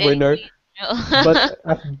 no winner. anything. But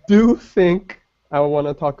I do think I want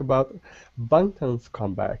to talk about Bangtan's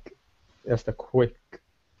comeback as the quick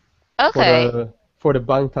for Okay. the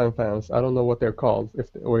Bangtan fans. I don't know what they're called,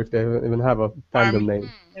 or if they even have a fandom Army. name.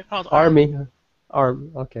 Hmm. They're called Army.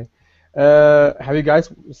 Army, Okay. Have you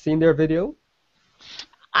guys seen their video?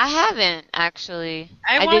 I haven't actually.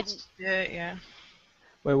 I I didn't. watched it, yeah.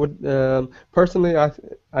 Well, personally, I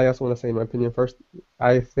just want to say my opinion first.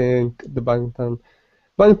 I think the Bangtan,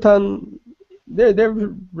 they're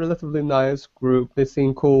a relatively nice group. They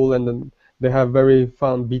seem cool, and then they have very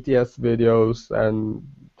fun BTS videos.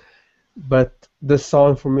 But the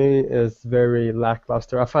song for me is very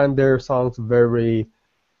lackluster. I find their songs very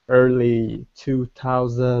early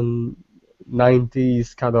 2090s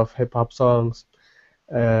kind of hip hop songs.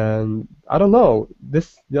 And I don't know,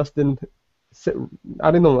 this just didn't sit,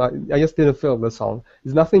 I don't know, I just didn't feel the song.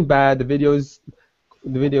 It's nothing bad. The video is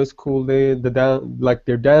cool. Like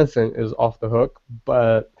their dancing is off the hook,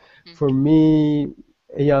 but for me,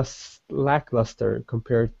 it's just lackluster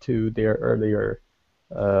compared to their earlier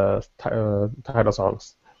title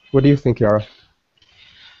songs. What do you think, Yara?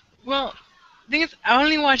 Well, the thing is, I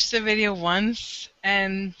only watched the video once,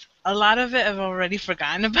 and a lot of it I've already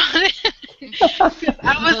forgotten about it.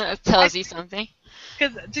 Tells you something.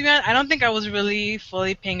 Because to be honest, I don't think I was really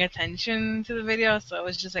fully paying attention to the video, so it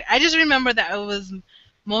was just like I just remember that it was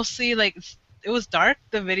mostly like it was dark,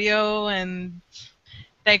 the video, and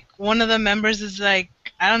like one of the members is like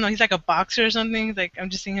I don't know, he's like a boxer or something. He's like I'm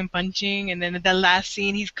just seeing him punching, and then the last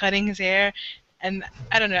scene he's cutting his hair, and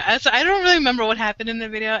I don't know. So I don't really remember what happened in the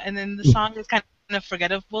video, and then the song is kind of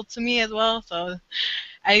forgettable to me as well. So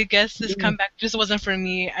I guess this comeback just wasn't for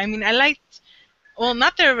me. I mean, I liked well,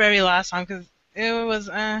 not their very last song because it was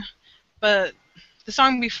but the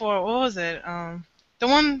song before, what was it? The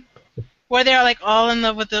one where they're like all in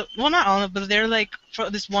love with the well, not all in love, but they're like for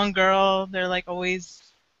this one girl. They're like always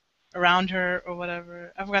around her or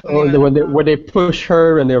whatever. I forgot the Oh, name of the song. when they push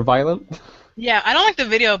her and they're violent? Yeah, I don't like the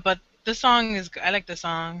video, but the song is. I like the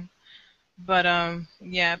song. But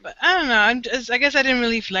yeah, but I don't know. I guess I didn't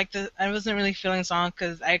really like the. I wasn't really feeling the song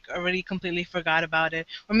because I already completely forgot about it,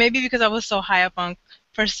 or maybe because I was so high up on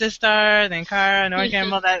first Sistar, then Kara, and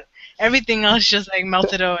Oricam, that everything else just like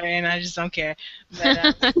melted away, and I just don't care.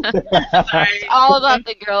 But It's sorry. all about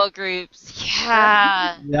the girl groups.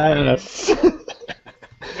 Yeah. Yes.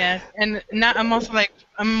 Yeah, and now I'm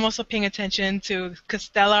also paying attention to because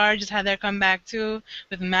Stellar just had their comeback too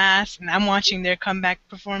with Mass, and I'm watching their comeback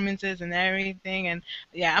performances and everything. And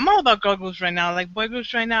yeah, I'm all about girl groups right now. Like boy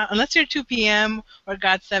groups right now, unless you're 2PM or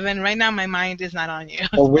God7, right now my mind is not on you.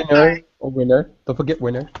 Or So sorry. winner. Or winner. Don't forget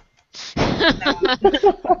winner.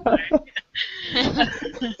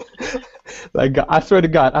 Like I swear to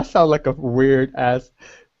God, I sound like a weird ass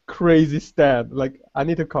crazy stan. Like I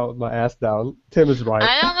need to calm my ass down. Tim is right.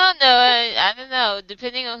 I don't know, Noah. I don't know.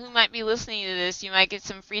 Depending on who might be listening to this, you might get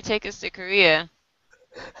some free tickets to Korea.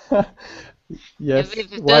 Yes, If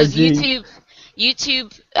those YG.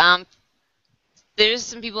 there's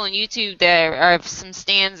some people on YouTube that are some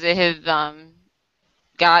stands that have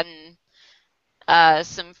gotten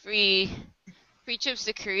some free trips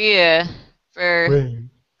to Korea for Wait,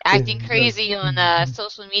 acting yes. crazy on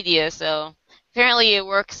social media. So apparently it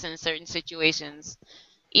works in certain situations.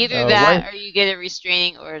 Either Why? that or you get a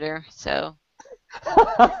restraining order. So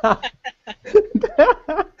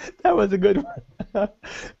That was a good one.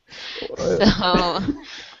 so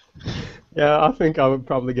Yeah, I think I would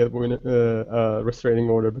probably get restraining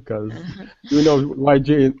order because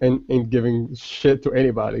YG ain't giving shit to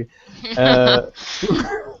anybody.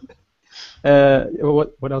 Uh,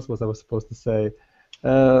 what else was I supposed to say?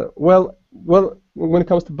 Well, when it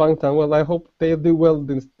comes to Bangtan, well, I hope they do well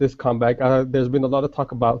this comeback. There's been a lot of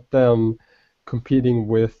talk about them competing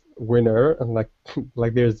with Winner, and like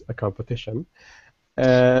there's a competition.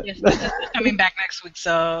 Uh, Yes, this is coming back next week,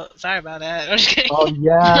 so sorry about that. I'm just kidding. oh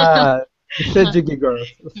yeah, you said Jiggy Girls.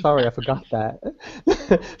 Sorry, I forgot that.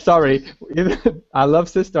 Sorry, I love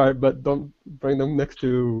Sistar, but don't bring them next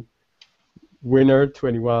to Winner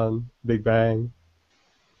 21, Big Bang,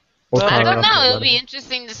 or Well, I don't Kara, know. or It'll be whatever.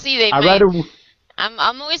 interesting to see. They I might. rather.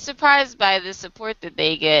 I'm always surprised by the support that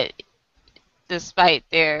they get despite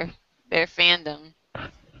their fandom.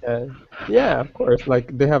 Uh, yeah, of course.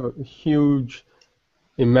 Like they have a huge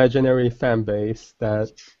imaginary fan base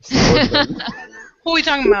that support them. Who are we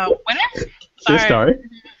talking about? Winner? Sorry. Sistar.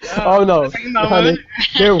 Oh, Oh we're no, talking about honey, women.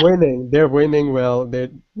 they're winning. They're winning well. They're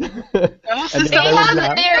Oh, and sister, they're They very have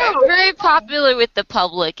loud. they're very popular with the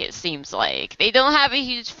public, it seems like. They don't have a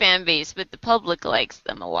huge fan base, but the public likes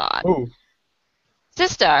them a lot. Oh,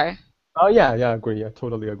 Sistar. oh yeah, yeah, I agree. Yeah,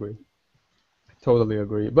 totally agree. Totally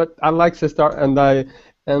agree. But I like Sistar,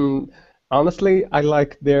 and honestly, I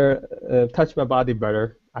like their Touch My Body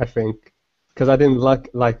better. I think because I didn't like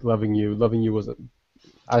Loving You. Loving You was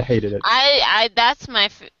I hated it. I that's my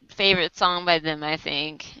favorite song by them, I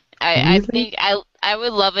think. I Really? think I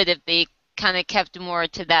would love it if they kind of kept more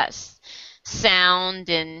to that sound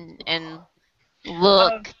and oh,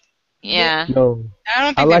 look. they, Yeah. No. I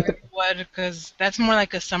don't I think they like really would, because that's more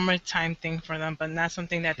like a summertime thing for them, but not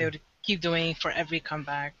something that they would keep doing for every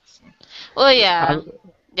comeback. So. Well, I, yeah.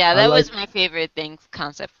 Yeah, I that was like my favorite thing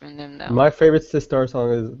concept from them though. my favorite Sistar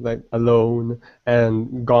song is like Alone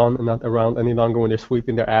and Gone and Not Around Any Longer when they're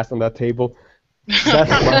sweeping their ass on that table.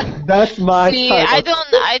 That's my See, type of.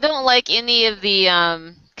 I don't like any of the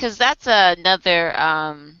 'cause that's another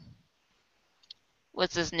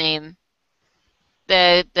what's his name?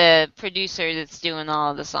 The producer that's doing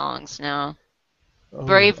all the songs now. Oh,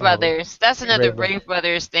 Brave oh, Brothers. That's another Brave Brothers. Brave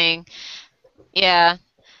Brothers thing. Yeah.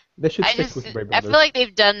 They should stick with Brave I feel Brothers. like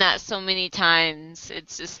they've done that so many times.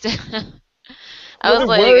 It's just I Well, was it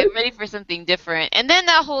like, I'm worked. ready for something different. And then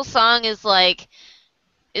that whole song is like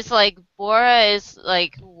it's like Bora is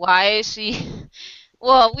like why is she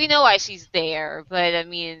well, we know why she's there, but I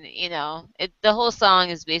mean, the whole song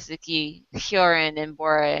is basically Hyorin and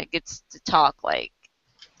Bora gets to talk like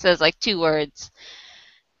says like two words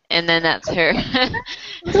and then that's her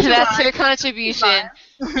She's that's lying. her She's contribution. lying.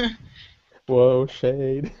 Whoa,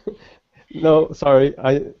 shade. No, sorry.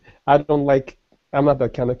 I don't like. I'm not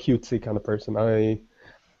that kind of cutesy kind of person. I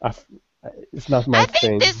f- it's not my I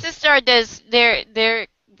think this thing. sister does their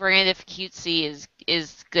brand of cutesy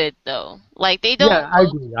is good though. Like they Yeah, don't I go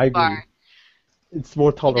agree. I too agree. far. It's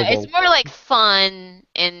more It's tolerable. more like fun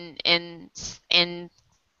and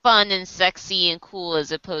fun and sexy and cool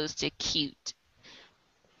as opposed to cute.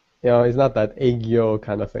 It's not that aegyo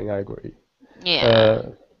kind of thing. I agree. Yeah.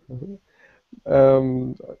 Uh,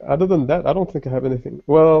 um, Other than that, I don't think I have anything.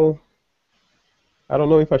 Well, I don't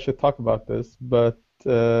know if I should talk about this, but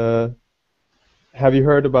uh, have you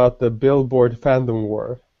heard about the Billboard fandom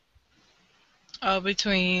war?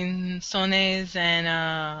 Between Sones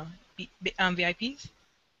and VIPs.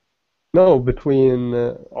 No, between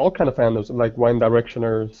all kind of fandoms like One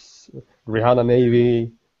Directioners, Rihanna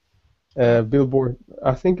Navy, Uh, Billboard.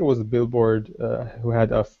 I think it was Billboard who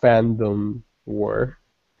had a fandom war,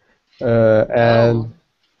 uh, Oh. and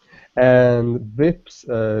and Vip's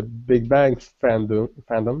Big Bang's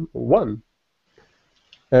fandom won.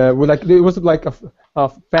 Like it was like a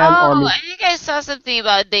fan Oh, army. I think I saw something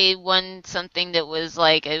about they won something that was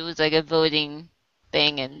like it was like a voting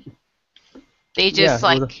thing and they just Yeah, it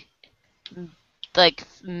was.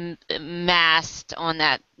 massed on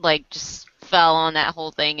that like just fell on that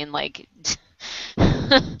whole thing and like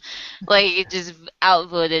like it just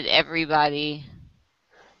outvoted everybody.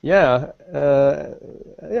 Yeah,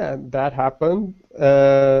 yeah, that happened.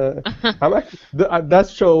 I'm actually, that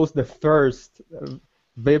shows the thirst,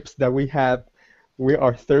 Vips that we have. We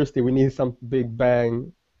are thirsty. We need some Big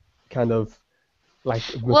Bang kind of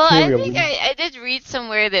like Well, I think material. I did read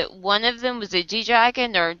somewhere that one of them was a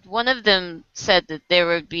G-Dragon, or one of them said that there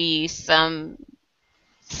would be something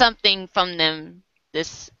from them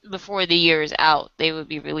this before the year is out. They would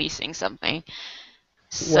be releasing something.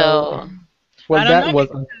 Well, So, I well, don't that know. was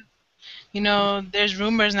There's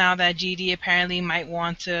rumors now that GD apparently might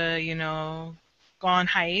want to, go on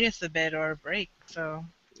hiatus a bit or a break. So,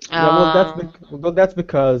 yeah. Well, uh, that's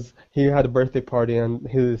because he had a birthday party and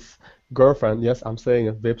his girlfriend. Yes, I'm saying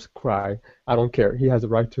it. Vips cry. I don't care. He has a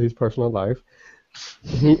right to his personal life.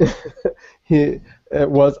 He he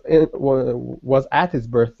was at his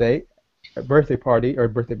birthday party or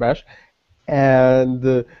birthday bash,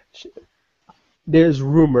 and there's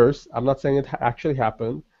rumors. I'm not saying it actually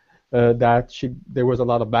happened. That there was a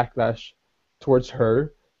lot of backlash towards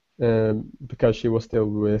her because she was still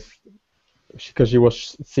because she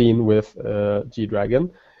was seen with G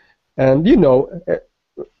Dragon, and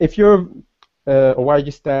if you're a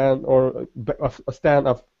YG stan or a stan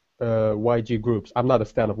of YG groups. I'm not a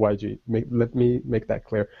stan of YG. Let me make that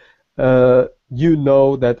clear. You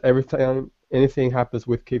know that every time anything happens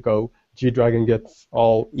with Kiko, G Dragon gets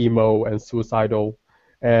all emo and suicidal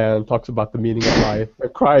and talks about the meaning of life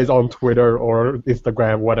and cries on Twitter or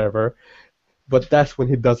Instagram, whatever. but that's when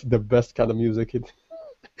he does the best kind of music.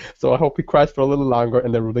 So I hope he cries for a little longer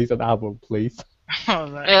and then release an album, please. All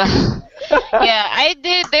right. Ugh. Yeah, I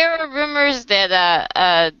did. There were rumors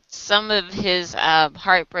that some of his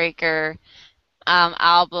Heartbreaker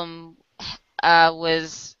album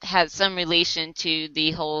was had some relation to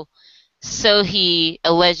the whole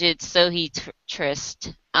alleged Sohee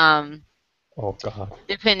tryst. Oh God.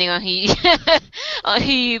 Depending on who you, on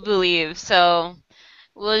who you believe. So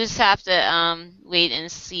we'll just have to wait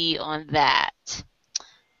and see on that.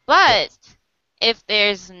 But Yes. if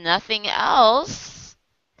there's nothing else,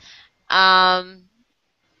 um,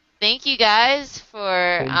 thank you guys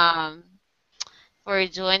Thank for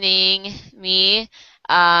joining me.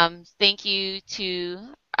 Thank you to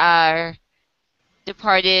our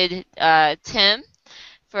departed Tim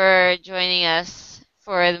for joining us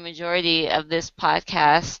for the majority of this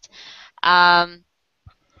podcast. Um,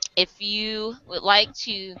 if you would like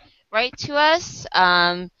to write to us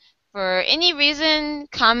for any reason,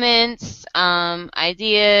 comments,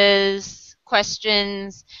 ideas,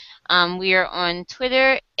 questions, we are on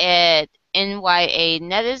Twitter at NYA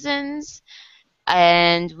Netizens.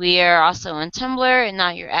 And we are also on Tumblr at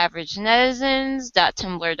Not Your Average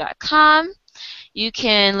Netizens.tumblr.com. You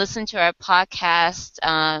can listen to our podcast,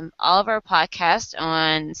 all of our podcasts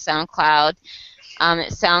on SoundCloud at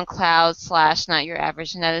SoundCloud / Not Your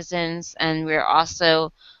Average Netizens, and we're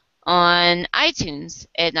also on iTunes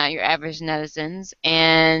at Not Your Average Netizens,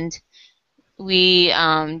 and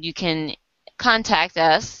you can contact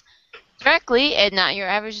us directly at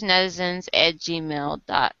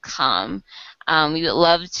notyouraveragenetizens@gmail.com. We would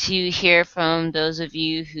love to hear from those of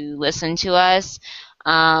you who listen to us,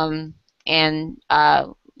 and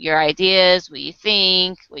your ideas, what you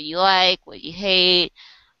think, what you like, what you hate.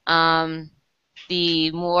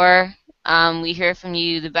 The more we hear from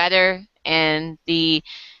you, the better, and the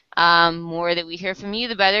more that we hear from you,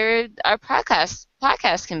 the better our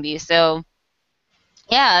podcast can be. So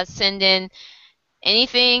yeah, send in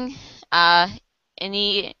anything, uh,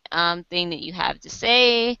 any thing that you have to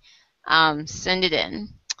say, send it in.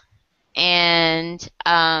 And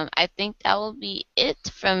I think that will be it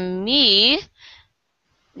from me.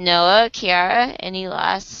 Noah, Kiara, any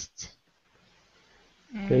last?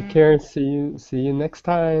 Take care and see you next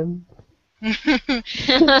time. Get ready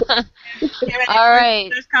All for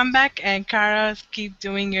right. this comeback, and Kara, keep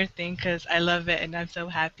doing your thing because I love it and I'm so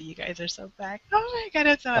happy you guys are so back. Oh my god,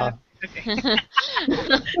 I'm so Ah. happy. Okay.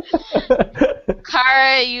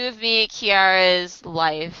 Kara, you have made Kiara's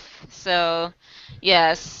life. So,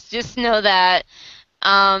 yes, just know that.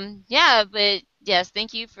 Yeah, but yes,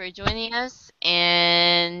 thank you for joining us.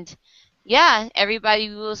 And yeah, everybody,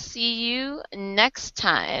 we will see you next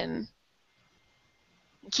time.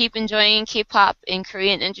 Keep enjoying K-pop and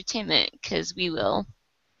Korean entertainment because we will.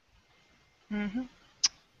 Hmm.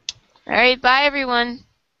 All right, bye, everyone.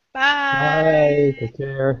 Bye. Bye. Take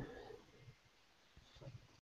care.